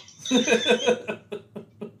real.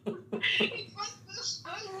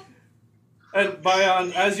 And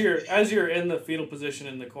Bion, as you're in the fetal position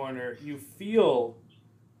in the corner, you feel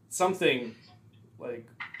something like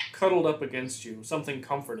cuddled up against you, something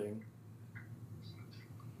comforting.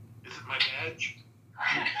 Is it my badge?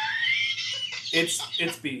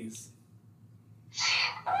 It's bees.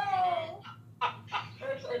 Oh,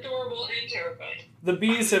 that's adorable and terrifying. The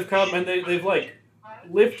bees have come and they've like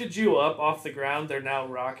lifted you up off the ground. They're now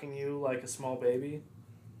rocking you like a small baby.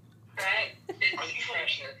 Right? It's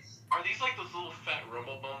precious. Are these like those little fat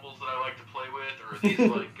rumble bumbles that I like to play with, or are these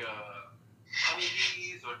like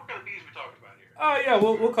honeybees? Like, what kind of bees are we talking about here? Oh yeah,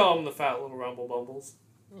 we'll call them the fat little rumble bumbles.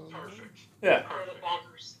 Perfect. Yeah, Or the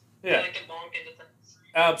bonkers. yeah, They like to bonk into things.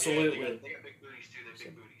 absolutely. Yeah, they got big booties too. They have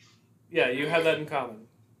big booties. Yeah, you have that in common.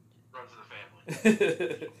 Runs in the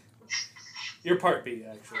family. You're part bee,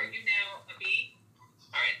 actually. Are you now a bee?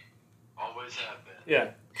 Alright. Always have been.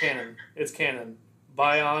 Yeah, canon. It's canon.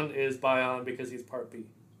 Bion is Bion because he's part bee.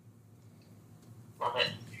 Love it.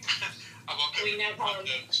 I walk We now call him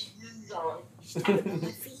over Zone.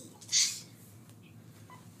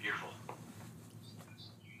 Beautiful.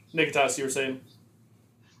 Nikitas, you were saying?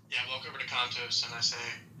 Yeah, I walk over to Kantos and I say,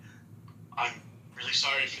 I'm really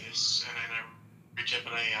sorry for this. And then I reach up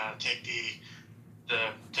and I take the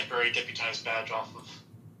temporary deputized badge off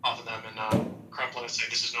of them and crumple it and say,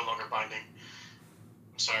 this is no longer binding.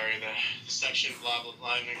 I'm sorry, the section, blah, blah, blah,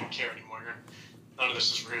 I don't care anymore. None of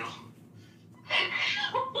this is real.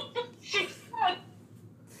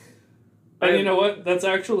 And you know what? That's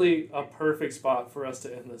actually a perfect spot for us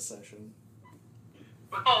to end this session.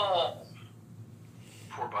 Oh.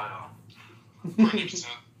 Poor Bion. 100%.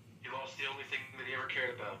 He lost the only thing that he ever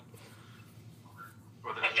cared about.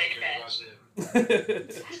 Or that A he fake cared about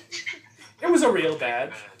badge. him. It was a real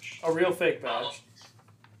badge. A real fake badge.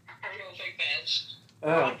 A real fake badge. I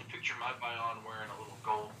Oh. like to picture my Bion wearing a little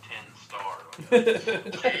gold 10 star.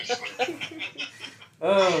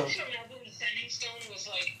 Oh. So now the Ascending Stone was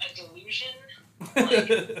like a delusion. Like, none of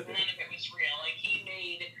it was real. Like, he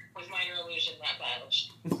made, with minor illusion, that badge.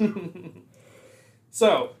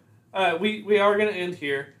 So, we are going to end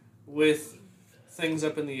here with things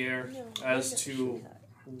up in the air as to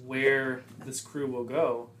where this crew will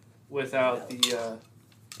go without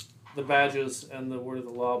the badges and the word of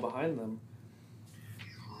the law behind them.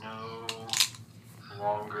 No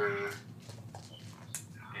longer